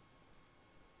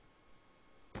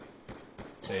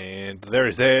 And there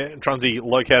is there. Trunzi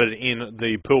located in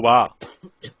the pool bar.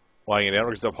 Weighing it out,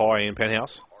 Rickers up high in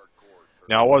penthouse.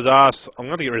 Now I was asked, I'm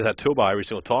going to get rid of that toolbar every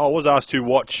single time. I was asked to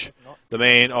watch the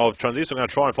man of Trunzi, so I'm going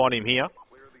to try and find him here.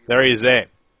 There he is there.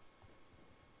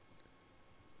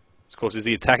 Of course, is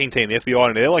the attacking team, the FBI,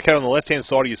 and they're located on the left-hand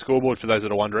side of your scoreboard for those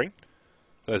that are wondering.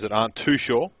 Those that aren't too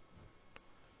sure.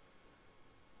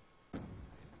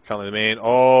 Currently the man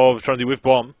of Trunzi with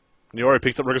bomb. Niori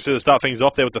picks up Rickers to start things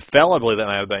off there with the foul, I believe that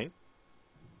may have been.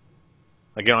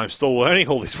 Again, I'm still learning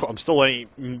all this. I'm still learning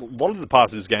a lot of the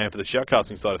parts of this game for the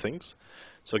shoutcasting side of things.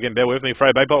 So again, bear with me.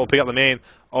 Frey Baitbot will pick up the man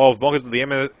of Bonkers at the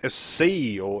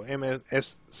MSC or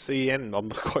MSCN. I'm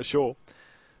not quite sure.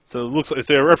 So it looks like it's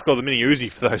a replica of the Mini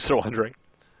Uzi for those that are wondering.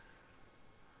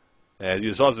 As he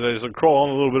decides to crawl on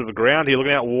a little bit of the ground here,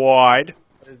 looking out wide.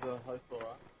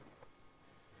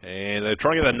 And they're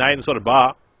trying to get that nade inside a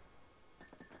bar.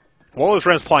 While this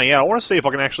round's playing out, I want to see if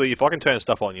I can actually, if I can turn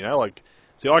stuff on, you know, like.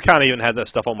 See, I can't even have that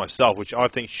stuff on myself, which I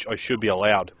think I should be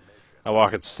allowed. Oh,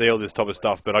 I could see all this type of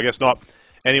stuff, but I guess not.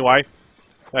 Anyway,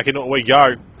 back in we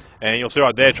go. And you'll see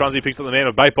right there, Trunzi picks up the man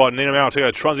of Baitbot, and Nina Mal to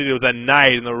go Trunzi with that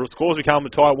nade, and the scores become a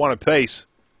tie 1 apiece.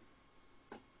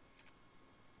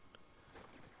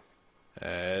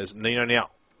 As Nino now,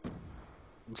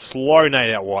 slow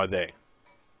nade out wide there.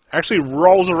 Actually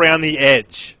rolls around the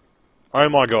edge. Oh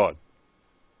my god.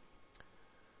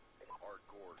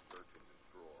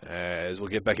 As we'll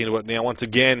get back into it now once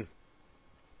again.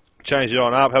 Change it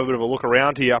on up, have a bit of a look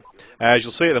around here. As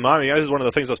you'll see at the moment, you know, this is one of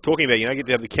the things I was talking about, you know, get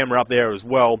to have the camera up there as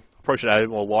well. Probably should add a bit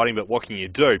more lighting, but what can you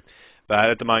do? But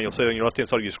at the moment, you'll see on your left-hand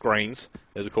side of your screens,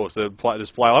 there's of course the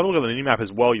display. I'll have a look at the mini-map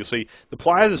as well. You'll see the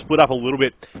players are split up a little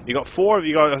bit. You got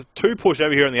 2 push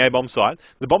over here on the A-bomb site.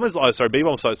 The bomb is,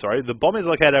 B-bomb site, sorry. The bomb is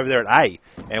located over there at A,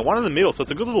 and one in the middle. So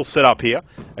it's a good little setup here.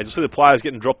 As you'll see the players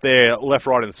getting dropped there, left,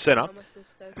 right, and centre.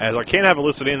 As I can have a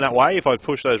listen in that way if I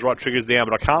push those right triggers down,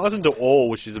 but I can't listen to all,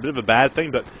 which is a bit of a bad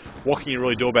thing. But what can you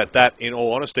really do about that? In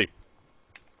all honesty,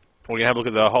 we're gonna have a look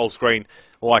at the whole screen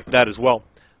like that as well.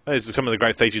 These are some of the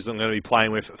great features I'm going to be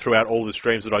playing with throughout all the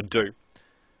streams that I do.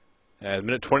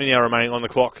 Minute 20 now remaining on the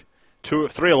clock.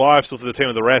 3 alive still for the team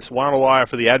of the rest. 1 alive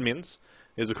for the admins.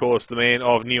 Is of course the man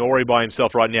of Niori by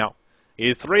himself right now.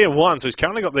 He's 3 of 1, so he's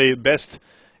currently got the best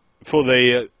for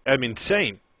the admin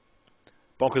team.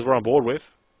 Bonkers we're on board with.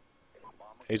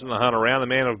 He's on the hunt around. The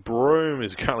man of Broom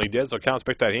is currently dead, so I can't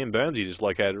spectate him. Burnsy just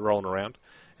located rolling around.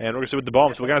 And we're going to see with the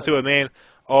bomb. So we're going to see what man...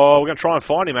 Oh, we're going to try and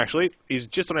find him, actually. He's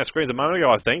just on our screens a moment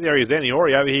ago, I think. There he is,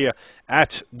 Niori over here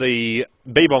at the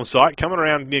B-bomb site. Coming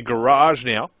around near garage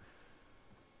now.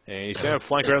 And he's going to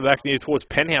flank around the back near towards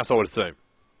penthouse, I would assume.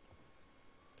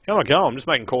 How am I going? I'm just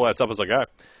making call-outs up as I go.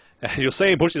 And you'll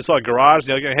see him push inside garage.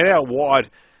 Now, he's going to head out wide.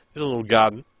 There's a little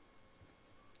garden.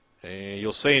 And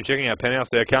you'll see him checking out penthouse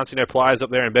there. Can't see no players up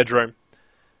there in bedroom.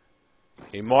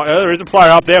 He might. Oh, there is a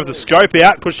player up there with the scope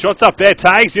out. Puts shots up there.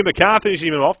 Tags him, but can't finish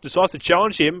him off. Decides to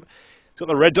challenge him. He's got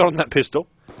the red dot on that pistol.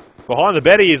 Behind the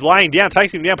bed, he is laying down.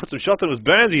 Takes him down. Puts some shots on. It was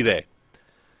Burnsy there.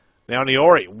 Now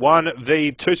Niori,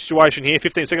 1v2 situation here.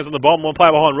 15 seconds on the bomb. One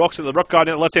player behind Rocks. And the rock guy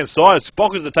down the left-hand side.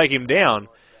 Spockers to take him down.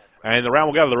 And the round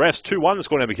will go to the refs. 2-1 the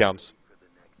score now becomes.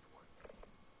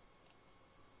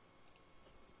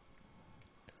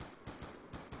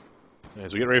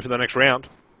 As we get ready for the next round.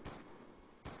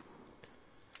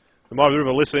 There might be a bit of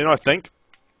a listen in, I think.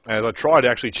 As I tried to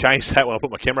actually change that when I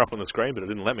put my camera up on the screen, but it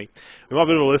didn't let me. We might have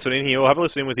a bit of a listen in here. We'll have a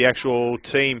listen in with the actual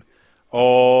team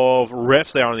of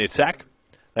refs. They are on the attack.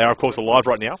 They are, of course, alive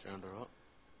right now.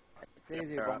 It's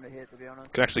easier one to hit, to be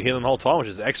honest. Can actually hear them the whole time, which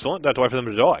is excellent. Don't have to wait for them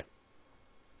to die.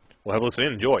 We'll have a listen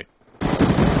in. Enjoy.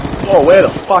 Oh, where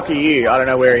the fuck are you? I don't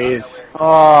know where he is.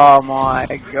 Oh my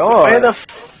god. Where the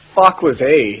fuck was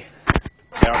he?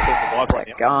 They are, of course, alive right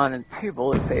now. Gun and 2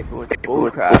 bullet people with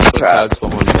bullcrap.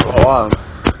 Oh,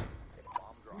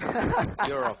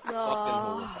 You're a fucking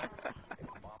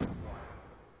whore.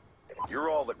 You're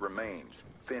all that remains.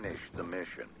 Finish the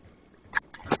mission.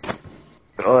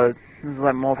 God, this is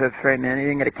like Morpho 3, man. You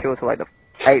didn't get a kill till like the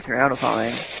 8th round or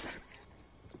something.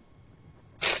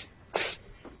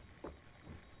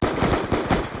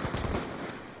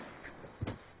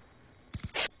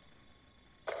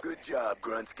 Good job,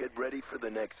 Grunts. Get ready for the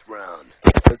next round.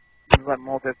 This is like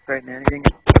Morpho 3, man. You didn't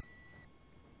get...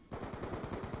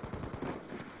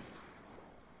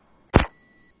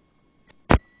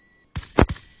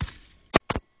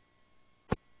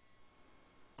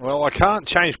 Well, I can't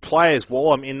change players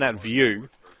while I'm in that view,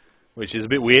 which is a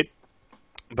bit weird.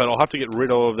 But I'll have to get rid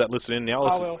of that listen in now.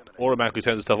 Listen automatically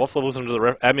turns the stuff off. I'll listen to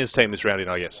the admin's team this round in,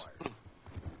 I guess.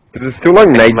 Is it still like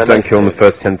nades don't kill in the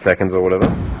first 10 seconds or whatever?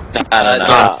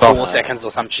 No, 4 seconds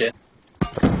or some shit.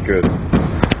 Good.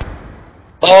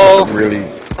 Oh! Really?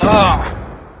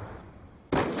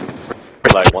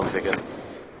 Reload 1 second.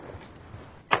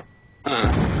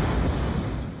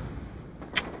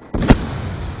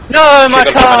 No, my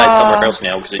car! Somewhere else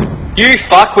now, because you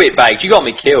fuckwit, Baked. You got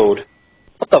me killed.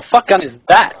 What the fuck gun is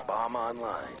that? Bomb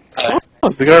online. Oh,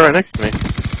 it's the guy right next to me.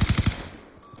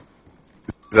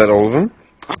 Is that all of them?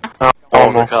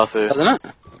 Oh, my car too. Doesn't it?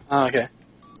 Oh, okay.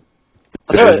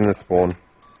 It is in the spawn.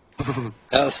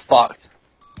 That was fucked.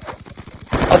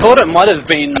 I thought it might have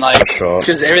been like,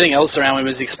 because everything else around me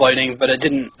was exploding, but it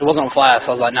wasn't on fire, so I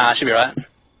was like, nah, it should be right.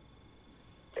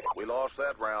 We lost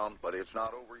that round, but it's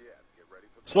not over yet. Get ready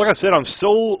for So like I said, I'm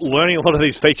still learning a lot of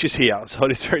these features here, so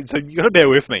you got to bear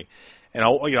with me. And I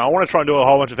want to try and do a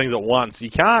whole bunch of things at once.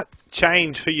 You can't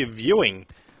change who you're viewing,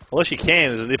 unless you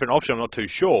can. There's a different option. I'm not too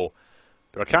sure,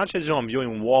 but I can't change who I'm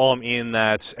viewing while I'm in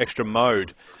that extra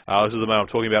mode. This is the mode I'm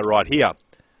talking about right here.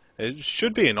 It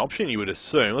should be an option, you would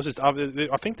assume.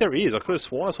 I think there is. I could have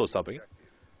sworn I saw something.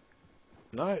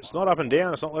 No, it's not up and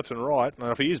down. It's not left and right.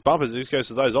 Now, if I use bumpers, it just goes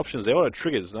to those options there. Auto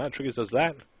triggers. No, triggers does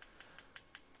that.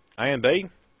 A and B.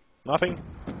 Nothing.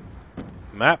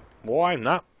 Map. Why?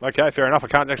 No. Okay, fair enough. I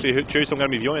can't actually choose. I'm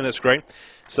going to be viewing this screen.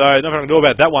 So, nothing I can do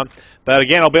about that one. But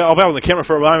again, I'll be on the camera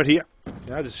for a moment here.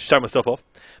 Just show myself off.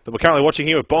 But we're currently watching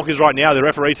here with Bonkers right now. The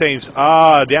referee teams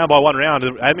are down by 1 round.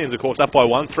 The admins, of course, up by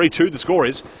 1. 3-2 the score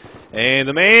is. And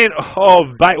the man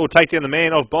of Bait will take down the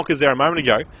man of Bonkers there a moment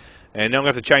ago. And now I'm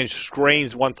going to have to change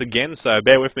screens once again. So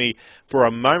bear with me for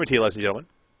a moment here, ladies and gentlemen.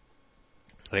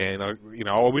 And, I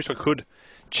wish I could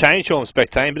change who I'm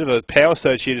spectating. Bit of a power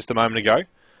surge here just a moment ago.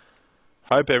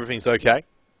 Hope everything's okay.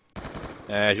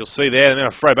 As you'll see there, and then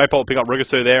afraid Bait will pick up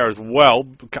Rugasu there as well.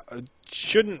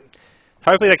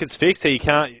 Hopefully that gets fixed here. You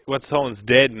can't, once someone's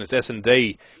dead and it's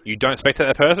S&D, you don't spectate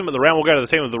that person, but the round will go to the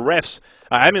team of the refs.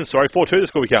 Admin, sorry, 4-2 the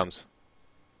score becomes.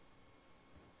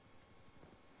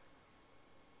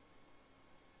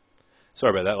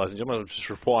 Sorry about that, ladies and gentlemen. I'm just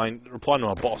replying to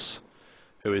my boss,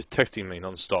 who is texting me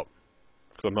non-stop,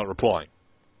 because I'm not replying.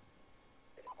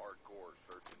 hardcore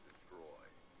search and destroy.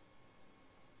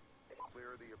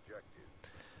 Clear the objective.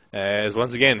 As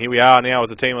once again, here we are now with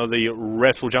the team of the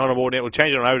refs. We'll jump on board now. We'll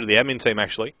change it over to the admin team,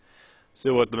 actually. See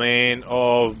what the man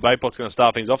of Baitbot's going to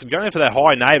start things off. He's going in for that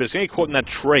high neighbour. It's going to get caught in that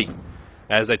tree,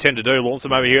 as they tend to do. Launch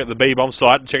them over here at the B-bomb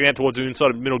site. Checking out towards the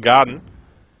inside of middle garden.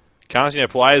 Can't see no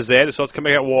players there. Decides to come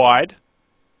back out wide.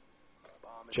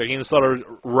 Checking inside of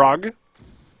rug.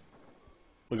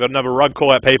 We've got another rug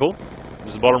call out, people.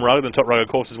 There's the bottom rug, then top rug,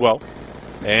 of course, as well.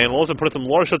 And Lawson put some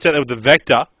lot of shots out there with the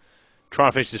Vector.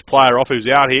 Trying to finish this player off who's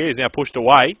out here. He's now pushed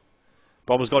away.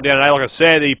 Bomber's gone down an A, like I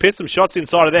said. He pissed some shots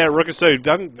inside of there. Rukasu,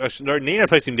 Nino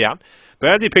takes him down.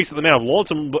 Burnsy picks up the man of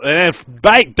Lawson, and then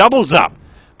Bait doubles up.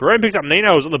 Broom picks up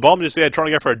Nino, who's on the bomb just there trying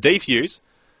to go for a defuse.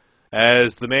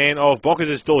 As the man of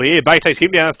Bonkers is still here. Bait takes him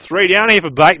down. 3 down here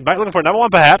for Bait. Bait looking for another one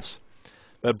perhaps.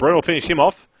 But Broom will finish him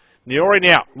off. Niori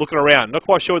now looking around. Not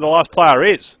quite sure where the last player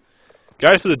is.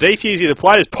 Goes for the defuse here. The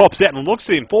player just pops out and looks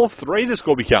at him. 4-3 the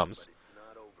score becomes.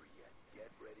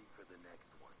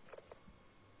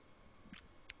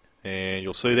 And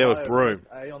you'll see there with Broom.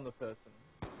 A on the person.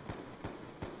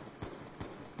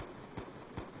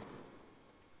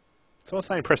 Someone's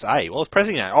saying press A. Well, it's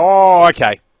pressing A. Oh,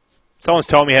 okay. Someone's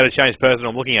telling me how to change person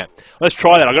I'm looking at. Let's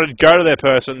try that. I've got to go to their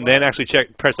person, then actually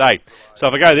press A. So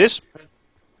if I go this,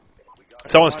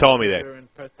 someone's telling me there.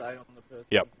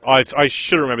 Yep. I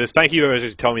should remember this. Thank you for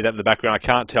actually telling me that in the background. I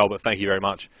can't tell, but thank you very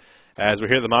much. As we're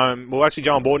here at the moment, we'll actually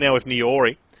jump on board now with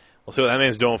Niori. We'll see what that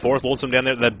man's doing for us. Launch him down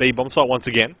there at that B bomb site once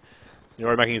again.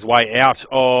 Niori making his way out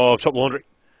of Top Laundry.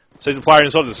 Sees the player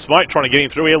inside the smoke, trying to get him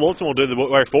through here. Lawton will do the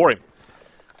work for him.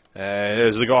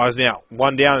 There's the guys now.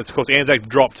 One down. It's of course Anzac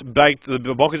dropped. Baked. The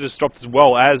Bonkers has dropped as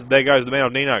well. As there goes the man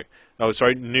of Nino. Oh,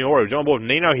 sorry, Niori. Jump on board with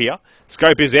Nino here.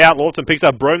 Scope is out. Lawton picks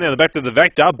up Broom down the back to the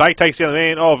Vector. Bake takes down the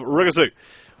man of Rigasu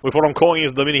with what I'm calling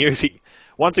is the Mini Uzi.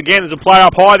 Once again, there's a player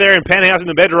up high there in Penthouse in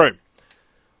the bedroom.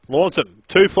 Lawson,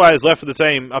 2 players left for the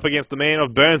team up against the man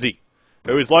of Burnsy,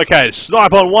 who is located.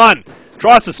 Snipe on one.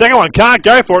 Tries the second one. Can't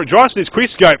go for it. Drives this quick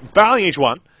scope. Failing each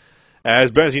one.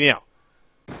 As Burnsy now.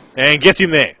 And gets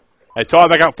him there. They tie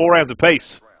back up 4 rounds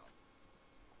apiece.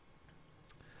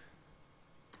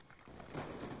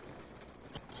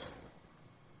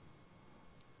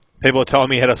 People are telling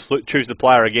me how to choose the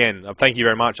player again. Thank you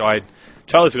very much. I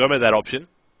totally forgot about that option.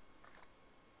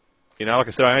 You know, like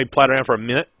I said, I only played around for a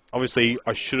minute. Obviously,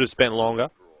 I should have spent longer.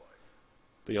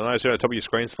 But you'll notice here at the top of your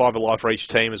screen, 5 alive for each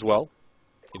team as well.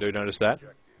 You do notice that.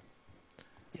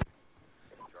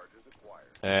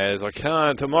 As I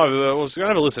can't, I was going to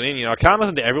have a listen in, you know, I can't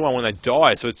listen to everyone when they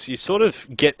die, so it's, you sort of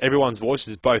get everyone's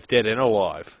voices both dead and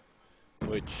alive.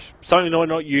 Which, something we're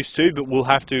not used to, but we'll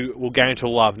gain to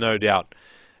love, no doubt.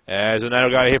 As a natal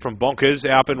guy here from Bonkers,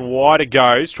 up and wide it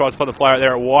goes, tries to find the player out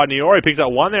there at wide, Niori picks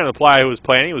up one there, and the player who was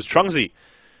planning was Trungsy.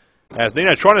 As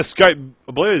Nino trying to scope,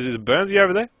 I believe, is Burnsy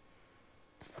over there?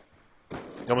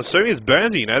 I'm assuming it's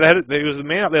Burnsy, you know, there was a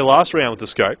man up there last round with the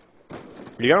scope.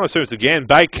 You're going to assume it's again.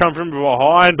 Bake comes from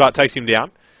behind, but takes him down.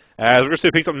 As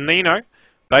Rigasu picks up Nino.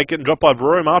 Bake getting dropped by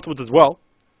Broom afterwards as well.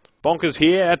 Bonkers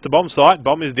here at the bomb site.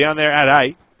 Bomb is down there at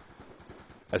A.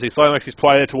 As he slowly makes his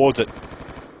play there towards it.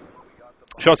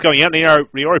 Shots going out.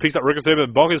 Niori picks up Rigasu,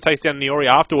 but Bonkers takes down Niori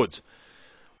afterwards.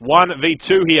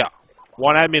 1v2 here.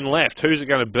 1 admin left. Who's it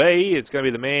going to be? It's going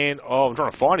to be the man. Oh, I'm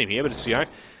trying to find him here, but it's, you know,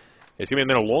 it's going to be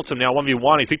the man of Lawson now.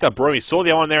 1v1. He picked up Broom. He saw the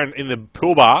other one there in the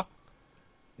pool bar.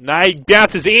 Nay,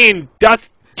 bounces in,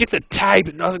 gets a tag,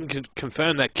 but doesn't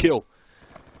confirm that kill.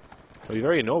 I'll be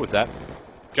very annoyed with that.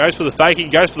 Goes for the faking,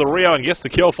 goes for the Rio, and gets the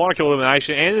kill. Final kill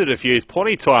elimination, and the defuse.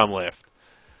 Plenty of time left.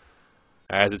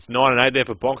 As it's 9 and 8 there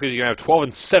for Bonkers, you're going to have 12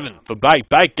 and 7 for Bake.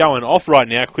 Bake going off right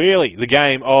now. Clearly, the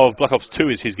game of Black Ops 2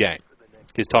 is his game.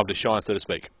 His time to shine, so to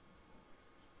speak.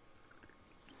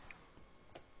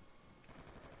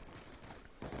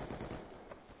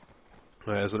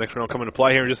 There's the next round coming to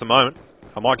play here in just a moment.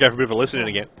 I might go for a bit of a listen in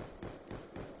again.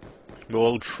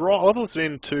 We'll try. I'll have a listen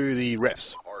in to the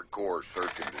refs. Hardcore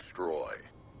search and destroy.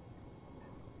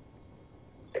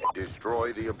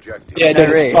 Destroy the objective. Yeah,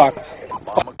 dude, it's fucked.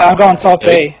 I'm going top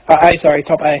A. Sorry,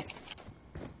 top A.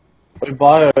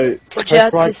 Bio,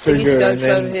 press right trigger and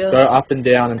then go up and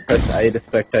down and press A to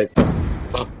spectate.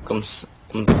 Fuck,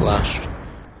 I'm flashed.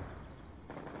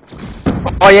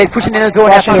 Oh yeah, he's pushing in the door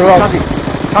now.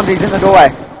 Tunsy's in the doorway.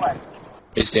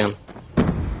 He's down.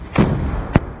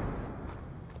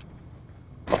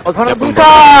 I was trying to look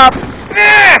up!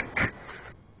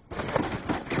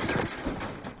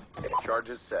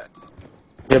 Charges set.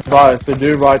 Yeah, Bio, so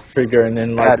do right trigger and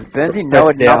then like does Burnsy know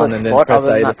another spot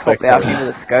other than that top out into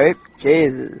the scope?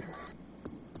 Jesus.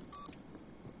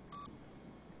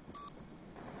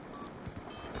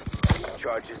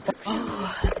 Charges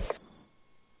defused.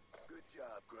 Good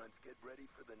job, Grunts. Get ready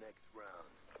for the next round.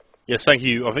 Yes, thank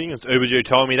you. I think it's Uberju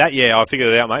telling me that. Yeah, I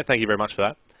figured it out, mate. Thank you very much for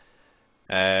that.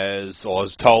 As I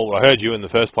was told, I heard you in the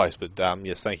first place, but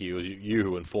yes, thank you. It was you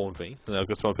who informed me. And I've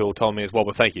got some people told me as well,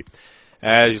 but thank you.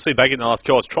 As you see back in the last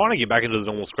kill, I was trying to get back into the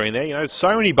normal screen there. You know,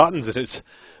 so many buttons that it's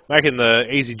making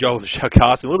the easy job of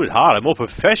showcasting a little bit harder, more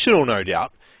professional, no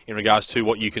doubt, in regards to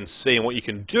what you can see and what you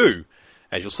can do.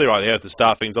 As you'll see right there at the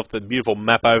start, things off the beautiful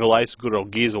map overlays, good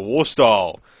old Gears of War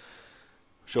style.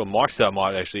 Sure, Mike's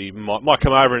might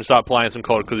come over and start playing some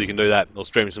COD because he can do that, or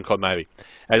streaming some COD maybe.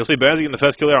 As you'll see, Burnsy getting the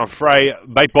first kill there on Frey,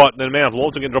 Baitbot, and then man of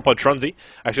Lawson getting dropped by Trunzy.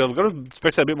 Actually, I've got to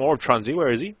spectate a bit more of Trunzy. Where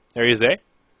is he? There he is there.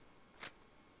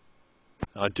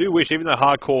 I do wish, even though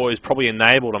hardcore is probably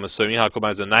enabled, I'm assuming hardcore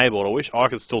mode is enabled, I wish I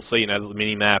could still see, you know, the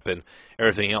mini-map and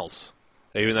everything else,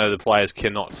 even though the players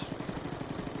cannot.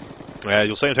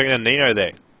 You'll see him taking down Nino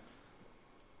there.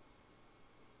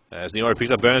 As Nino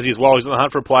picks up Burnsy as well, he's on the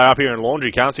hunt for a player up here in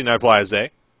Laundry, can't see no players there.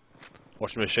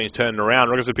 Watch the machines turning around,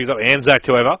 Rogerson picks up Anzac,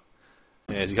 however,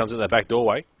 as he comes in that back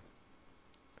doorway.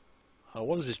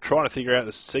 What is this trying to figure out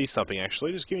to see something,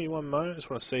 actually? Just give me one moment. I just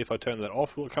want to see if I turn that off.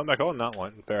 Will it come back on? No, it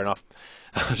won't. Fair enough.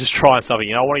 Just trying something.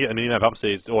 You know, I want to get the minimap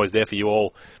upstairs. It's always there for you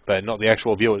all, but not the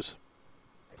actual viewers.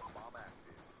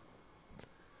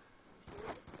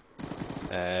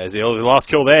 As the last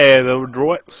kill there,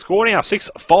 the score now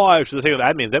 6-5 to the team of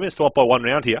admins. They've been still up by 1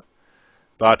 round here.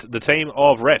 But the team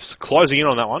of refs closing in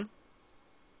on that one.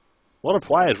 A lot of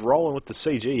players rolling with the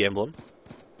CG emblem.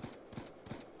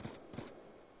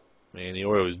 And the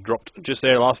audio was dropped just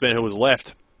there, last man who was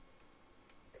left.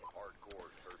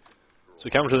 So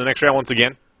we come to the next round once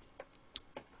again.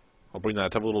 I'll bring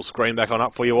that little screen back on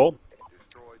up for you all.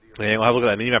 And we'll have a look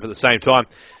at that minimap at the same time.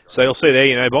 So you'll see there,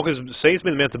 you know, Bonkers seems to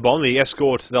be the man at the bottom. The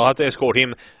escort, they'll have to escort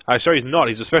him. Sorry, he's not.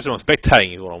 He's a special on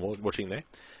spectating, is what I'm watching there.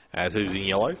 Who's in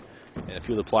yellow. And a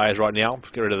few of the players right now.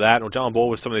 Get rid of that. We'll jump on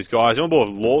board with some of these guys. Jump on board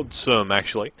with Lordsome,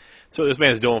 actually. So what this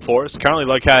man's doing for us. Currently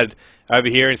located over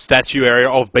here in statue area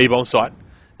of B-bomb site.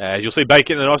 As you'll see, Bait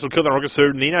getting a nice little kill on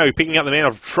Rocketsu. Nino picking up the man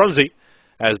of Frunzy.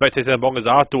 As Bait takes down Bonkers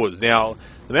afterwards. Now,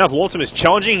 the man of Lordsome is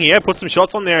challenging here. Puts some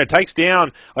shots on there and takes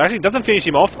down. Well, actually, doesn't finish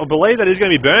him off. I believe that is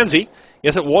going to be Burnsy.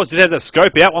 Yes, it was. Did have that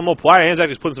scope out. One more player. Anzac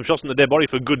just putting some shots on the dead body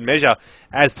for good measure.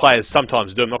 As players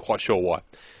sometimes do. I'm not quite sure why.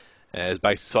 As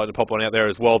Bates decided to pop one out there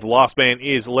as well. The last man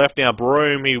is left now.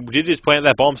 Broom. He did just plant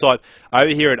that bomb site over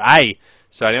here at A.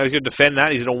 So now he's going to defend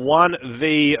that. He's in a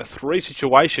 1v3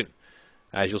 situation.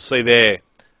 As you'll see there.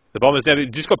 The bomber's now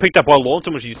just got picked up by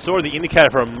Lawson, which you saw the indicator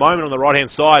for a moment on the right-hand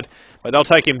side. But they'll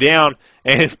take him down.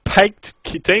 And Baked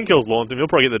team kills Lawson. He'll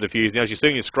probably get the defuse. Now, as you see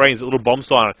on your screen, there's a little bomb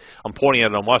sign. I'm pointing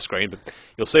at it on my screen. But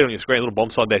you'll see it on your screen, a little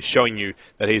bomb sign there showing you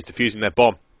that he's defusing that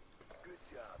bomb.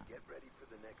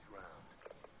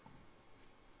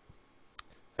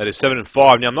 That is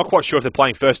 7-5. Now, I'm not quite sure if they're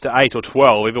playing first to 8 or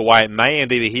 12. Either way, it may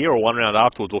end either here or one round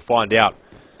afterwards. We'll find out.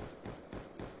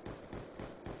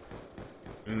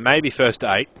 Maybe first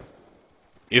to 8.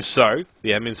 If so, the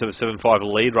admins have a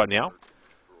 7-5 lead right now.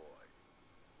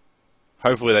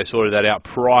 Hopefully they sorted that out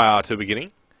prior to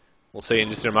beginning. We'll see in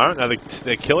just a moment. Now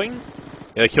they're killing.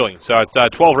 Yeah, they're killing. So it's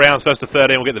 12 rounds, first to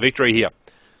 13. We'll get the victory here.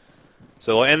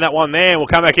 So we'll end that one there. We'll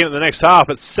come back in at the next half.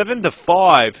 But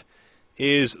 7-5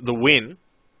 is the win.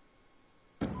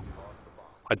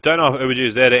 I don't know if Uberju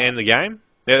is there to end the game.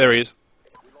 Yeah, there he is.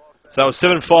 So it's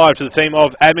 7-5 to the team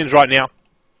of admins right now.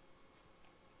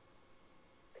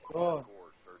 Oh.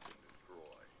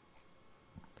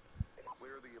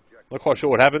 Not quite sure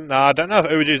what happened. I don't know if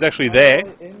Uberju is actually there.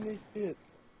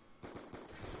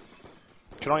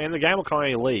 Can I end the game or can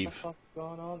I leave? What's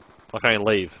going on? I can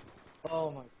leave.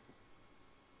 Oh my.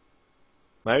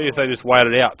 Maybe if they just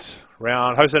waited out.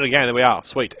 Round, hosted a game, there we are.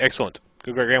 Sweet, excellent.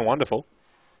 Good, great game, wonderful.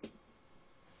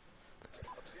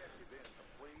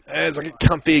 As I get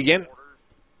comfy again.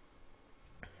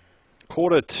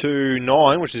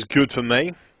 8:45, which is good for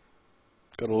me.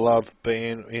 Gotta love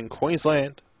being in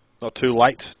Queensland. Not too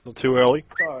late, not too early.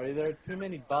 Sorry, there are too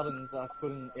many buttons. I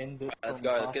couldn't end it. Let's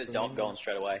go. Let's get the dog going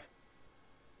straight away.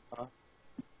 Huh?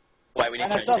 Wait, we need to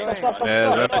change teams.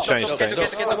 Yeah, they have to change teams.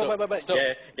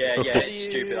 Yeah, it's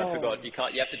stupid. I forgot. You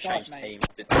can't. You have to change teams.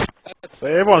 So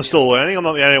everyone's still learning. I'm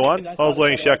not the only one. I was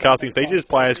learning shoutcasting features.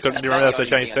 Players couldn't remember if they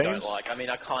changed teams. I mean,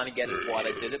 I kind of get why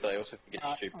they did it, but I also think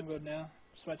it's stupid. I'm good now.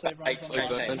 Just wait till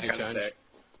everyone's on.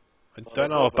 I don't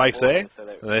know if Bake's there.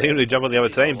 They need to jump on the other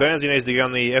team. Burnsy needs to go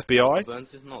on the FBI.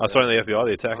 Sorry, the FBI,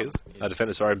 the attackers.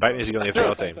 Defenders, sorry. Bake needs to go on the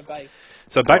FBI team.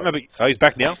 So Bake maybe... Oh, he's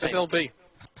back now. FLB.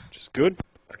 Which is good.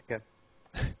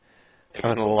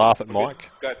 Going to laugh at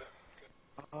Mike. Go.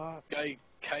 Go.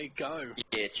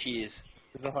 Yeah, cheers.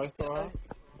 Is the host alright?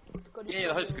 Yeah,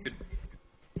 the host is good.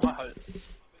 My host.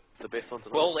 The best one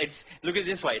tonight. Well, look at it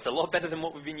this way. It's a lot better than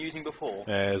what we've been using before.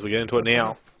 As we get into it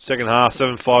now. Second half,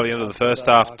 7-5 at the end of the first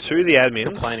half to the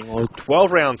admins.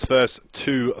 12 rounds first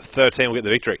to 13 will get the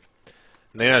victory.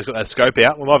 Nino's got that scope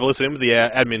out. We might have a listen in with the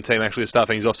admin team actually to start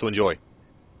things off to enjoy.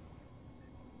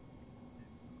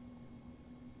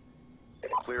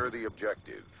 Clear the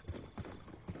objective.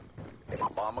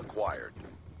 Bomb acquired.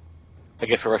 I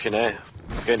guess we're rushing now.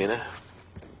 Go in there.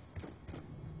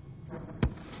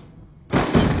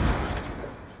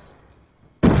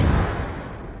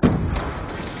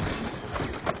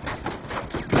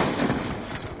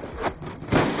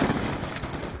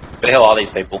 Where the hell are these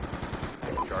people?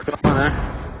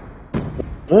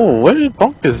 Oh, where did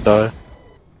Bonkers go?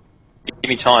 Give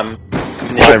me time.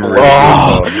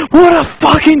 What a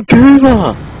fucking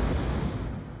goober!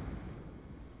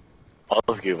 I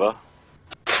love Goober.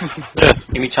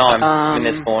 Give me time. In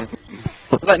this spawn.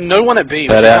 Like, no one at B.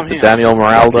 Shout out to Daniel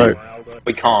Moraldo.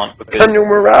 We can't because Daniel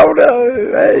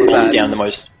Moraldo! Hey! he's down the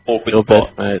most awkward Your spot.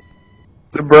 best, mate.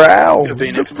 The brow! Could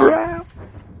be The next brow!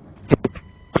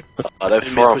 Oh, those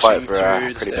Enemy 4 on pushing fights are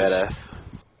through the pretty stairs. badass.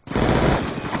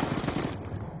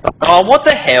 Oh, what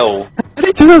the hell? How did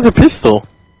he do that with a pistol?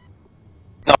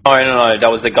 No, that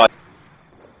was the guy.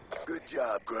 Good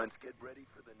job, Grunts. Get ready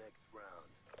for the next round.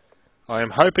 I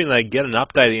am hoping they get an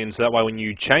update in so that way when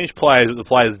you change players with the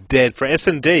player's dead, for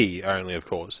S&D only of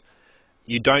course,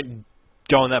 you don't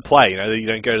go on that play, you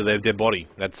don't go to their dead body.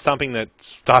 That's something that's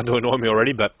starting to annoy me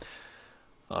already, but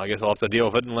I guess I'll have to deal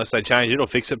with it unless they change it or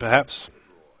fix it perhaps.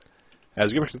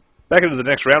 As we go back into the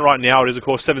next round, right now it is of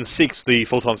course 7-6 the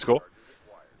full-time score,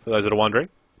 for those that are wondering.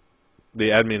 The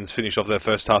admins finished off their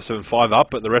first half 7-5 up,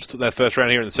 but the rest of their first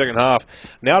round here in the second half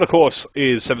now, of course,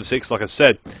 is 7-6, like I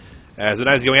said. As the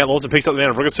nades going out, Lawton picks up the man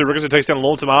of Ricketsu. Ricketsu takes down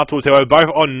Lawton afterwards, however, both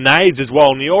on nades as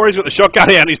well. Niori's got the shotgun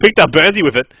out, and he's picked up Burnsy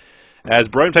with it. As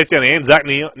Broom takes down the Anzac,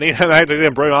 Nino takes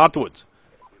down Broom afterwards.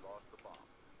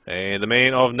 And the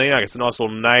man of Nino gets a nice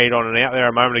little nade on and out there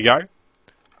a moment ago.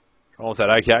 Almost that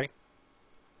okay.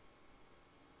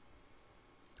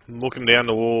 Looking down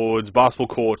towards basketball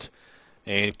court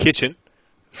and kitchen.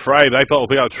 Frey, Bakepot will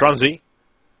pick up Trunzi.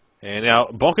 And now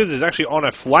Bonkers is actually on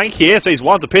a flank here, so he's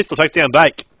won the pistol, takes down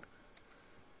Bake.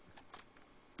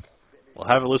 We'll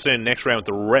have a listen in next round with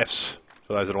the refs,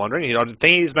 for those that are wondering. I think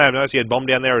he's may have noticed he had bomb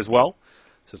down there as well.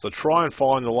 So to try and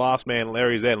find the last man,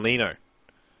 Larry's there, Lino.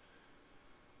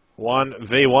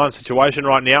 1v1 situation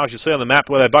right now, as you see on the map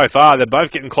where they both are. They're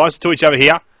both getting closer to each other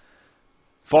here.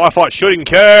 Firefight should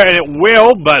occur, and it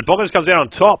will, but Bonkers comes out on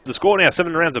top. The score now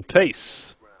 7 rounds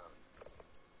apiece.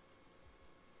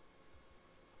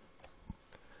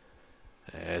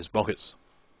 As Bonkers,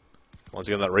 once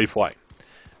again that replay.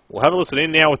 We'll have a listen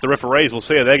in now with the referees. We'll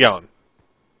see how they're going.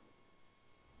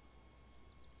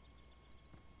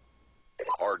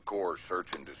 Hardcore search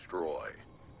and destroy.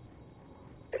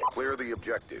 Clear the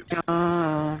objective.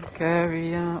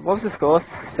 Carry on. What was the score?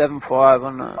 7-5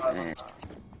 on that.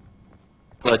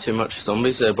 Play too much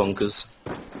zombies there, Bonkers.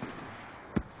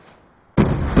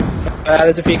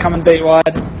 There's a few coming B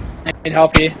wide. Need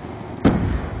help here.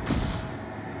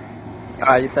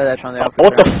 Alright, you said that trying to help.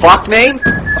 What the fuck, man?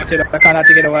 Fuck it, I can't have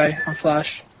to get away. I'm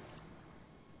flash.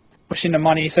 Pushing the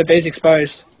money, so B's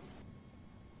exposed.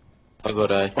 I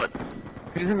got A.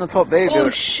 Who's in the top B?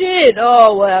 Oh shit!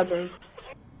 Oh, what happened?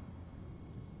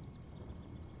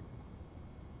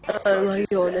 Oh my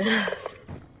god.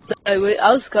 I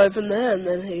was scoping there and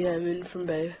then he came in from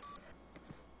B.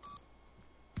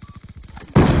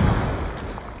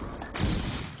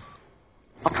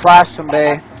 I'm flashed from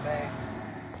B.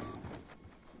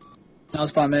 That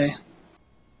was by me.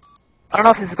 I don't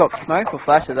know if this has got smoke or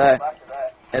flash or there.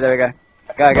 Yeah, there we go.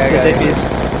 Go.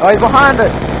 Oh, he's behind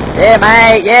it! Yeah,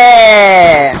 mate,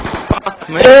 yeah! Fuck,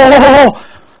 man. Oh!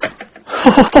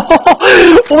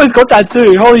 Always got that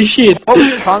too, holy shit! What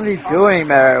was Trunzi doing,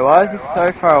 Mero? Why is he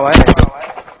so far away?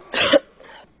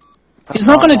 He's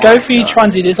not gonna go for you,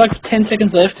 Trunzi. There's like 10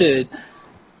 seconds left, dude.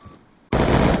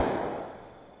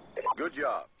 Good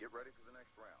job. Get ready for the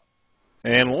next round.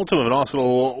 And Walton with a nice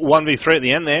little 1v3 at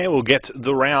the end there will get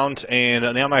the round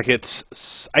and now make it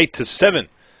 8-7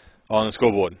 on the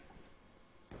scoreboard.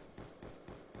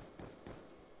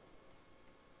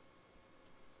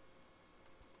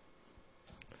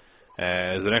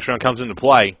 As the next round comes into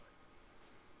play,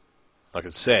 like I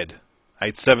said,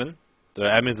 8-7. The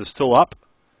admins are still up.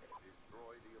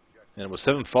 And it was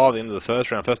 7-5 at the end of the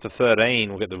first round. First to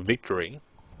 13 will get the victory.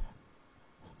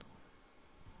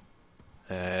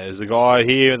 As the guy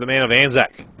here, the man of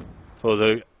Anzac, for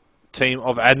the team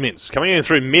of admins. Coming in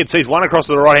through mid, sees one across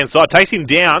to the right-hand side, takes him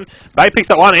down. Bay picks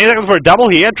that one. Anzac looking for a double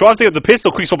here. Tries to get the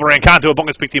pistol. Quick swap around, can't do it.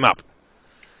 Bonkers picked him up.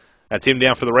 That's him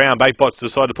down for the round. Bakebots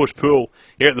decide to push Pool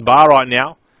here at the bar right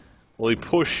now. Will he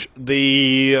push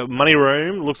the money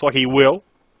room? Looks like he will.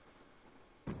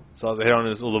 So the head on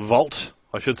his little vault,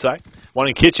 I should say. One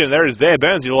in kitchen. There it is there.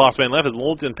 Burns, the last man left. As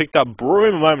Lawton picked up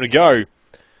Broom a moment ago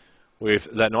with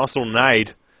that nice little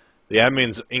nade. The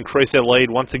admins increased their lead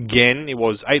once again. It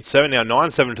was 8-7, now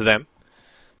 9-7 to them.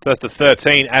 First to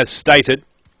 13, as stated,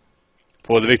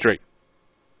 for the victory.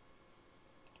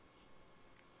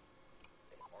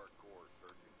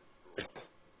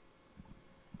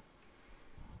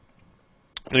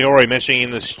 You're already mentioning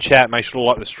in this chat, make sure to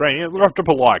like the stream. Yeah, drop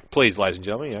a like, please, ladies and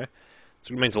gentlemen. You know,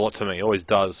 it means a lot to me. It always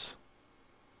does.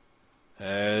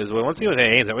 As we're once again with our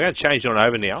hands, and we're going to change on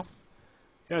over now.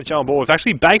 Going to jump on board. We've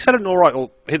actually Bakes had an alright.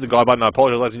 Oh, hit the guy button. I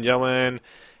apologise, ladies and gentlemen.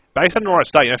 Bakes had an alright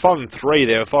start. 5 and 3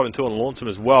 there, 5 and 2 on Lawnsome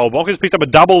as well. Bonkers picked up a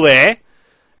double there.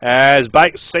 As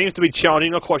Bakes seems to be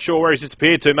challenging. Not quite sure where he's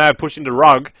disappeared to. May have pushed into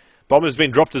Rug. Bomber's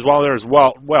been dropped as well there as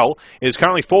well. There's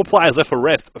currently 4 players left for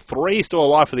rest. 3 still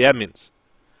alive for the admins.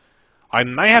 I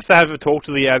may have to have a talk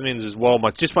to the admins as well,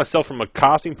 just myself from a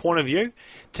casting point of view,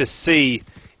 to see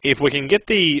if we can get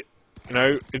the, I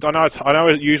know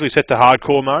it's usually set to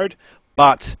hardcore mode,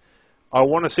 but I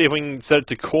want to see if we can set it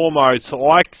to core mode so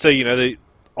I can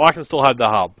still have the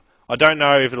hub. I don't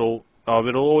know if it'll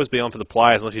always be on for the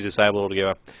players unless you disable it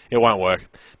altogether. It won't work.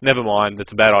 Never mind,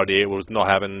 that's a bad idea. It will not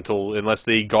happen unless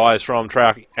the guys from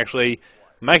Track actually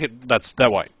make it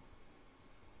that way.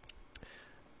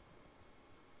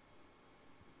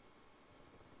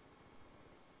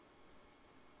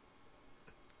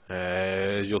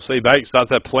 As you'll see, Bake starts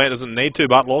that plant, doesn't need to,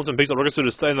 but Lawson picks up Rockets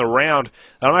to stay in the round.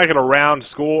 That'll make it a round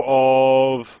score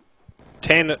of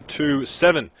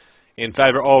 10-7 in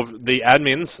favour of the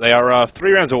admins. They are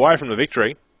 3 rounds away from the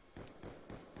victory.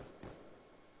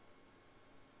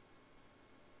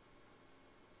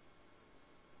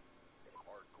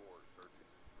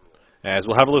 As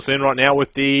we'll have a listen in right now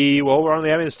with the, well, we're on the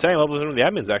admins team. I'll have a listen with the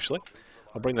admins, actually.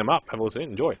 I'll bring them up, have a listen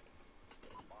in, enjoy.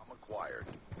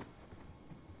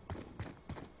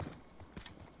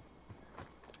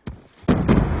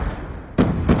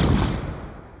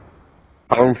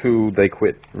 Until they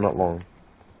quit, not long.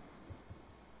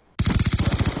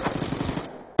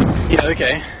 Yeah,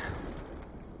 okay.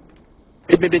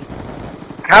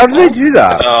 How did they do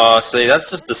that? Oh, see, that's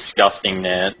just disgusting,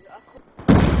 Nat.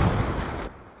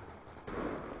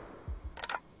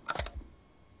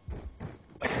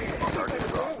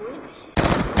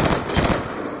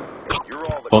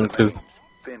 Bonkers.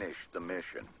 Finish the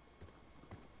mission.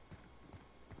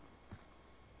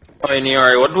 Hey,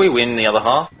 Nero, what did we win the other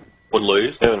half? Would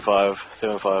lose? 7-5.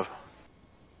 7-5.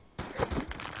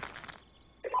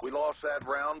 We lost that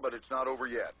round, but it's not over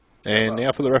yet. And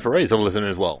now for the referees, I'll listen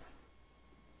as well.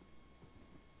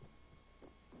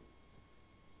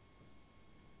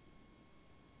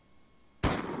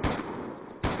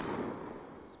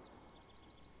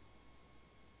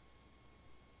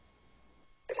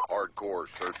 Hardcore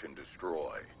search and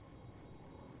destroy.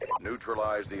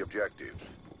 Neutralize the objectives.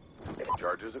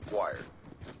 Charges acquired.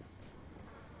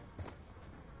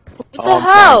 What the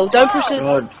hell? Don't push it.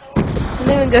 Don't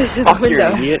even go through the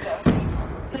window. You idiot.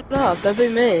 Shut up, don't be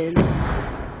mean.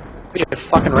 You're a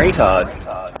fucking retard.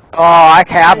 Oh,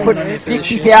 okay, I put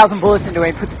 50,000 bullets into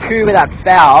him, put 2 without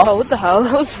foul. Oh, what the hell?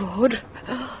 That was loud.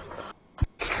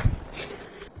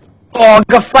 Oh, I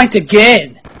got flanked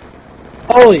again.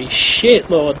 Holy shit,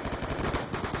 Lord.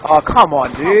 Oh, come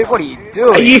on, dude. What are you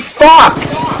doing? Are you fucked?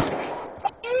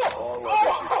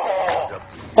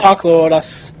 Fuck, Lord.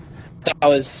 That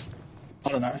was... I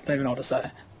don't know. I don't even know what to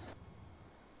say.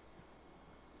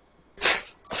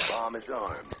 Bomb is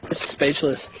armed. It's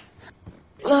speechless.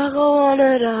 Like I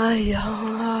wanna die,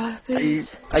 young.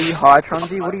 Are you high,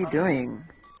 Trunzy? What are you doing?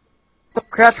 Stop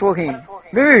crouch walking.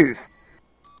 Move!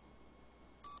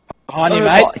 Behind you,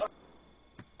 mate.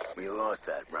 We lost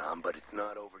that round, but it's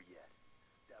not over yet.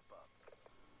 Step up.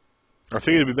 I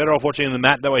figured it'd be better off watching in the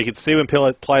mat, that way you could see when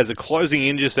players are closing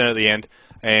in just then at the end,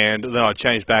 and then I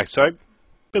change back. So,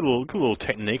 good little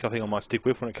technique I think I might stick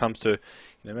with when it comes to,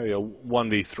 maybe a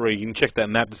 1v3. You can check that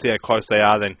map to see how close they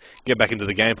are, then get back into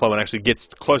the gameplay when it actually gets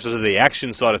closer to the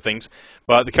action side of things.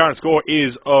 But the current score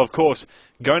is, of course,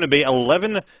 going to be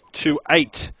 11-8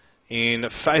 in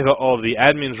favour of the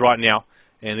admins right now.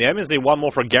 And the admins need 1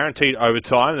 more for a guaranteed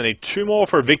overtime. They need 2 more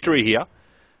for a victory here.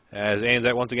 As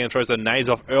Anzac once again throws the nades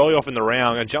off early off in the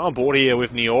round. Going to jump on board here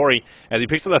with Niori as he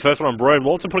picks up that first one on Broom.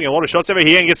 Lawson putting a lot of shots over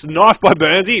here and gets knifed by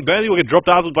Burnsy. Burnsy will get dropped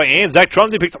afterwards by Anzac.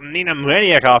 Trumsy picks up Nina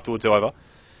Maniac afterwards, however.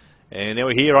 And now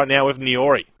we're here right now with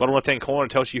Niori. Bottom left-hand corner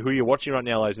tells you who you're watching right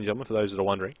now, ladies and gentlemen, for those that are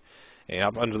wondering. And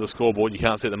up under the scoreboard, you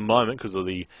can't see at the moment because of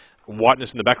the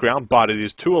whiteness in the background, but it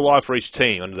is 2 alive for each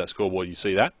team under that scoreboard. You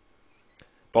see that.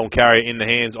 Bomb carrier in the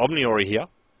hands of Niori here.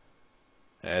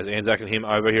 As Anzac and him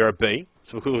over here at B.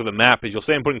 So we'll look at the map. As you'll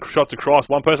see him putting shots across.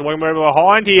 One person working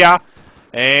behind here.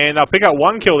 And they'll pick up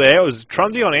 1 kill there. It was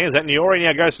Trumsy on Anzac. Niori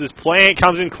now goes to this plant.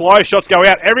 Comes in close. Shots go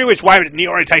out every which way. But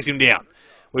Niori takes him down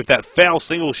with that foul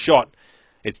single shot.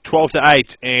 It's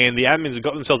 12-8. And the admins have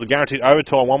got themselves a guaranteed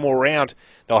overtime. 1 more round.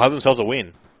 They'll have themselves a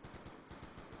win.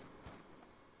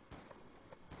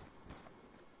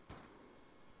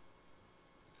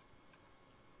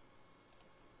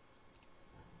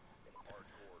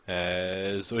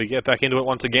 As we get back into it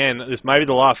once again, this may be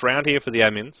the last round here for the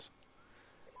admins.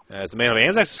 As the man of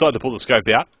Anzac decided to pull the scope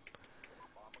out.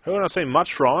 Who haven't I seen much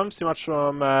from? Too much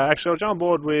from, actually I'll jump on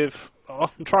board with,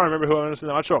 I'm trying to remember who I haven't seen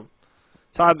that much from.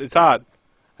 It's hard.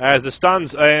 As the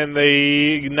stuns and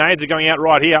the nades are going out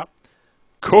right here.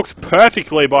 Cooked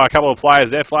perfectly by a couple of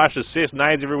players there. Flash assist,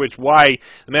 nades every which way.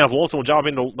 The man of Lawson will jump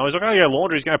into, no, he's not going to go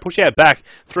laundry, he's going to push out back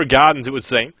through Gardens, it would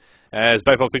seem. As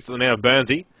Baypop picks up the man of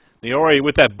Burnsy. Niori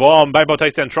with that bomb. Baypop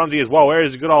takes down Trumsy as well. Where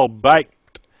is the good old Bait?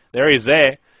 There he is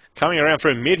there. Coming around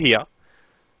through mid here.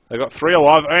 They've got 3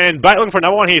 alive. And Bait looking for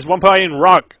another one here. He's one player in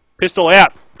ruck. Pistol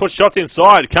out. Puts shots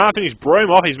inside. Can't finish Broom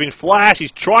off. He's been flashed.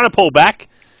 He's trying to pull back.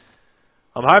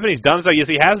 I'm hoping he's done so. Yes,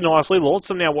 he has nicely.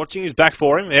 Lordson now watching his back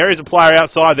for him. There is a player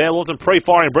outside there. Lordson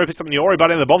pre-firing. Broom picks up Niori,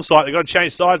 but in the bomb site. They've got to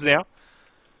change sides now.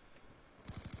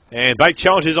 And Bait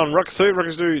challenges on Rukasu.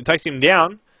 Rukasu takes him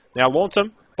down. Now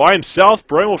Lawson by himself.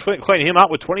 Broom will clean him up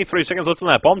with 23 seconds left on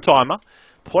that bomb timer.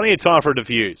 Plenty of time for a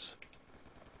defuse.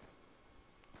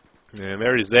 And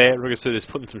there it is there. Rukasu is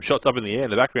putting some shots up in the air in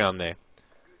the background there.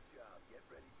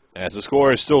 As the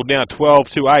score is still now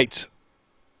 12-8.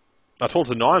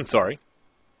 12-9, sorry.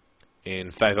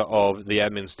 In favour of the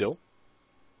admin still.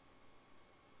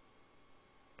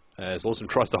 As Lawson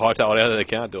tries to hightail it out, they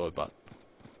can't do it, but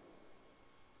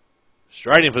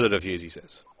straight in for the defuse, he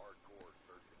says.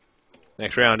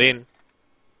 Next round in.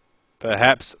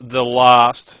 Perhaps the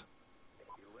last.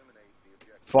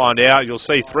 Find out. You'll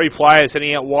see 3 players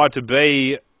heading out wide to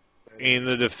B in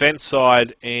the defence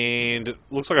side, and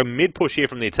looks like a mid push here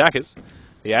from the attackers.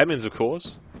 The admins, of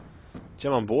course.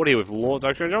 Jump on board here with Lord.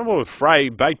 Actually, jump on board with Frey,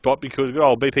 Baitbot, because good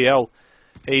old BPL.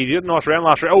 He did a nice round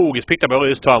last round. Oh, gets picked up early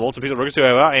this time. Also picked up Rukasu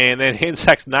over, and then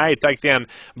Hensak's nade takes down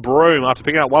Broom after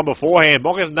picking up one beforehand.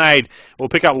 Bonker's nade will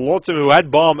pick up Lawson, who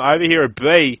had bomb over here at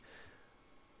B.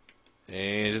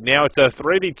 And now it's a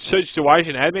 3v2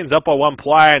 situation. Admin's up by 1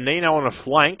 player. Nino on a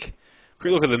flank.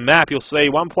 Quick look at the map. You'll see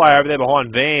 1 player over there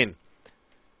behind Van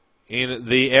in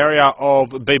the area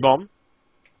of B-bomb.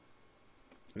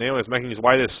 Nino is making his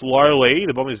way there slowly.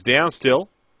 The bomb is down still.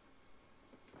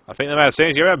 I think they may have seen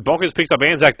it. Bonkers picks up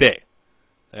Anzac there.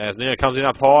 As Nino comes in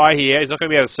up high here. He's not going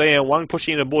to be able to see him. 1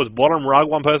 pushing in towards bottom rug.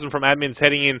 1 person from admin's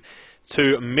heading in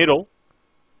to middle.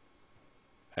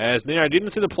 As Nino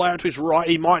didn't see the player to his right.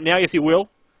 He might now. Yes, he will.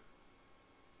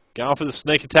 Going for the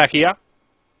sneak attack here.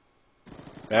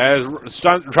 As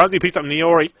Trumsy picks up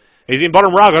Niori. He's in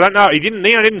bottom rug. I don't know.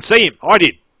 Nino didn't see him. I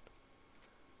did.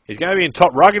 He's going to be in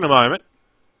top rug in a moment.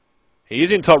 He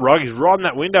is in top rug. He's right in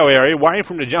that window area, waiting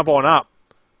for him to jump on up.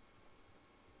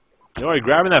 Niori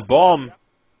grabbing that bomb.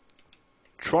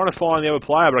 Trying to find the other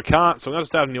player, but I can't, so I'm going to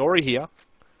start Niori here.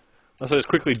 Let's just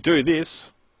quickly do this.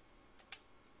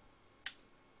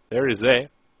 There it is there.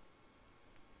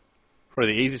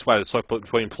 Probably the easiest way to select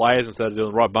between players instead of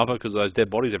doing the right bumper because of those dead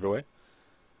bodies everywhere.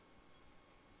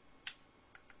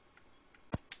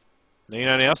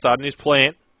 Nino now starting his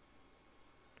plant.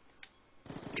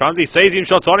 Trumsy sees him,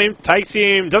 shots on him, takes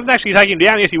him, doesn't actually take him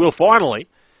down, yes he will finally.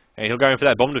 And he'll go in for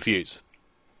that bomb defuse.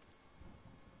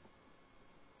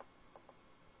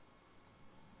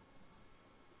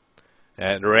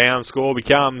 And the round score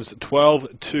becomes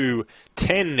 12-10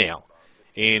 now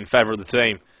in favour of the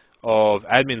team of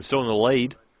admin still in the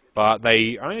lead. But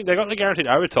they got the guaranteed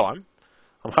overtime.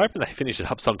 I'm hoping they finish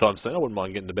it up sometime soon. I wouldn't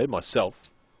mind getting to bed myself.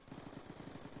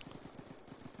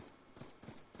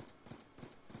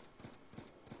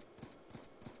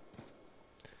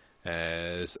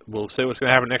 As we'll see what's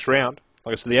going to happen next round.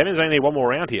 Like I said, the admins only need 1 more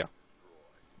round here.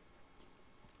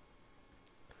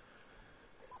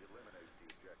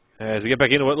 As we get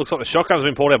back into it, looks like the shotgun's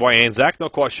been pulled out by Anzac.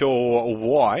 Not quite sure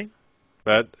why,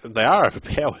 but they are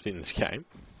overpowered in this game.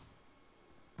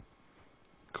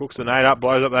 Cooks the nade up,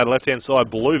 blows up that left-hand side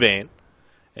blue van.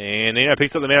 And Nino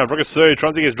picks up the man of Rukasu.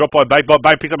 Trunzi gets dropped by Baitbot.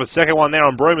 Bait picks up a second one there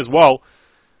on Broom as well.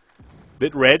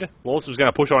 Bit red. Lawson's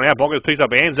going to push on out. Bonkers picks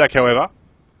up Anzac, however.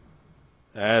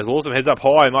 As Lawson heads up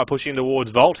high, he might push in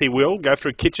towards Volt. He will. Go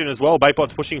through Kitchen as well.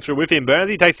 Baitbot's pushing through with him.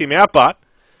 Burnsy takes him out, but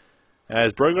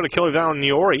as Broom got a kill on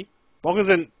Niori. Bonkers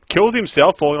then kills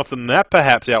himself, falling off the map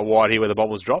perhaps out wide here where the bomb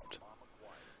was dropped.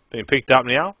 Being picked up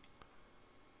now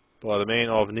by the man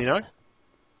of Nino.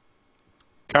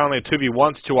 Currently a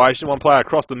 2v1 situation. 1 player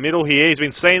across the middle here. He's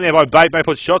been seen there by Bait. Bait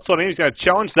puts shots on him. He's going to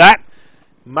challenge that.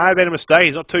 May have been a mistake.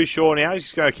 He's not too sure now. He's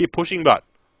just going to keep pushing, but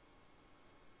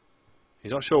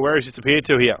he's not sure where he's disappeared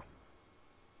to here.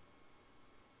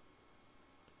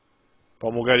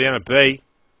 Bomb will go down at B.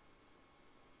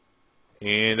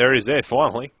 And there he is there,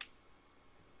 finally.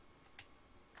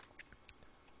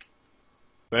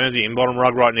 Burnsy in bottom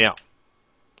rug right now.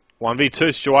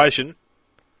 1v2 situation.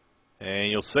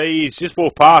 And you'll see he's just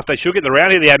walked past. They should get the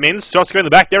round here, the admins. Shots go in the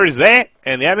back. There it is there.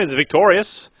 And the admins are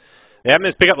victorious. The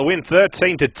admins pick up the win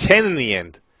 13-10 in the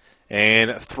end.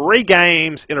 And 3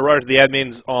 games in a row to the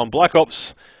admins on Black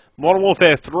Ops Modern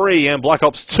Warfare 3 and Black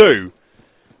Ops 2.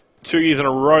 2 years in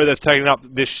a row they've taken out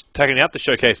the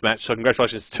showcase match, so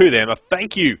congratulations to them. A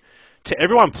thank you to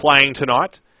everyone playing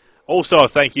tonight. Also a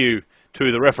thank you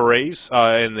to the referees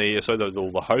and the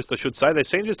hosts, I should say. They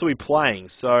seem just to be playing,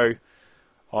 so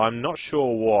I'm not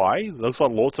sure why. It looks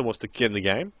like Lawson wants to get in the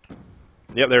game.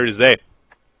 Yep, there it is there.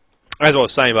 As I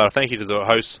was saying, but a thank you to the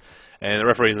hosts and the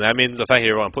referees and the admins. I thank you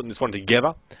everyone putting this one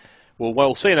together.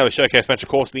 We'll see another showcase match, of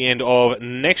course, at the end of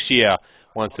next year,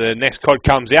 once the next COD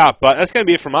comes out. But that's going to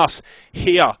be it from us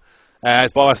here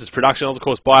at Bios's production. I was, of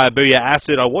course, by Booyah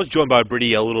Acid. I was joined by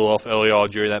Britty a little off earlier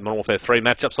during that Modern Warfare 3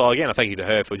 matchup. So again, a thank you to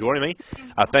her for joining me.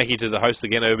 Thank you to the hosts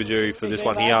again, Overdue, for this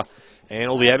one here, and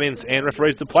all the admins and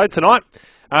referees that played tonight.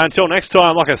 Until next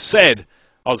time, like I said,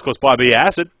 I was, of course, by Booyah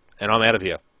Acid, and I'm out of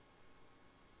here.